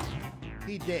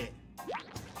 He dead.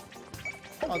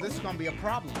 Oh, this is gonna be a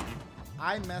problem.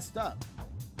 I messed up.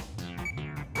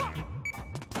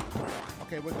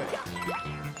 Okay, we're good.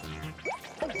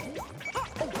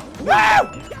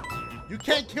 Woo! You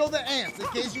can't kill the ants, in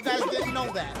case you guys didn't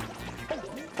know that.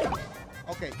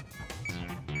 Okay.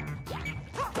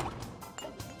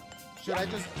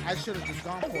 I should have just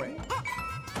gone for it.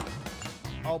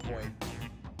 Oh boy.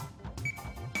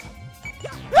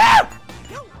 Woo!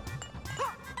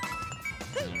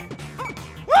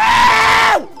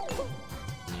 Woo!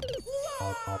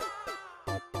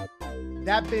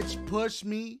 That bitch pushed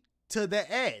me to the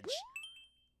edge.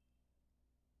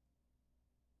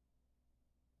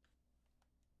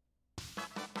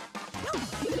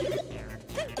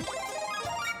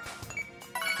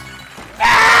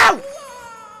 Ow!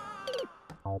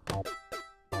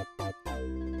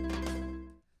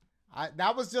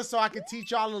 That was just so I could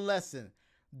teach y'all a lesson.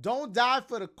 Don't die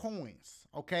for the coins,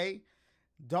 okay?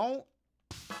 Don't.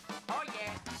 Oh,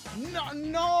 yeah.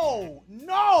 No.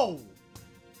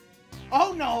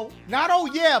 Oh, no. Not oh,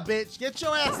 yeah, bitch. Get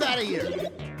your ass out of here.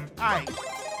 All right.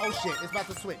 Oh, shit. It's about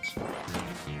to switch.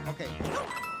 Okay.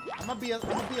 I'm gonna be a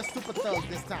super thug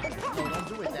this time. No, don't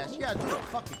do it, Dash. You gotta do it.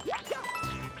 Fuck it.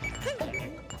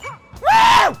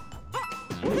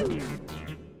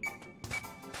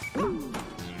 Woo!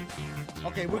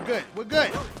 Okay, we're good. We're good.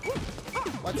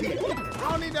 What's here? I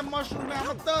don't need that mushroom, man. I'm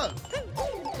a thug.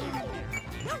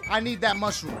 I need that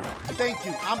mushroom. Thank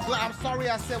you. I'm sorry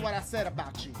I said what I said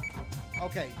about you.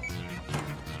 Okay.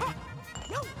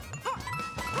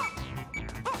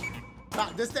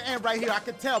 This is the end right here. I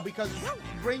can tell because it's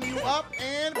bring you up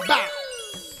and back.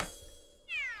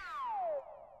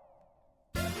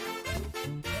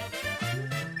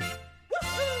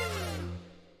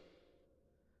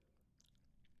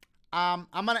 I'm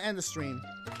gonna end the stream.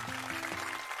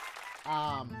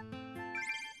 I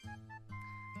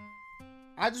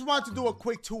just wanted to do a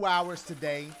quick 2 hours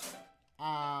today.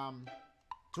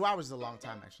 2 hours is a long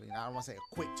time, actually. I don't want to say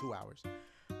a quick 2 hours.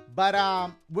 But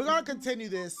we're gonna continue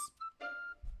this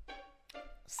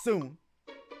soon.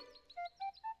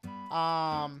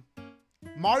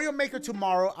 Mario Maker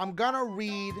tomorrow. I'm gonna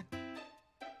read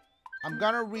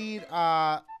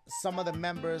some of the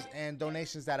members and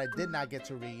donations that I did not get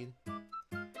to read.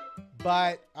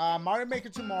 But Mario Maker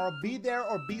tomorrow, be there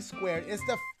or be squared. It's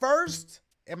the first.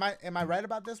 Am I right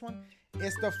about this one?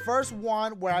 It's the first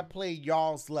one where I play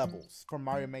y'all's levels for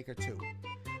Mario Maker 2.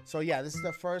 So yeah, this is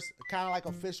the first, kind of like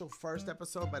official first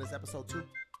episode, but it's episode 2.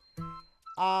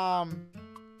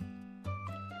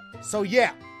 So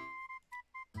yeah,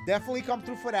 definitely come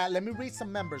through for that. Let me read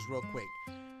some members real quick.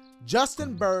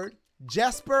 Justin Bird,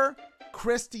 Jesper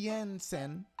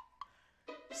Christiansen,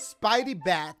 Spidey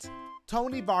Bat,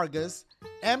 Tony Vargas,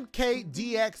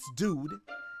 MKDX Dude,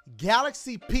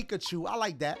 Galaxy Pikachu, I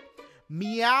like that.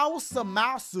 Meow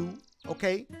Samasu,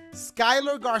 okay.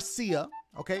 Skylar Garcia,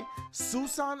 okay.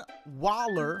 Susan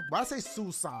Waller, why I say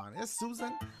Susan? It's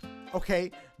Susan,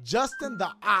 okay. Justin the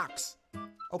Ox,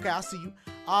 okay, I see you.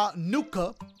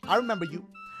 Nuka, I remember you.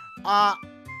 Oh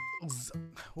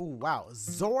wow,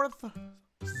 Zorthos,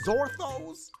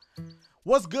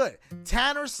 what's good?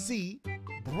 Tanner C,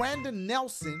 Brandon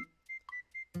Nelson,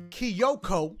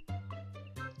 Kyoko,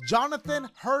 Jonathan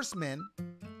Hersman.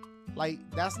 Like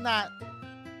that's not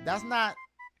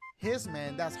his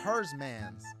man, that's hers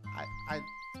man's. I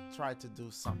tried to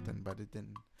do something, but it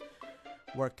didn't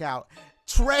work out.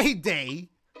 Trey Day,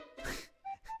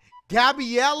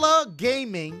 Gabriella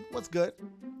Gaming, what's good?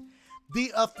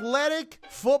 The Athletic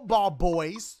Football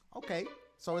Boys, okay.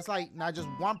 So it's like not just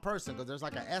one person, because there's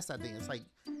like an S at the end.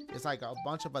 It's like a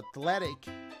bunch of athletic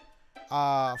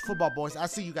football boys. I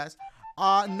see you guys.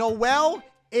 Noel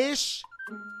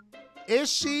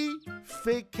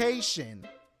Ishification.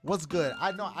 What's good?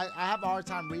 I know I have a hard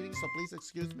time reading, so please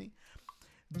excuse me.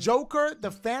 Joker,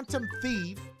 the Phantom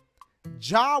Thief,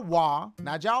 Jawa,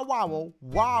 not Jawa,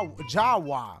 wow,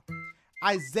 Jawa,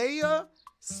 Isaiah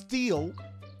Steele,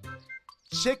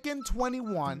 Chicken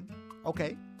 21.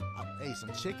 Okay. Hey,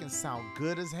 some chickens sound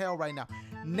good as hell right now.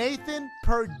 Nathan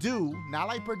Purdue, not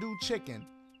like Purdue Chicken.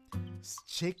 It's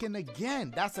chicken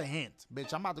again. That's a hint.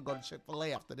 Bitch, I'm about to go to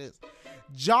Chick-fil-A after this.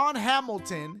 John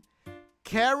Hamilton,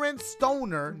 Karen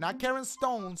Stoner, not Karen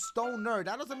Stone, Stoner.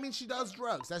 That doesn't mean she does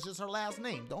drugs. That's just her last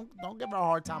name. Don't give her a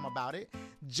hard time about it.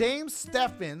 James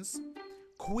Steffens,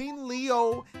 Queen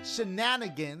Leo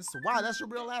Shenanigans. Wow, that's your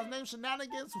real last name,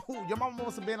 Shenanigans? Ooh, your mama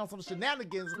must have been on some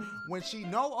shenanigans when she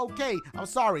know. Okay, I'm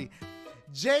sorry.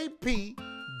 JP,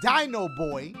 Dino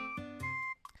Boy,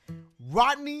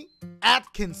 Rodney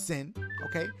Atkinson,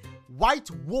 okay, White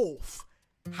Wolf,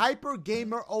 Hyper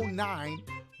Gamer 09,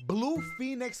 Blue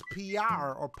Phoenix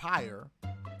PR or Pyre,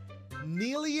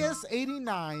 Nelius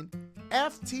 89,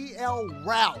 FTL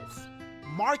Ralph,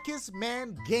 Marcus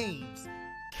Man Games,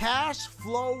 Cash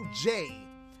Flow J,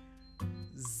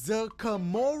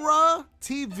 Zakamora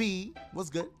TV, what's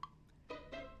good?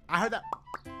 I heard that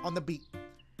on the beat.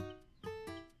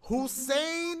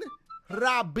 Hussein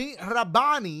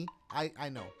Rabani, I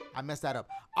know, I messed that up.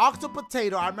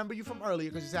 Octopotato, I remember you from earlier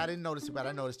because you said I didn't notice you, but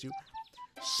I noticed you.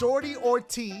 Shorty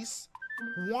Ortiz,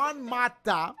 Juan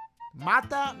Mata.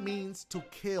 Mata means to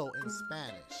kill in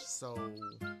Spanish. So,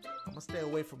 I'm gonna stay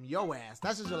away from your ass.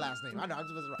 That's just your last name. I know. All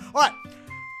right.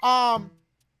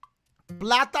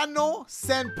 Plátano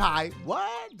Senpai.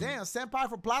 What? Damn, Senpai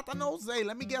for Plátanos? Hey,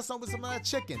 let me get some with some of that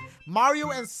chicken.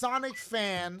 Mario and Sonic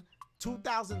fan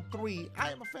 2003.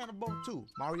 I am a fan of both too.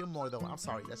 Mario more though. I'm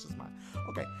sorry. That's just mine.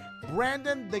 Okay.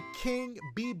 Brandon the King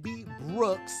BB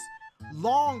Brooks.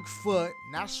 Longfoot.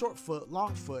 Not Shortfoot.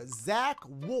 Longfoot. Zach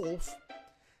Wolf.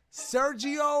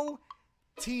 Sergio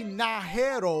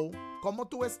Tinajero. ¿Cómo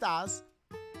tú estás?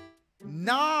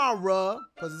 Nara.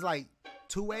 Because it's like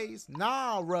 2 A's.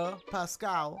 Nara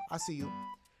Pascal. I see you.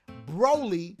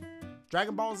 Broly.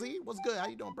 Dragon Ball Z. What's good? How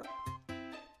you doing, bro?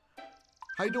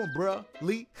 How you doing, bro?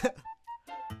 Lee.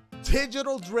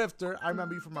 Digital Drifter. I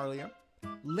remember you from earlier.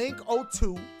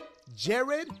 Link02.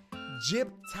 Jared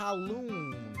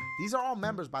Jibtaloon. These are all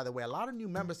members, by the way. A lot of new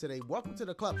members today. Welcome to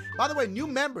the club. By the way, new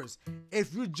members,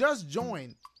 if you just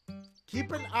joined,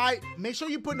 keep an eye. Make sure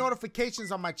you put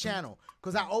notifications on my channel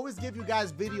because I always give you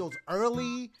guys videos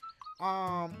early.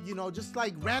 You know, just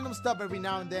like random stuff every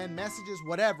now and then, messages,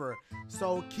 whatever.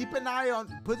 So keep an eye on,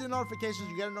 put the notifications.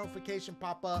 You get a notification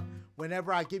pop up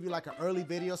whenever I give you like an early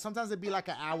video. Sometimes it'd be like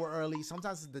an hour early.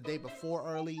 Sometimes it's the day before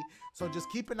early. So just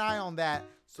keep an eye on that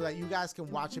so that you guys can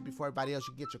watch it before everybody else.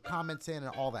 You can get your comments in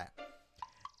and all that.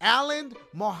 Alan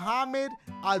Mohammed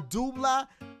Adubla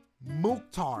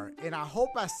Mukhtar. And I hope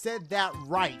I said that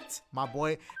right, my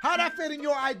boy. How'd that fit in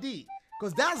your ID?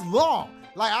 Because that's long.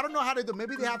 Like, I don't know how they do.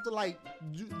 Maybe they have to, like,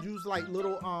 use, like,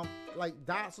 little, like,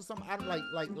 dots or something. I don't, like,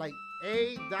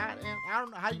 A, dot, M. I don't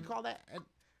know. How you call that?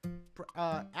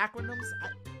 Acronyms?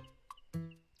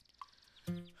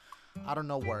 I don't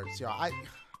know words, y'all. I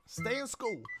stay in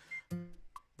school.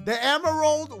 The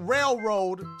Emerald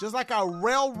Railroad, just like I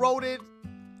railroaded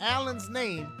Alan's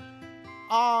name.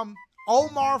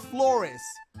 Omar Flores.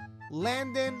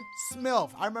 Landon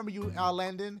Smith. I remember you,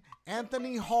 Landon.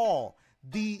 Anthony Hall.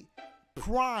 The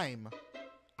Prime.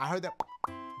 I heard that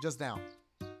just now.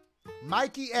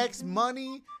 Mikey X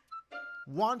Money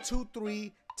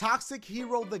 123. Toxic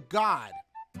Hero the God.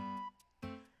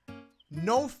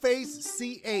 No Face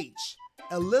CH.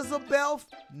 Elizabeth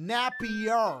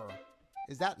Napier.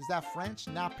 Is that French?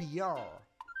 Napier.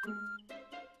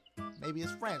 Maybe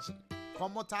it's French.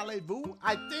 Comment allez-vous?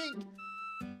 I think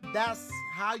that's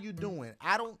how you doing.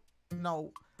 I don't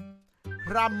know.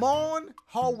 Ramon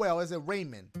Hallwell. Is it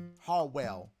Raymond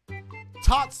Hallwell?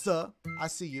 Tatsa. I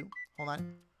see you. Hold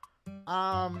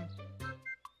on.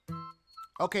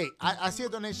 Okay, I see a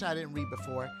donation I didn't read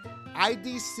before.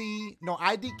 IDK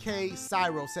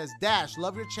Cyro says, Dash,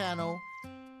 love your channel.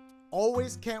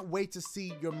 Always can't wait to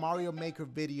see your Mario Maker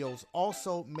videos.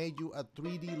 Also made you a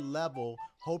 3D level.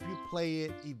 Hope you play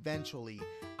it eventually.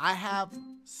 I have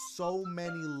so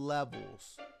many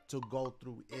levels to go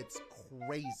through. It's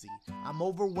crazy. I'm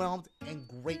overwhelmed and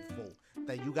grateful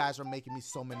that you guys are making me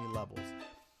so many levels.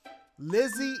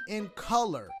 Lizzie in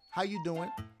color. How you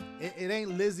doing? It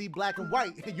ain't Lizzie black and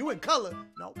white. You in color.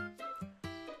 No.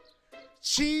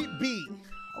 Chi B.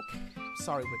 Okay.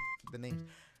 Sorry with the names.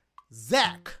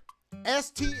 Zach.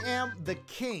 STM the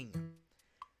King.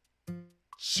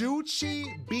 Chuchi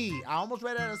B. I almost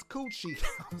read that as Coochie.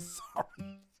 I'm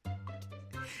sorry.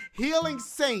 Healing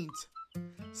Saint.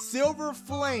 Silver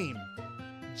Flame.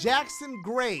 Jackson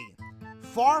Gray.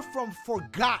 Far from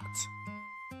Forgot.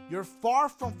 You're far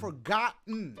from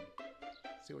forgotten.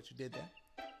 See what you did there?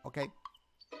 Okay.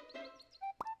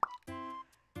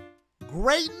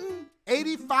 Grayton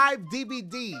 85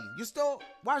 DVD. You still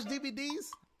watch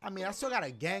DVDs? I mean, I still got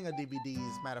a gang of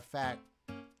DVDs. Matter of fact,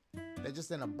 they're just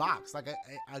in a box, like a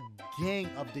gang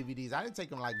of DVDs. I didn't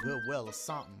take them like Goodwill or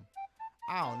something.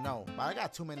 I don't know, but I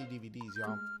got too many DVDs,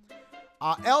 y'all.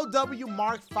 LW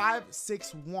Mark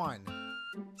 561.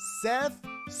 Seth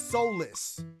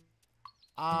Solis.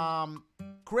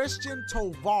 Christian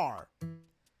Tovar.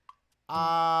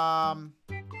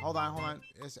 Hold on.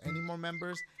 Is there any more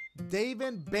members?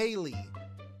 David Bailey.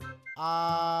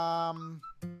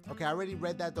 Okay, I already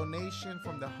read that donation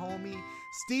from the homie.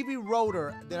 Stevie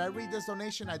Roeder. Did I read this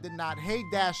donation? I did not. Hey,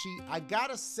 Dashie, I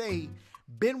gotta say,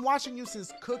 been watching you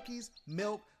since cookies,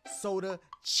 milk, soda,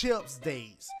 chips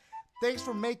days. Thanks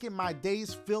for making my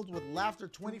days filled with laughter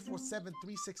 24/7,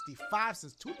 365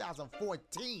 since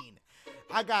 2014.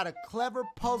 I got a clever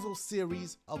puzzle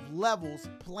series of levels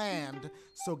planned,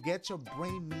 so get your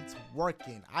brain meats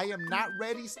working. I am not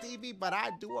ready, Stevie, but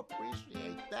I do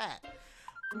appreciate that.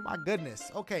 My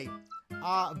goodness. Okay.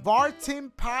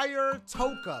 Vartimpire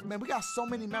Toka. Man, we got so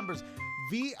many members.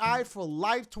 VI for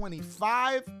Life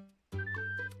 25.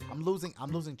 I'm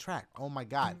losing track. Oh my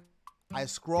God. I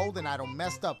scrolled and I don't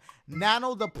messed up.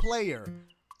 Nano the Player.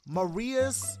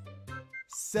 Maria's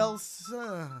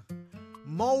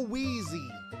Mo Weezy.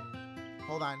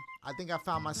 Hold on. I think I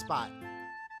found my spot.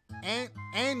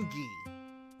 Angie.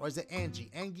 Or is it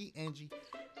Angie? Angie.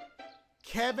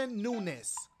 Kevin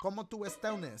Nunes. ¿Cómo tú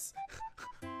estás?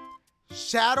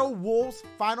 Shadow Wolves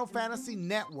Final Fantasy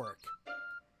Network.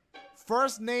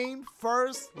 First name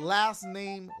first, last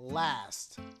name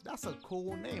last. That's a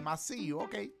cool name. I see you.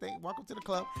 Okay, welcome to the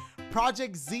club.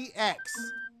 Project ZX.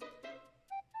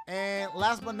 And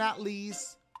last but not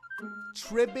least,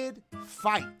 Tribid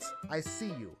Fight. I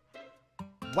see you.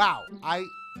 Wow, I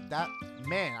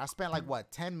spent like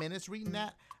what, 10 minutes reading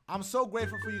that? I'm so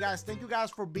grateful for you guys. Thank you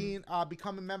guys for being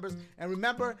becoming members. And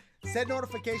remember, set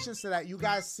notifications so that you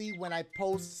guys see when I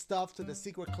post stuff to the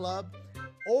secret club.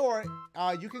 Or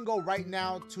you can go right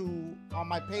now to on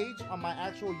my page, on my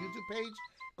actual YouTube page,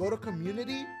 go to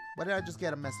community. What did I just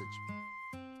get a message?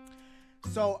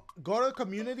 So go to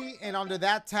community, and under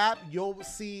that tab, you'll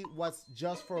see what's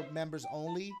just for members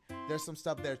only. There's some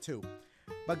stuff there too.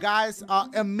 But guys,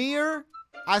 Amir,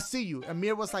 I see you.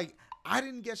 Amir was like, I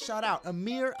didn't get shout out.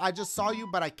 Amir, I just saw you,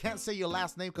 but I can't say your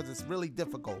last name because it's really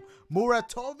difficult.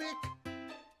 Muratovic?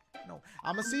 No,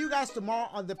 I'm going to see you guys tomorrow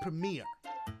on the premiere.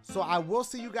 So I will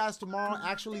see you guys tomorrow.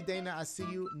 Actually, Dana, I see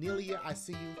you. Nelia, I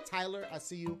see you. Tyler, I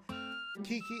see you.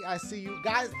 Kiki, I see you.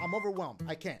 Guys, I'm overwhelmed.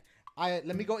 I can't.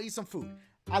 Let me go eat some food.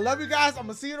 I love you guys. I'm going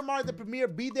to see you tomorrow at the premiere.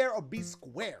 Be there or be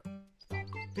square.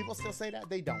 People still say that?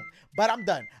 They don't. But I'm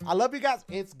done. I love you guys.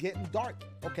 It's getting dark.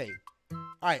 Okay.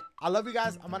 All right. I love you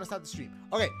guys. I'm going to start the stream.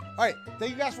 Okay. All right.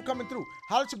 Thank you guys for coming through.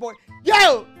 Holla at your boy.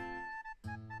 Yo!